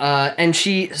 Okay. And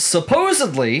she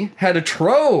supposedly had a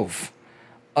trove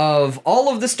of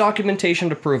all of this documentation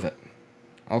to prove it.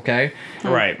 Okay?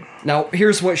 Right. Now,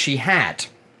 here's what she had.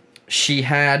 She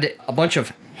had a bunch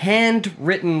of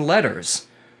handwritten letters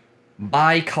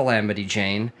by Calamity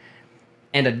Jane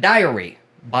and a diary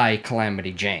by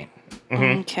Calamity Jane.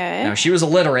 Okay. Now, she was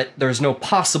illiterate. There's no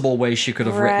possible way she could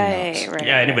have written those. Right.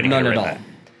 Yeah, anybody None can at read all. that.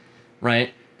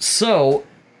 Right? So,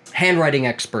 handwriting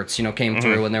experts, came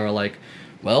through and they were like,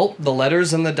 well, the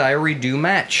letters in the diary do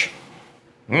match.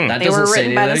 That They were doesn't say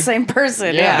written by the anything. same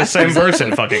person. Yeah. Yeah. The same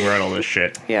person fucking wrote all this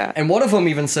shit. Yeah. And one of them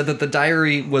even said that the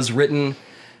diary was written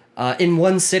in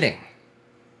one sitting.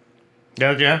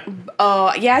 Yeah.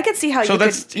 Oh, yeah. I could see how So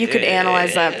you could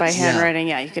analyze that by it's- handwriting.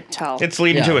 Yeah, you could tell. It's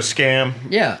leading to a scam.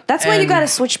 Yeah. That's why you and- got to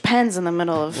switch pens in the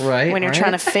middle of Right, when you're right.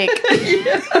 trying to fake.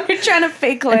 You're trying to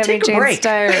fake Calamity take a Jane's break.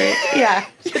 diary. Yeah.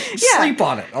 sleep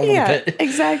on it a little Yeah. bit.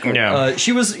 Exactly. Yeah.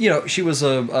 She was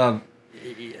a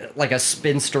like a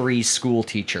spinstery school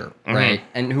teacher, right?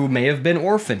 And who may have been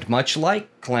orphaned, much like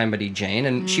Calamity Jane,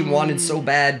 and she wanted so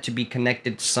bad to be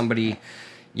connected to somebody,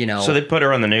 You know. So they put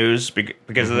her on the news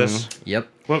because of this? Yep.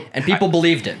 Well, and people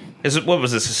believed it. What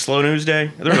was this, a slow news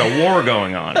day? There's a war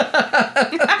going on.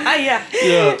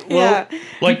 Yeah. Well,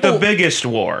 like the biggest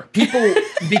war. People,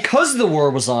 because the war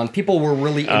was on, people were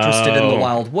really interested in the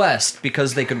Wild West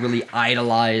because they could really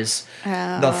idolize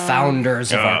the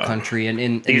founders of our country and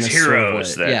in these this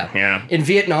heroes. Sort of yeah. In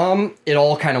Vietnam, it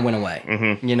all kind of went away.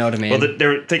 Mm-hmm. You know what I mean? Well,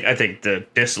 I think the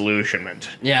disillusionment.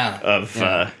 Of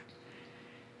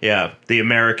the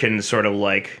American sort of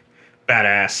like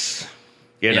badass,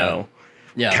 you know.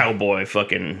 Yeah. Cowboy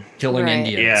fucking killing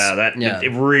Indians. Yeah,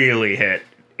 it really hit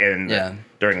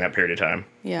during that period of time.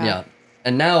 Yeah.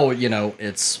 And now, you know,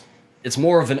 it's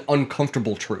more of an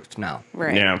uncomfortable truth now.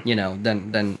 Right. Yeah. You know,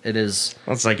 than it is.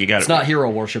 Well, it's like it's not hero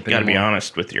worship anymore. You got to be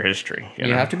honest with your history. You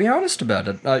know? Have to be honest about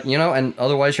it. You know, and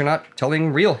otherwise you're not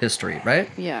telling real history, right?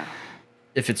 Yeah.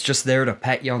 If it's just there to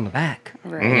pat you on the back.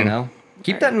 Right. You know?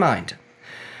 Keep that in mind.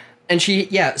 And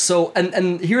so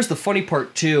and here's the funny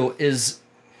part too is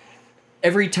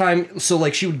every time, so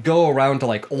like she would go around to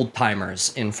like old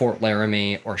timers in Fort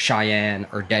Laramie or Cheyenne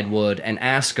or Deadwood and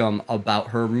ask them about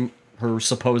her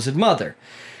supposed mother.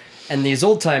 And these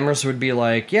old timers would be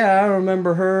like, yeah, I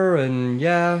remember her, and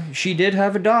yeah, she did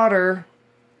have a daughter,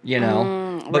 you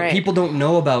know. But people don't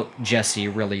know about Jessie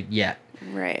really yet.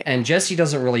 Right. And Jessie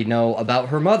doesn't really know about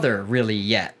her mother really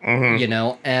yet, you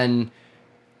know, and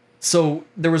so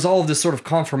there was all of this sort of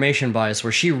confirmation bias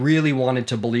where she really wanted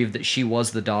to believe that she was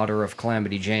the daughter of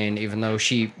Calamity Jane, even though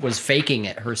she was faking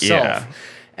it herself. Yeah.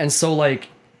 And so, like,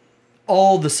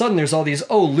 all of a sudden there's all these,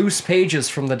 loose pages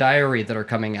from the diary that are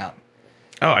coming out.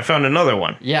 Oh, I found another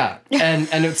one. Yeah. And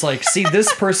it's like, see,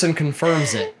 this person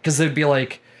confirms it. Because they'd be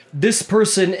like, this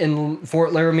person in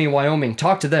Fort Laramie, Wyoming,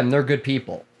 talk to them. They're good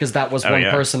people. Because that was one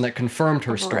person that confirmed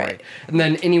her story. Right. And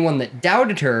then anyone that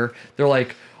doubted her, they're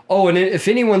like, oh, and if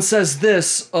anyone says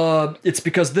this, it's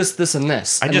because this, and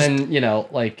this. Then, you know,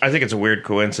 like... I think it's a weird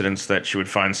coincidence that she would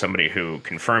find somebody who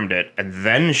confirmed it, and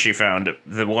then she found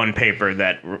the one paper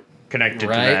that connected to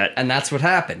that. And that's what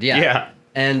happened, yeah.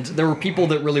 And there were people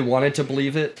that really wanted to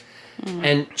believe it.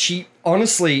 And she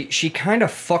kind of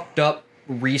fucked up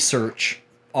research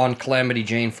on Calamity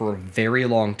Jane for a very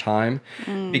long time,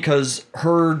 because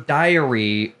her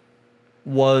diary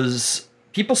was...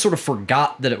 People sort of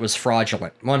forgot that it was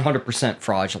fraudulent, 100%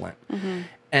 fraudulent.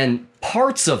 And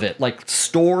parts of it, like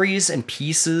stories and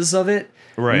pieces of it,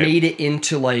 made it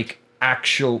into like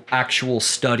actual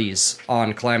studies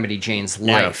on Calamity Jane's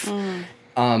life,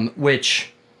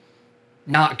 which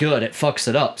not good. It fucks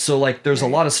it up. So like, there's a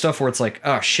lot of stuff where it's like,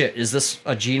 oh shit, is this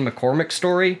a Gene McCormick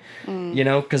story? You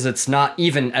know, because it's not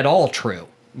even at all true.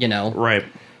 You know, right?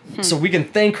 So we can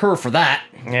thank her for that.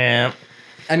 Yeah.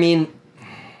 I mean.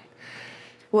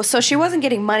 Well, so she wasn't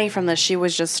getting money from this. She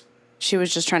was just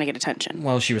trying to get attention.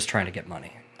 Well, she was trying to get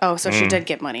money. Oh, so she did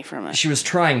get money from it. She was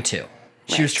trying to.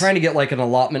 She was trying to get like an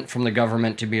allotment from the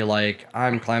government to be like,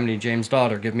 I'm Calamity Jane's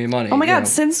daughter, give me money. Oh my God,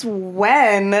 since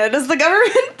when does the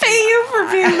government pay you for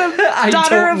being the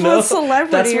daughter of a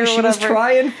celebrity? That's what she was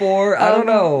trying for. I don't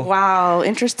know. Wow,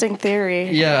 interesting theory.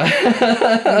 Yeah.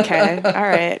 Okay, all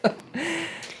right.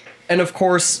 And of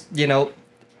course, you know,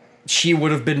 she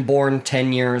would have been born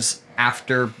 10 years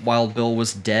after Wild Bill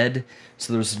was dead,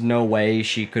 so there's no way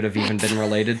she could have even been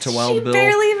related to Wild Bill. She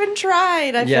barely even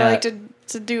tried, I feel like,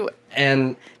 to do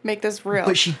and make this real.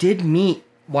 But she did meet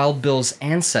Wild Bill's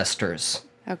ancestors,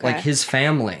 like his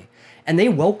family, and they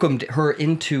welcomed her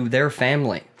into their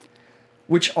family,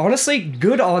 which honestly,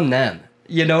 good on them.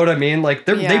 You know what I mean? Like,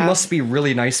 they must be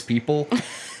really nice people,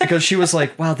 because she was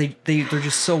like, wow, they're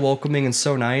just so welcoming and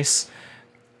so nice.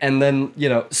 And then, you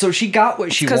know, so she got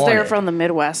what she wanted. Because they're from the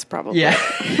Midwest, probably. Yeah.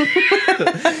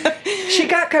 She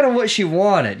got kind of what she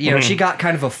wanted. You know, she got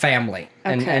kind of a family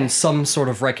and some sort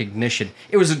of recognition.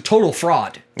 It was a total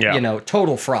fraud. Yeah. You know,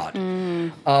 total fraud.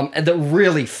 And that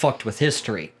really fucked with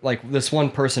history. Like, this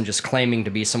one person just claiming to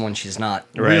be someone she's not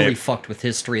really fucked with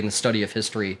history and the study of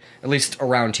history, at least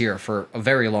around here, for a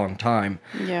very long time.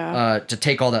 Yeah. To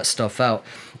take all that stuff out.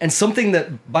 And something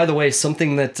that, by the way,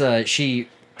 she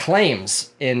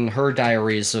claims in her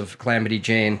diaries of Calamity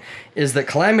Jane is that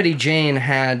Calamity Jane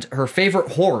had her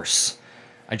favorite horse.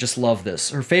 I just love this.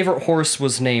 Her favorite horse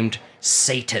was named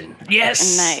Satan.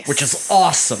 Yes! Nice. Which is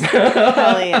awesome.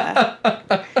 Hell yeah.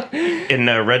 In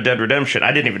Red Dead Redemption,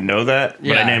 I didn't even know that,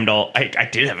 but I named all... I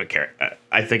did have a character.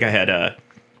 I think I had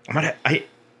I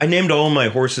named all my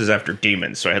horses after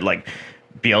demons, so I had, like,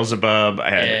 Beelzebub, I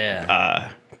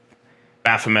had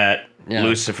Baphomet,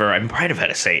 Lucifer. I might have had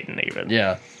a Satan even.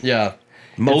 Yeah.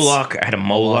 Moloch. I had a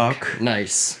Moloch.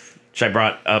 Nice. Which I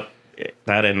brought up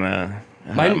that in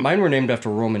mine were named after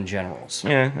Roman generals.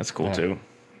 Yeah, that's cool too.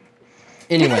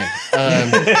 Anyway.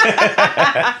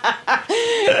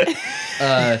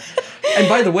 And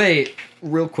by the way,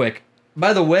 real quick,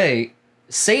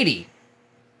 Sadie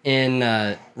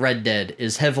in Red Dead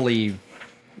is heavily...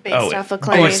 Based off of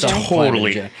Calamity Jane.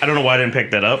 Totally. I don't know why I didn't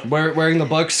pick that up. Wearing the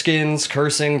buckskins,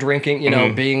 cursing,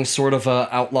 drinking, being sort of a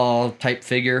outlaw type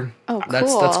figure. Oh,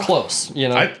 cool. That's close,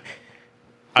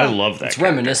 I love that. It's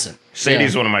reminiscent.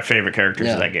 Sadie's one of my favorite characters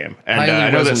in that game. And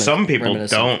I know that some people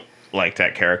don't like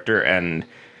that character, and...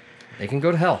 They can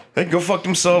go to hell. They can go fuck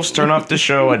themselves, turn off the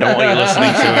show. I don't want you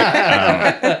listening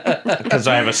to it. Because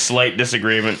I have a slight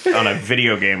disagreement on a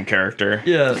video game character.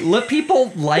 Yeah, let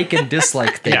people like and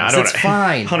dislike things. It's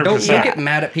fine. 100%. Don't get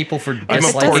mad at people for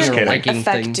disliking or liking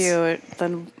things.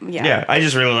 Then yeah, I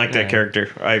just really like that character.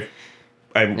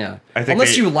 I think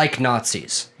unless you like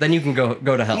Nazis, then you can go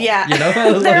to hell. Yeah,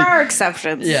 there are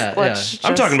exceptions.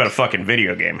 I'm talking about a fucking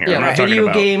video game here. Yeah, I'm not video talking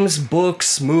about games,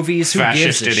 books, movies. Who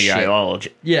gives a shit?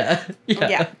 Ideology. Yeah.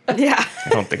 I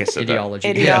don't think I said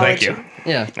ideology. That. Yeah, thank you.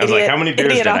 Yeah, I was like, how many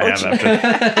beers did I have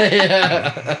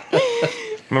after?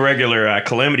 I'm a regular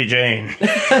Calamity Jane.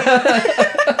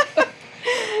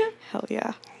 Hell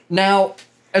yeah. Now,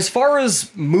 as far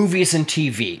as movies and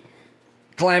TV.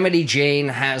 Calamity Jane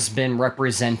has been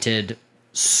represented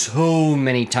so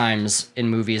many times in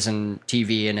movies and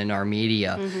TV and in our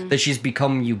media that she's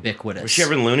become ubiquitous. Was she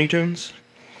ever in Looney Tunes?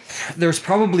 There's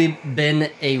probably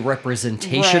been a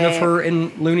representation of her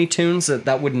in Looney Tunes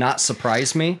that would not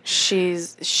surprise me. She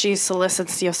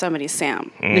solicits Yosemite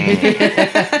Sam.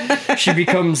 She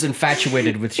becomes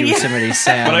infatuated with Yosemite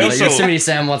Sam. But Yosemite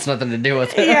Sam wants nothing to do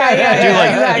with it. I do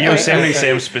like Yosemite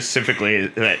Sam specifically.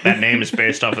 That name is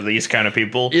based off of these kind of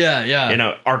people.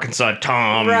 Yeah. Arkansas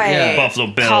Tom, Buffalo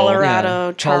Bill,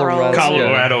 Colorado Charles,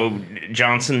 Colorado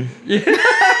Johnson.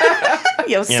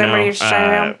 Yosemite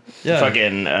Sam.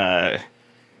 Fucking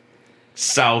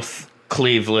South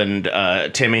Cleveland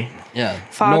Timmy. Yeah.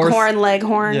 Foghorn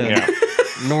Leghorn. Yeah.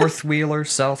 North Wheeler,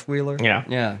 South Wheeler.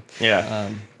 Yeah.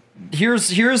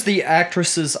 Here's the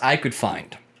actresses I could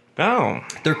find. Oh.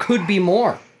 There could be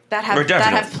more. That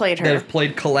have played her. That have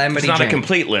played Calamity Jane. It's not a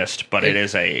complete list, but it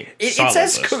is a solid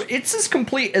list. It's as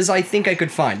complete as I think I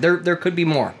could find. There could be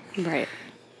more. Right.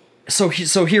 So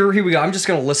here we go. I'm just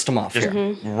going to list them off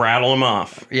here. Rattle them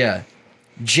off. Yeah.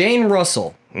 Jane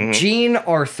Russell, Jean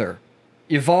Arthur,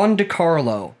 Yvonne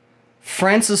DiCarlo,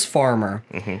 Frances Farmer,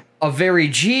 a very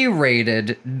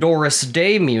G-rated Doris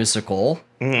Day musical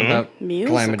about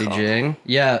Calamity Jane.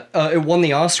 Yeah, it won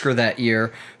the Oscar that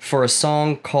year for a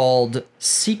song called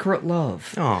Secret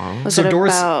Love. Aww. Was it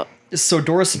about... So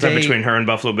Doris Day... Is that between her and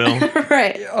Buffalo Bill?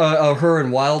 Right. Her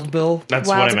and Wild Bill. That's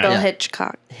what I meant. Wild Bill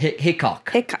Hitchcock.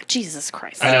 Hickok. Jesus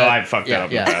Christ. I know I fucked that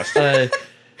up in the past.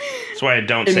 That's why I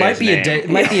don't say his name. It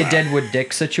might be a Deadwood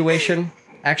Dick situation.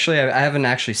 Actually, I haven't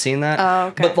actually seen that. Oh,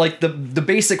 okay. But like the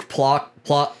basic plot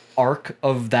arc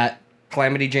of that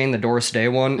Calamity Jane, the Doris Day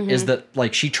one, is that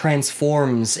like she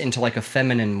transforms into like a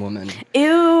feminine woman.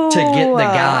 Ew. To get the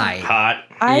guy. Hot.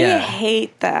 I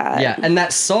hate that. Yeah, and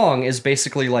that song is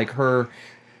basically like her,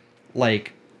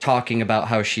 like talking about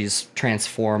how she's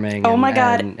transforming. Oh my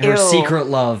God. And her secret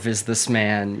love is this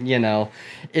man.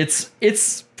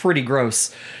 It's pretty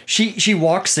gross. She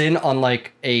walks in on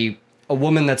like a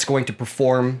woman that's going to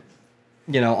perform,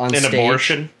 on stage. An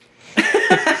abortion.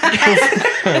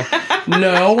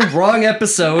 No, wrong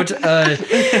episode.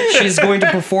 She's going to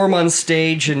perform on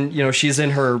stage, and she's in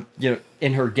her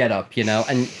getup,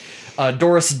 and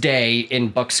Doris Day in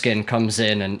buckskin comes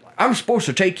in, and I'm supposed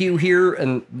to take you here,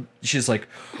 and she's like,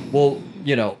 well,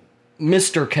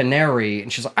 Mr. Canary,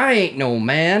 and she's like, I ain't no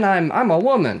man, I'm a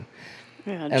woman.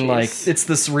 Yeah, and it's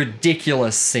this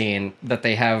ridiculous scene that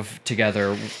they have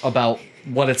together about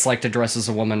what it's like to dress as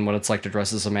a woman, what it's like to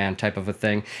dress as a man, type of a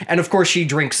thing. And of course, she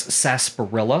drinks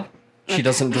sarsaparilla. She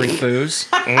doesn't drink booze.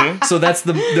 So that's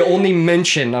the only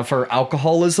mention of her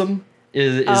alcoholism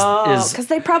is because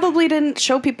they probably didn't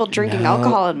show people drinking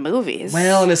alcohol in movies.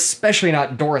 Well, and especially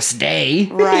not Doris Day.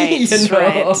 Right,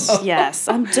 right. Yes,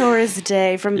 I'm Doris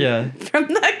Day from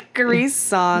that Grease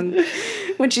song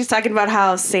when she's talking about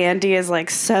how Sandy is like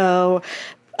so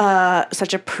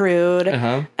such a prude.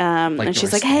 And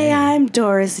she's like, hey, I'm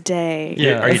Doris Day.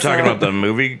 Yeah. Are you talking about the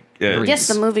movie? Yes,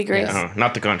 the movie Grease. Yeah.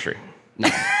 Not the country.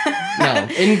 No.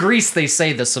 In Greece, they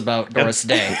say this about Doris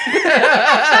Day.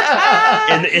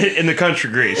 in the country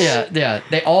Greece. Yeah.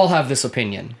 They all have this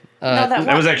opinion.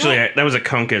 That was a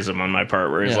kunkism on my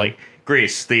part, where it's like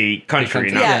Greece, the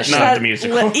country, not the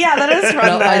musical. Yeah, that is from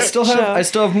that I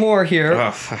still have more here.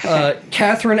 Oh,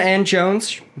 Catherine Ann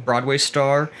Jones, Broadway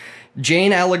star.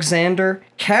 Jane Alexander,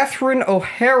 Catherine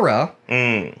O'Hara,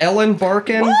 Ellen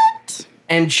Barkin,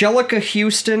 Angelica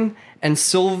Houston, and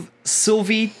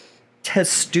Sylvie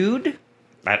Testude.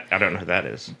 I don't know who that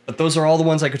is. But those are all the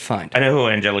ones I could find. I know who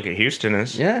Angelica Houston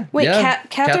is. Yeah. Wait, yeah.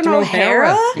 Catherine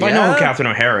O'Hara? Well, I know who Catherine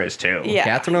O'Hara is, too. Yeah.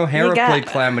 Catherine O'Hara played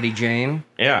Calamity Jane.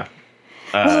 Yeah.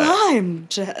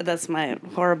 That's my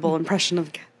horrible impression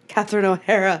of Catherine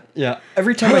O'Hara. Yeah.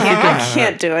 Every time I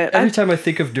can't do it. Every time I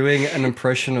think of doing an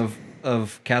impression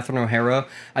of Catherine O'Hara,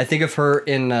 I think of her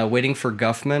in Waiting for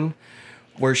Guffman,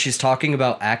 where she's talking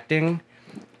about acting,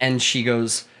 and she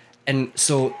goes, and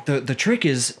so the trick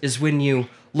is when you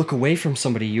look away from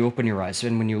somebody, you open your eyes,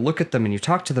 and when you look at them and you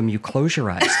talk to them, you close your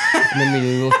eyes, and then when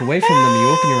you look away from them, you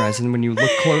open your eyes, and when you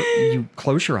look you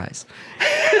close your eyes.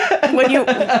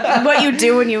 What you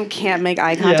do when you can't make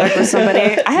eye contact with somebody.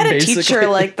 I had a teacher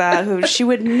like that who she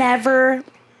would never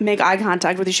make eye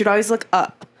contact with you. She would always look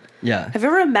up. Yeah. Have you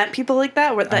ever met people like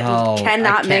that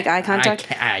cannot make eye contact?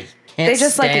 I can't they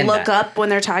just like look that. Up when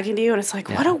they're talking to you, and it's like,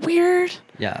 what a weird.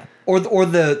 Yeah. Or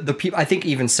the people. I think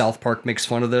even South Park makes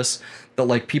fun of this. That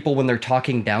like people when they're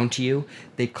talking down to you,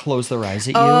 they close their eyes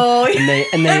at you, and they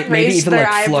maybe even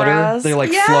like flutter. They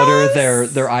like flutter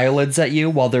their eyelids at you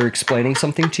while they're explaining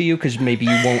something to you because maybe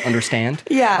you won't understand.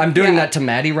 Yeah, I'm doing that to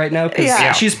Maddie right now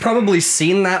because she's probably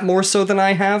seen that more so than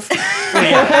I have.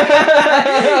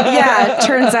 Yeah, it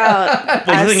turns out.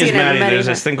 Well, the thing is, Maddie, there's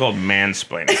this thing called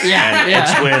mansplaining. Yeah, and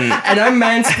it's when and I'm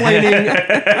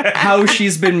mansplaining how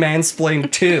she's been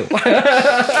mansplained too.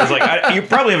 It's like you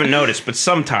probably haven't noticed, but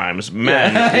sometimes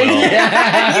men will.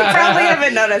 You probably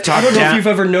haven't noticed. I don't know if you've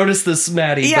ever noticed this,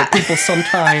 Maddie, but people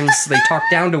sometimes they talk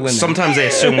down to women. Sometimes they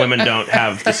assume women don't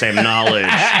have the same knowledge,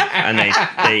 and they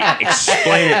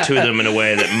explain it to them in a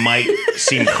way that might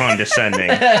seem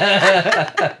condescending.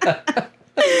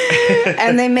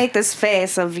 And they make this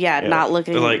face of not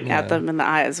looking at them in the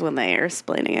eyes when they are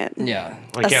explaining it. Yeah.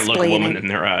 I can't look a woman in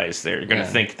their eyes. They're going to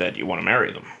think that you want to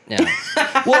marry them. Yeah.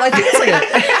 Well, I think it's like a...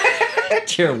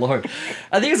 Dear Lord.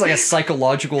 I think it's like a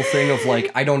psychological thing of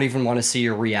like, I don't even want to see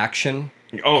your reaction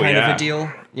kind of a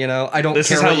deal. You know, I don't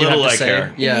care what you have to say.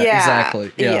 Care. Yeah,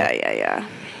 exactly. Yeah.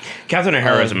 Catherine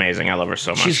O'Hara is amazing. I love her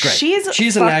so much. She's great.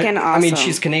 She's fucking awesome. I mean,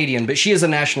 she's Canadian, but she is a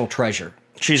national treasure.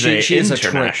 She's an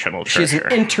international treasure. She's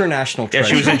an international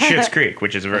treasure. Yeah, she was in Schitt's Creek,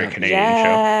 which is a very Canadian show.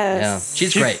 Yeah,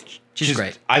 she's great. She's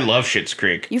great. I love Schitt's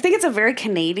Creek. You think it's a very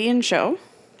Canadian show?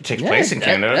 It takes place in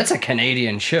Canada. That's a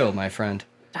Canadian show, my friend.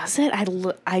 Does it?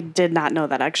 I did not know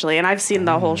that, actually, and I've seen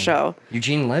the whole show.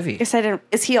 Eugene Levy. Yes, I didn't.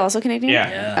 Is he also Canadian?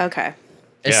 Yeah. Okay.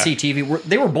 SCTV.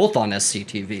 They were both on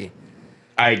SCTV.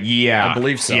 I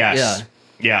believe so. Yes.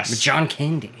 Yes. With John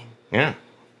Candy. Yeah.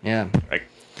 Yeah. I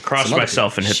crossed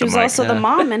myself and hit the mic. She was also the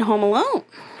mom in Home Alone.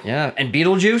 Yeah, and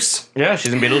Beetlejuice. Yeah,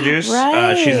 she's in Beetlejuice.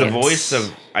 Right. She's the voice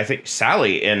of, I think,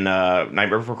 Sally in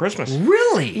Nightmare Before Christmas.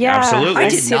 Really? Yeah, absolutely. I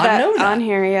did not know that on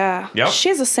here. Yeah. Yep. She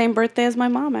has the same birthday as my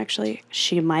mom. Actually,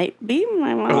 she might be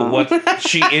my mom. Oh, what?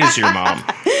 She is your mom.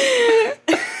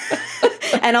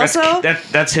 And also,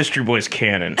 that's History Boys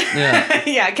canon. Yeah.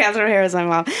 Yeah, Catherine O'Hara is my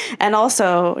mom. And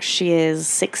also, she is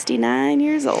 69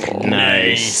 years old.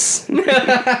 Nice.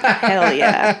 Hell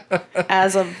yeah.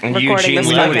 As of and recording Eugene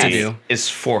this Levy is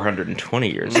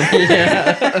 420 years old.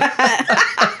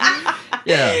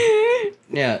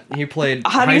 Yeah, he played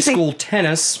high school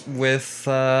tennis with,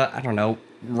 I don't know,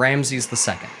 Ramses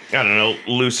II. I don't know,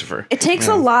 Lucifer. It takes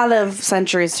a lot of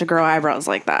centuries to grow eyebrows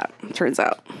like that, turns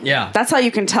out. Yeah. That's how you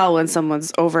can tell when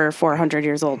someone's over 400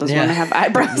 years old, is when they have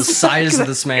eyebrows. The size of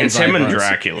this man's eyebrows. It's him and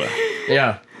Dracula.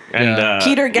 Yeah. And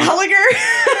Peter Gallagher?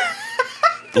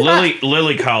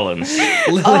 Lily Collins.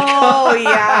 Oh,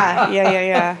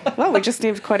 yeah. Well, we just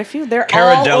named quite a few. They're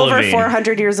Cara all Delevingne. over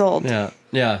 400 years old.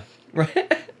 Yeah.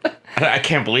 Right. I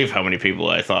can't believe how many people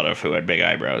I thought of who had big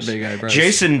eyebrows.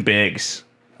 Jason Biggs.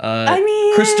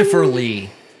 Christopher Lee.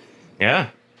 Yeah.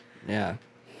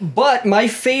 But my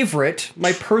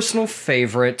personal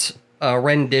favorite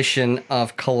rendition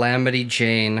of Calamity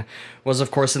Jane was,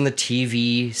 of course, in the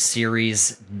TV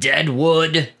series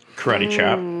Deadwood. Karate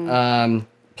Chop.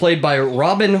 Played by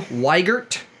Robin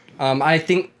Weigert. I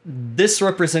think this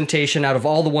representation out of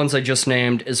all the ones I just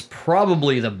named is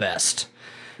probably the best.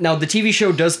 Now, the TV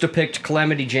show does depict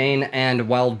Calamity Jane and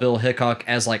Wild Bill Hickok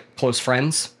as, like, close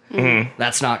friends. Mm-hmm.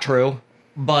 That's not true.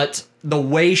 But the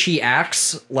way she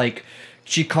acts, like,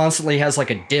 she constantly has,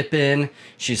 like, a dip in.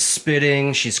 She's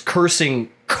spitting. She's cursing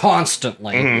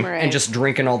constantly. Mm-hmm. Right. And just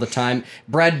drinking all the time.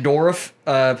 Brad Dourif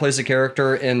plays a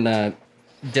character in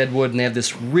Deadwood, and they have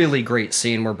this really great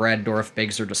scene where Brad Dourif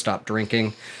begs her to stop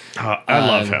drinking. I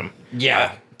love him.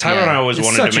 Yeah. Tyler and I always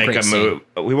wanted to make a movie.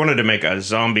 We wanted to make a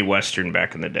zombie western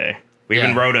back in the day. We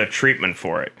even wrote a treatment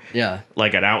for it. Yeah.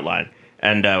 Like an outline.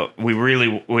 And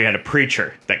we had a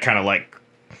preacher that kind of like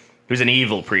who's an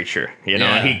evil preacher. You know,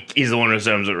 and he's the one who's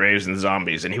raising the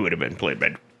zombies, and he would have been played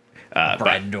by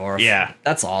Brad Dourif. Yeah,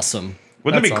 that's awesome.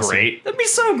 Wouldn't that be great? That'd be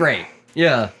so great.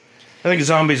 Yeah, I think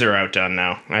zombies are outdone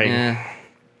now.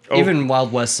 Even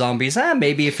Wild West zombies.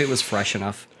 Maybe if it was fresh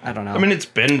enough. I don't know. I mean, it's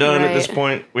been done at this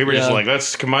point. We were just like,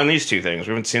 let's combine these two things.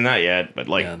 We haven't seen that yet, but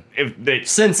like, if they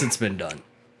since it's been done.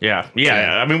 Yeah.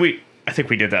 I mean, I think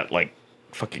we did that like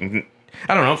fucking,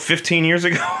 I don't know, 15 years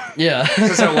ago. Yeah,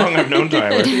 that's how long I've known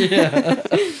Tyler.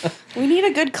 We need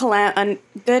a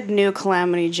good new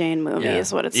Calamity Jane movie.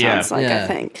 Is what it sounds like. I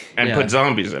think, and put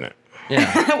zombies in it.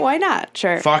 Yeah. Why not?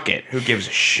 Sure. Fuck it. Who gives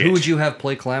a shit? Who would you have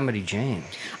play Calamity Jane?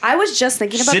 I was just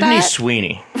thinking about Sydney that.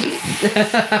 Sweeney.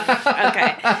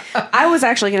 Okay. I was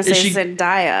actually going to say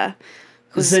Zendaya,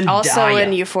 who's also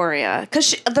in Euphoria.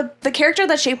 Because the character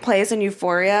that she plays in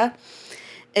Euphoria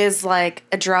is like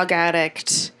a drug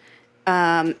addict.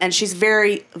 And she's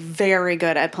very, very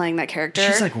good at playing that character.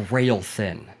 She's like rail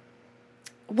thin.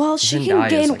 Well, she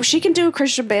can do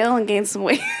Christian Bale and gain some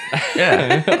weight.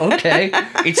 Yeah. Okay.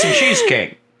 Eat some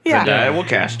cheesecake. Yeah. Zendaya, we'll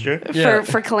cast you.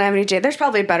 For Calamity Jane. There's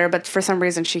probably better, but for some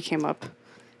reason she came up.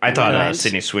 I thought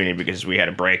Sydney Sweeney because we had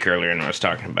a break earlier and I was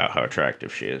talking about how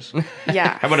attractive she is.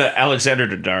 Yeah. How about Alexander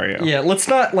Daddario? Yeah, let's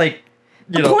not like...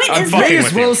 The point is may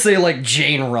as well say like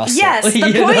Jane Russell. Yes, the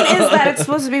point is that it's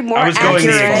supposed to be more accurate. I was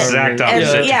going the exact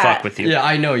opposite to fuck with you. Yeah,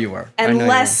 I know you were. And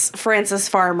less Frances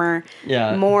Farmer.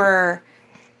 Yeah. More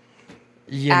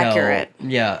accurate.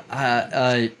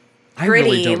 I gritty,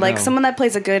 really don't like know. someone that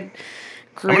plays a good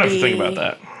gritty. I'm gonna have to think about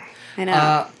that. I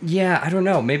know. I don't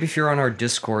know. Maybe if you're on our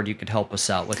Discord, you could help us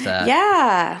out with that.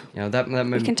 Yeah. That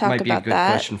might be a good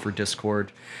question for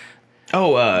Discord.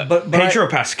 Oh, but Pedro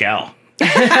Pascal.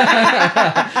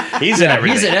 He's in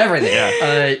everything. He's in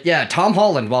everything. Yeah. Tom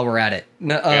Holland. While we're at it,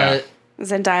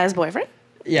 Zendaya's boyfriend.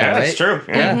 Yeah, that's true.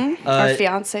 Yeah, mm-hmm. Or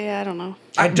fiance. I don't know.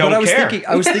 I don't care.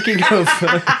 I was thinking of.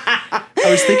 I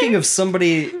was thinking of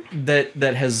somebody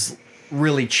that has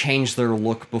really changed their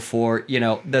look before.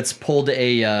 That's pulled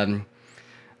a.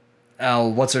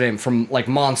 What's her name from like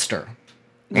Monster?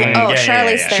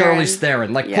 Charlize Theron. Charlize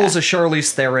Theron, pulls a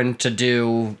Charlize Theron to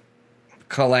do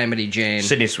Calamity Jane.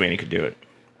 Sydney Sweeney could do it.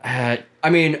 I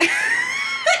mean,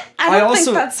 I don't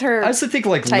think that's her. I also think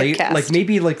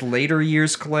maybe later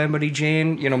years Calamity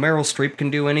Jane. Meryl Streep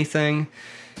can do anything.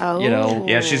 Oh,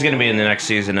 yeah, she's gonna be in the next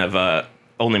season of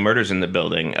Only Murders in the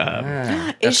Building.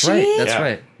 Is she? That's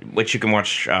right. Which you can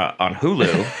watch on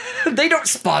Hulu. They don't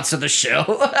sponsor the show.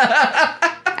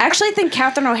 I actually think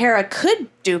Catherine O'Hara could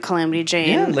do Calamity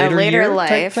Jane later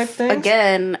life type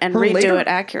again and redo it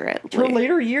accurately. Her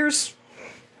later years.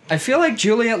 I feel like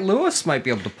Juliette Lewis might be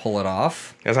able to pull it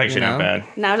off. That's actually not bad.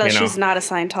 Now that she's not a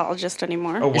Scientologist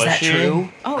anymore. Oh, was Is that she? True?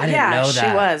 Oh, I didn't know that.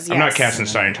 She was. Yes. I'm not casting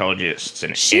Scientologists in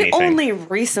anything. She only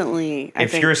recently, I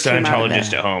if think, you're a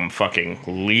Scientologist at home, fucking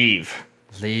leave.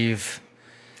 That's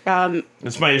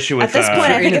my issue with... At this point,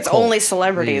 I think it's only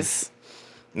celebrities.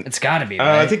 It's got to be,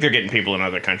 right? I think they're getting people in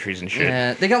other countries and shit.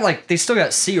 Yeah, they still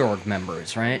got Sea Org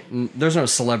members, right? There's no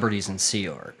celebrities in Sea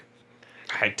Org.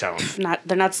 I don't.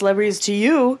 They're not celebrities to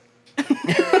you.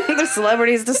 They're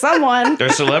celebrities to someone. They're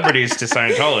celebrities to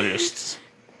Scientologists.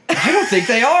 I don't think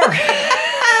they are.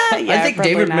 I think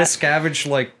David not.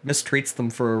 Miscavige mistreats them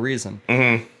for a reason.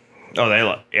 Mm-hmm. Oh,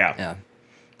 yeah.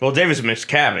 Well, David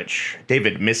Miscavige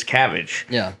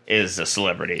is a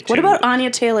celebrity, too. What about Anya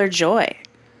Taylor-Joy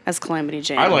as Calamity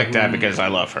Jane? I like that because I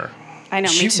love her. I know,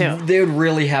 me too. They would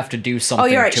really have to do something to her.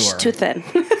 Oh, you're right. She's too thin.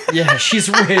 Yeah, she's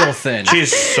real thin.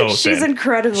 She's so thin. She's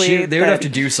incredibly thin. They would have to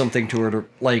do something to her to,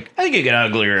 I think you could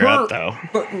ugly her up, though.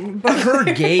 But her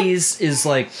gaze is,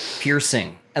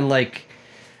 piercing. And,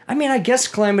 I guess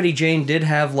Calamity Jane did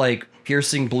have,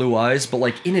 piercing blue eyes,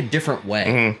 but, in a different way.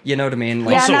 Mm-hmm. You know what I mean?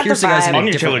 Also, piercing eyes in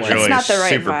a different way. It's not the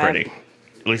right super vibe. pretty.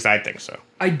 At least I think so.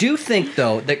 I do think,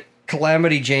 though, that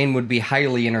Calamity Jane would be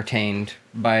highly entertained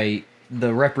by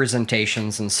the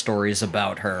representations and stories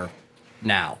about her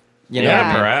now.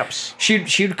 Perhaps.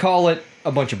 She'd call it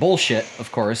a bunch of bullshit,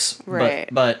 of course. Right.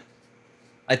 But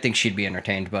I think she'd be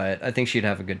entertained by it. I think she'd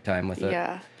have a good time with it.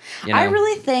 Yeah. I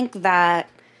really think that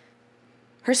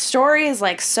her story is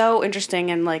so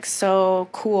interesting and so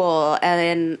cool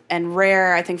and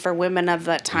rare, I think, for women of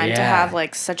that time to have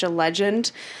such a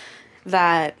legend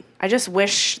that I just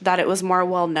wish that it was more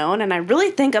well known. And I really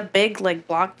think a big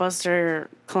blockbuster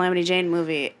Calamity Jane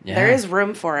movie, there is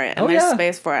room for it and there's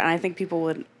space for it, and I think people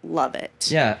would love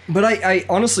it. Yeah, but I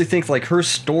honestly think her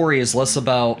story is less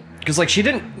about, because she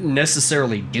didn't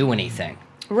necessarily do anything.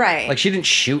 Right. She didn't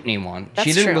shoot anyone. That's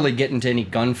she didn't true. really get into any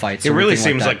gunfights. It or really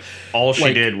anything seems like like all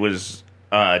she did was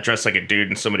dress like a dude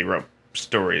and somebody wrote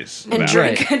stories. And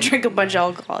drink a bunch of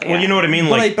alcohol. Yeah. Well, you know what I mean.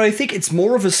 But I think it's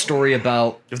more of a story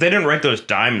about. If they didn't write those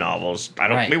dime novels,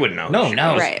 we wouldn't know.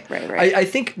 No. Right. I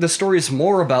think the story is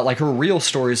more about, like, her real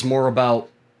story is more about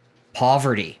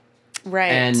poverty.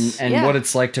 Right. And what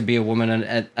it's like to be a woman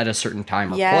at a certain time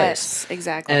or place. Yes,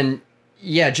 exactly. And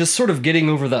just sort of getting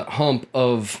over that hump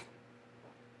of,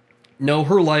 no,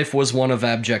 her life was one of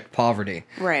abject poverty.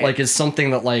 Right. Like, is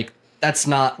something that, like, that's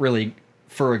not really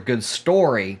for a good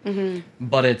story,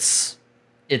 but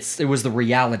it was the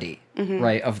reality,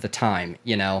 right, of the time,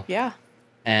 you know? Yeah.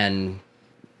 And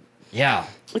yeah.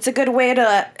 It's a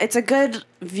good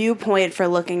viewpoint for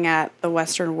looking at the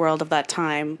Western world of that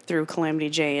time through Calamity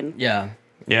Jane. Yeah.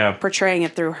 Yeah. Portraying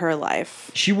it through her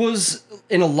life. She was,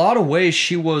 in a lot of ways,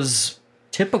 she was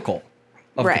typical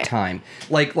of the time.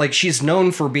 Like she's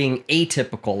known for being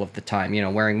atypical of the time, you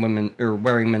know,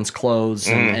 wearing men's clothes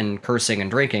and cursing and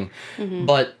drinking.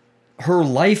 But her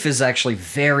life is actually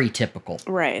very typical.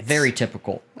 Right. Very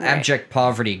typical. Right. Abject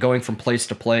poverty, going from place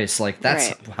to place. Like,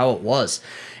 that's how it was.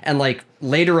 And, like,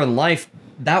 later in life,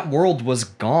 that world was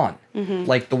gone.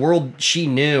 Like, the world she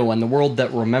knew and the world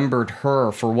that remembered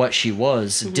her for what she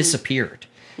was disappeared.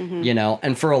 You know?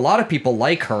 And for a lot of people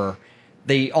like her,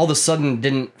 they all of a sudden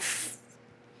didn't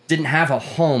have a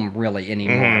home really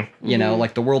anymore. You know?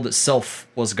 Like, the world itself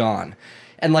was gone.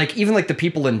 And, like, even, like, the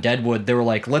people in Deadwood, they were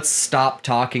like, let's stop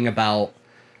talking about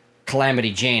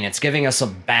Calamity Jane. It's giving us a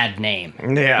bad name.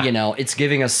 Yeah. You know, it's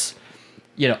giving us,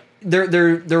 you know,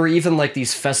 there were even, like,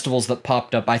 these festivals that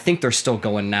popped up. I think they're still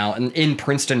going now. And in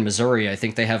Princeton, Missouri, I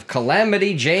think they have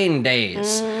Calamity Jane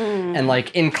Days. And,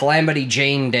 like, in Calamity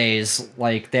Jane Days,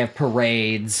 like, they have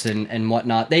parades and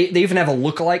whatnot. They even have a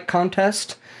lookalike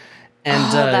contest.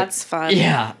 And, that's fun.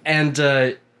 Yeah.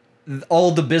 And, all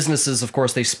the businesses, of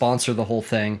course, they sponsor the whole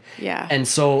thing. Yeah. And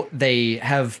so they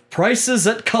have prices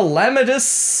at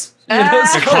Calamitous,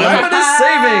 Calamitous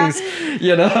savings,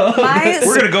 you know.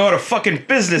 We're going to go out of fucking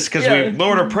business because we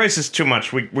lowered our prices too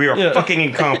much. We are fucking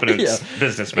incompetent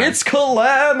businessmen. It's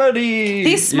Calamity.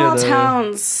 These small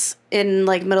towns in,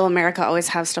 like, middle America always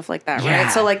have stuff like that,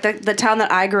 right? So, like, the town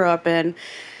that I grew up in,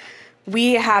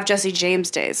 we have Jesse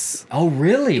James Days. Oh,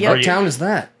 really? Yep. What town is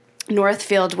that?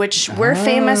 Northfield, which we're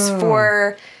famous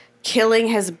for killing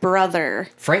his brother,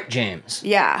 Frank James.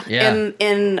 Yeah.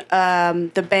 In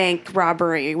the bank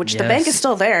robbery, which the bank is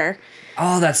still there.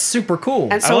 Oh, that's super cool.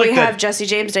 And so we have Jesse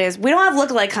James Days. We don't have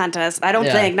lookalike contests, I don't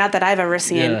think, not that I've ever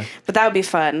seen, but that would be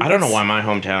fun. I don't know why my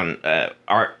hometown,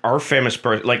 our famous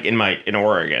person, like in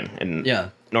Oregon,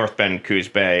 in North Bend, Coos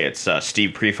Bay, it's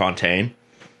Steve Prefontaine.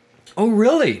 Oh,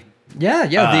 really? Yeah,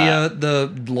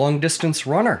 the long distance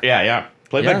runner. Yeah.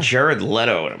 Played by Jared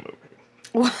Leto in a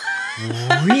movie.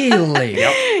 Really?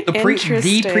 Yep.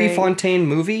 The Prefontaine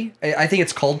movie? I think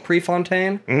it's called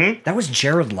Prefontaine. That was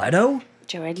Jared Leto?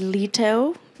 Jared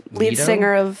Leto? Lead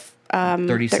singer of...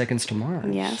 30 Seconds to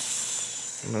Mars.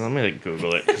 Yes. Let me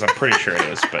Google it, because I'm pretty sure it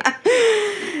is, but...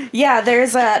 Yeah,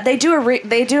 there's they do a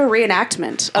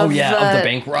reenactment of of the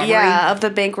bank robbery? Yeah, of the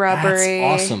bank robbery.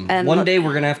 That's awesome. And one day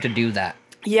we're going to have to do that.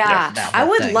 Yeah, I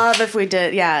would love if we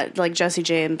did. Yeah, like Jesse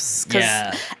James.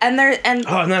 And then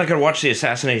I gotta watch the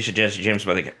assassination of Jesse James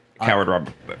by the coward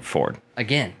Robert Ford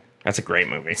again. That's a great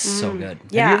movie. So good.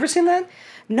 Yeah. Have you ever seen that?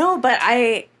 No, but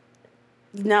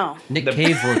no. Nick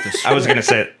Cave wrote the story. I was gonna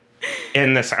say it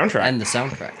in the soundtrack. And the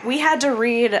soundtrack. We had to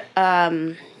read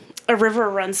A River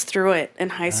Runs Through It in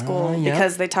high school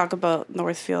because they talk about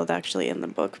Northfield actually in the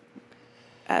book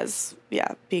as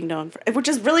being known for, which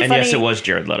is really funny. And yes, it was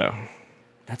Jared Leto.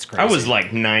 That's crazy. I was like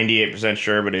 98%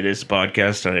 sure, but it is a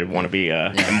podcast, and I didn't want to be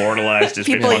immortalized as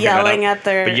people yelling at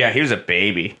their. But yeah, he was a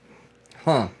baby.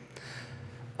 Huh.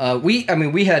 We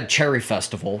had Cherry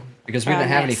Festival because we didn't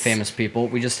have any famous people.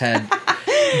 We just had.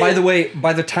 By the way,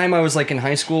 by the time I was like in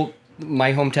high school,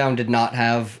 my hometown did not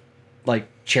have like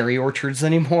cherry orchards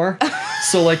anymore.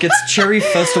 So like it's Cherry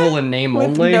Festival in name with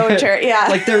only. No cherry, yeah.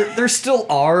 Like there still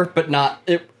are, but not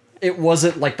it. It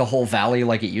wasn't like the whole valley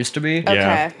like it used to be. Okay.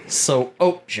 Yeah. So,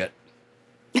 shit.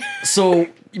 So,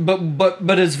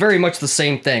 but it's very much the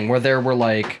same thing where there were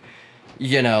like,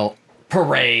 you know,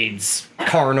 parades,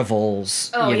 carnivals,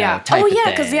 type of thing.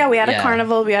 Because we had a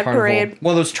carnival, we had a parade.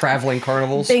 One of those traveling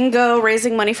carnivals. Bingo,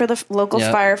 raising money for the local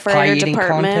firefighter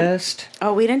department. Contest.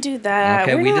 Oh, we didn't do that.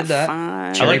 Okay, we did that.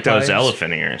 Fun. I like those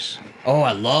elephant ears. Oh,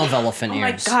 I love elephant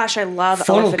ears. Oh my gosh, I love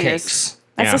funnel elephant cakes.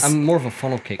 ears. I'm more of a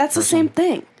funnel cake That's person. the same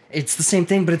thing. It's the same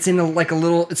thing, but it's in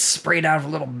it's sprayed out of a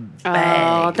little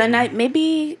bag. Oh, then I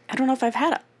don't know if I've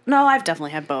had No, I've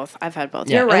definitely had both. I've had both.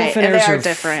 Yeah, You're right. elephant And they ears are are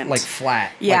different. like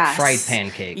flat, Yes. like fried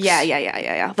pancakes.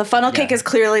 Yeah. The funnel cake is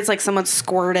clearly it's like someone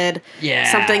squirted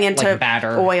something into like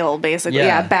batter. oil, basically.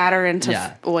 Yeah, batter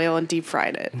into oil and deep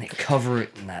fried it. And they cover it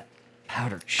in that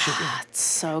powdered sugar. It's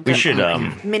so good. We should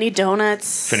mini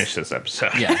donuts. finish this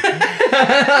episode. Yeah.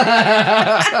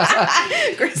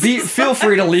 Feel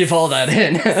free to leave all that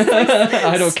in.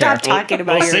 I don't care. Stop talking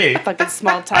about your fucking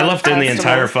small time. I left in the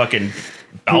entire fucking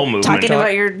bowel movement. Talking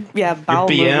about your bowel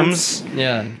BMs. movements.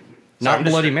 Yeah. Not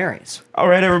Bloody Marys. All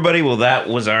right, everybody. Well, that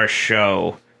was our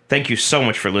show. Thank you so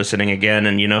much for listening again.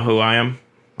 And you know who I am?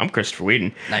 I'm Christopher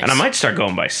Whedon. Nice. And I might start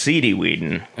going by CD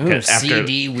Whedon. Ooh,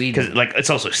 CD Whedon. Because, like, it's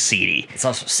also seedy. It's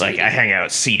also seedy. Like, I hang out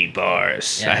at seedy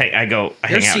bars. Yeah. I hang You're out.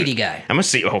 a seedy guy. I'm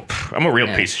a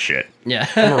real piece of shit. Yeah.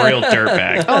 I'm a real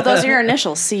dirtbag. Oh, those are your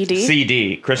initials, CD?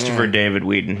 CD. Christopher David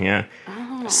Whedon, yeah.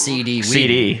 CD Whedon.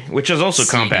 CD, which is also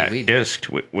CD compact Whedon.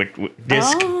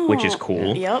 disc, which is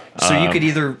cool. Yep. So you could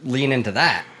either lean into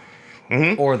that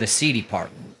or the seedy part.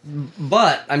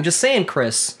 But I'm just saying,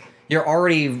 Chris, you're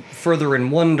already further in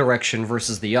one direction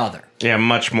versus the other. Yeah,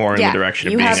 much more in the direction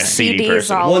of you being a have seedy CDs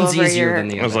person. all One's over easier your- than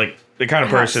the I was other. like the kind of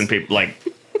person people like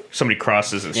somebody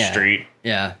crosses the street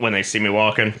Yeah. when they see me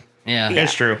walking. Yeah.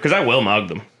 It's true because I will mug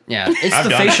them. Yeah. It's I've the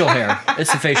done it. facial hair.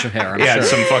 It's the facial hair. I'm Yeah, sure.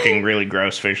 it's some fucking really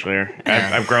gross facial hair.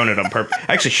 Yeah. I've grown it on purpose.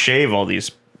 I actually shave all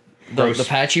these the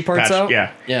patchy parts out?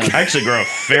 Yeah. Yeah. I actually grow a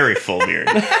very full beard.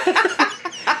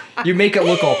 You make it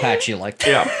look all patchy like that.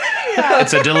 Yeah.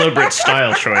 It's a deliberate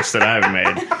style choice that I've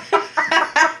made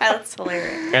That's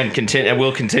hilarious. and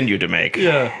will continue to make.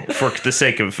 Yeah. For the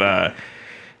sake of Your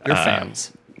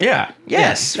fans. yeah.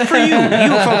 Yes. For you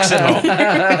folks at home.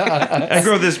 I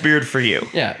grow this beard for you.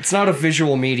 Yeah. It's not a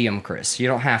visual medium, Chris. You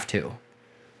don't have to.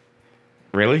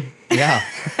 Really? Yeah.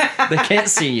 They can't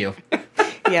see you.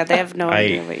 Yeah, they have no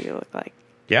idea what you look like.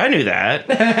 Yeah, I knew that.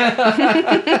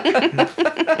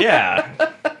 Yeah.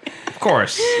 Of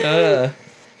course.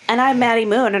 And I'm Maddie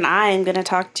Moon, and I am going to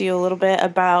talk to you a little bit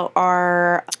about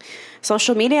our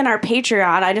social media and our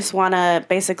Patreon. I just want to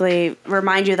basically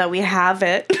remind you that we have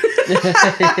it.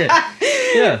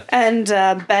 Yeah. And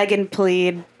beg and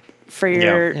plead for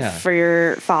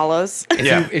your follows.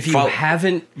 If you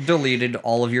haven't deleted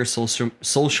all of your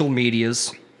social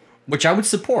medias, which I would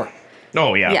support,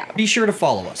 Oh, yeah. Yeah. be sure to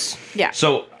follow us. Yeah.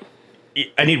 So,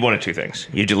 I need one of two things.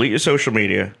 You delete your social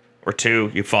media, or two,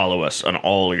 you follow us on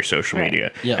all your social Right.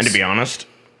 media. Yes. And to be honest,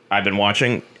 I've been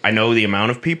watching. I know the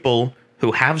amount of people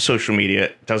who have social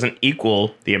media doesn't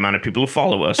equal the amount of people who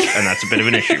follow us, and that's a bit of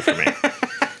an issue for me.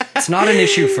 It's not an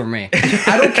issue for me.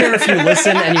 I don't care if you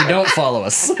listen and you don't follow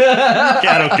us. Yeah,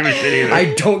 I don't give a shit either.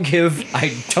 I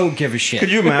don't give a shit.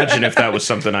 Could you imagine if that was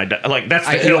something like that's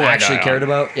the I hill I actually die cared on.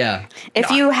 about? Yeah.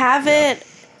 If you have it,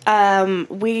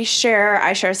 I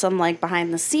share some like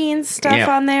behind the scenes stuff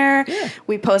on there. Yeah.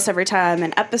 We post every time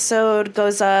an episode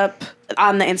goes up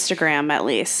on the Instagram at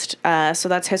least. So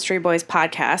that's History Boys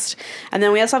Podcast. And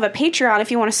then we also have a Patreon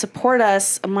if you want to support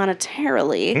us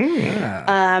monetarily.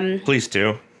 Please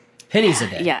do. Pennies a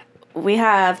day. Yeah. We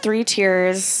have 3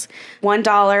 tiers,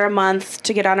 $1 a month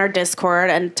to get on our Discord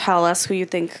and tell us who you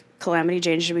think Calamity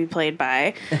Jane should be played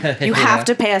by. You have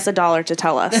to pay us $1 to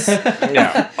tell us,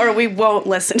 Yeah. or we won't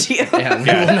listen to you. Yeah, we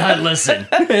will not listen.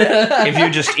 If you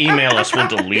just email us, we'll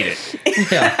delete it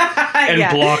Yeah. and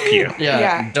Yeah. block you. Yeah.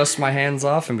 Yeah. Dust my hands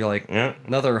off and be like, Yeah.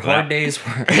 another hard day's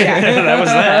work. That was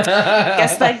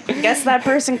that. Guess that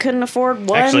person couldn't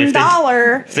afford Actually, if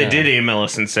 $1. If they did email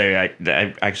us and say, I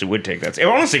actually would take that.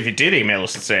 Honestly, if you did email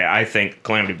us and say, I think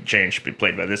Calamity Jane should be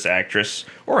played by this actress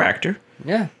or actor,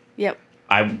 Yeah. Yep.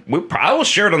 I will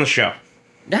share it on the show.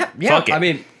 Yeah. Fuck it. I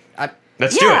mean,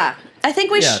 Let's do Yeah. it. I think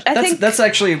we should. I think that's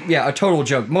actually a total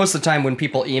joke. Most of the time when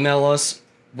people email us,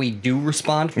 we do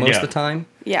respond most of the time.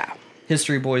 yeah.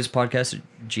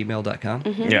 historyboyspodcast@gmail.com.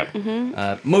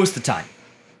 Yeah. Most of the time.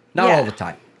 Not Yeah. all the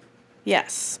time.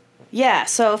 Yes. Yeah,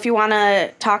 so if you want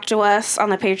to talk to us on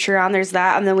the Patreon, there's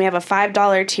that. And then we have a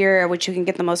 $5 tier, which you can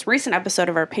get the most recent episode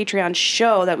of our Patreon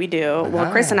show that we do.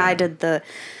 Well, Chris and I did the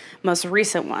most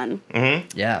recent one.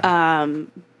 Yeah.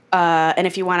 And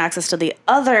if you want access to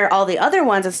all the other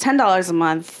ones, it's $10 a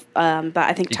month. But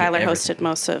I think Tyler hosted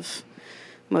most of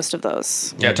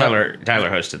those. Yeah, Tyler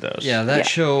hosted those. Yeah, that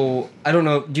show, I don't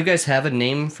know, do you guys have a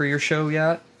name for your show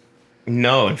yet?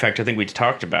 No, in fact, I think we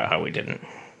talked about how we didn't.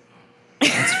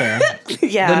 That's fair.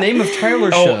 Yeah. The name of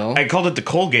Tyler's show. I called it the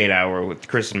Colgate Hour with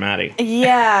Chris and Maddie.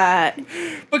 Yeah,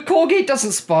 But Colgate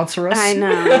doesn't sponsor us. I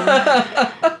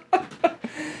know.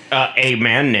 A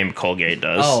man named Colgate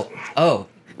does. Oh.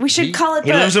 We should call it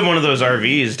He lives in one of those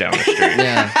RVs down the street.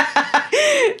 Yeah.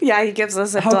 Yeah, he gives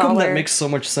us $1. How come that makes so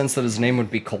much sense that his name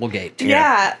would be Colgate?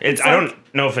 Yeah. I don't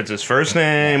know if it's his first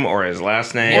name or his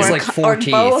last name. It's like 4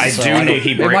 teeth.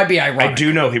 It might be ironic. I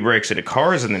do know he breaks into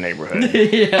cars in the neighborhood.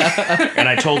 Yeah. And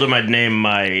I told him I'd name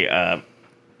my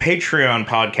Patreon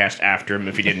podcast after him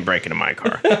if he didn't break into my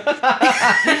car.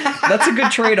 That's a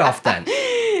good trade-off then.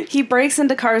 He breaks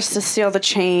into cars to steal the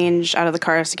change out of the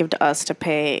cars to give to us to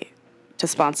pay to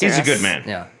sponsor us. He's a good man.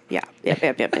 Yeah. Yeah.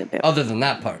 Yep. Other than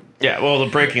that part. Yeah, well,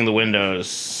 the breaking the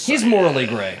windows. He's morally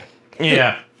gray.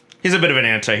 Yeah. He's a bit of an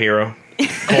anti-hero.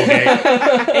 Colgate.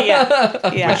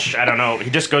 Yeah. Which, I don't know. He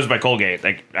just goes by Colgate.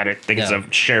 Like, I think it's a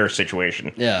share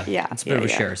situation. Yeah. Yeah. It's a bit of a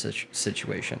share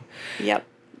situation. Yep.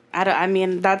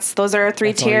 Those are our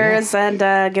 3 tiers,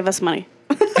 and give us money.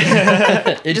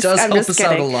 It does help us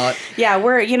out a lot. Yeah,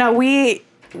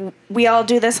 we all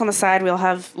do this on the side. We all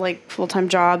have like full-time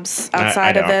jobs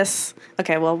outside of this.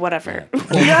 Okay, well, whatever.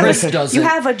 Well, Chris doesn't. You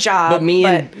have a job, but me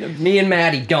and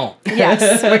Maddie don't.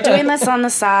 Yes, we're doing this on the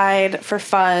side for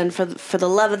fun, for the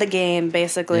love of the game,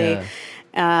 basically. Yeah.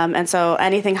 And so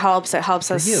anything helps. It helps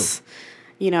us,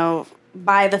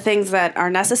 buy the things that are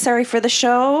necessary for the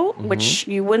show, which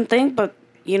you wouldn't think, but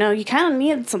you kind of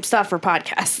need some stuff for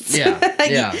podcasts.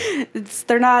 Yeah.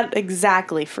 They're not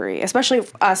exactly free, especially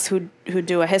us who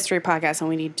do a history podcast and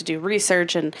we need to do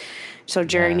research, and so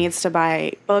Jerry needs to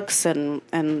buy books and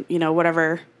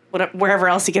wherever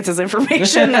else he gets his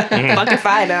information. Fuck if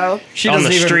I know. She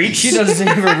doesn't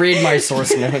even read my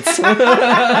source notes.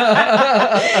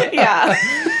 Yeah.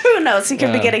 Who knows? He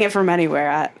could be getting it from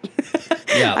anywhere.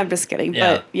 Yeah. I'm just kidding.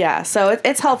 Yeah. But yeah, so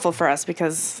it's helpful for us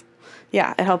because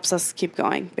it helps us keep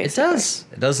going, basically.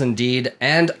 It does indeed.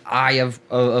 And I,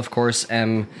 of course,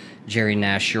 am Jerry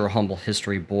Nash, your humble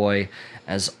history boy.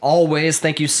 As always,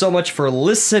 thank you so much for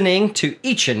listening to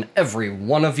each and every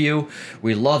one of you.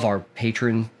 We love our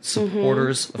patron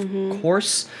supporters, of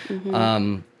course.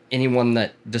 Anyone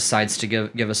that decides to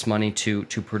give us money to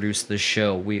produce this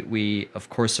show, we of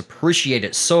course appreciate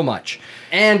it so much.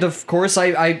 And of course,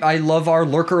 I love our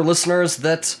lurker listeners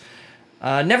that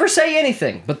never say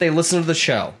anything, but they listen to the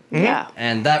show. Yeah.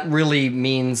 And that really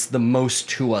means the most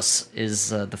to us is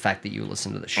the fact that you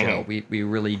listen to the show. We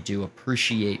really do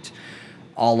appreciate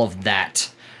all of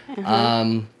that.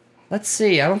 Let's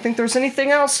see. I don't think there's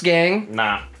anything else, gang.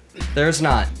 Nah. There's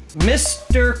not.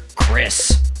 Mr.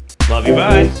 Chris. Love you,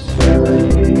 bye.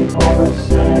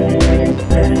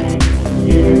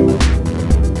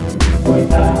 We've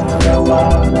had a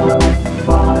lot of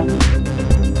fun.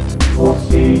 We'll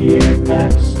see you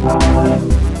next time.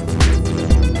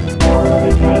 Or I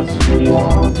guess we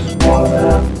won't.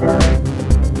 Whatever.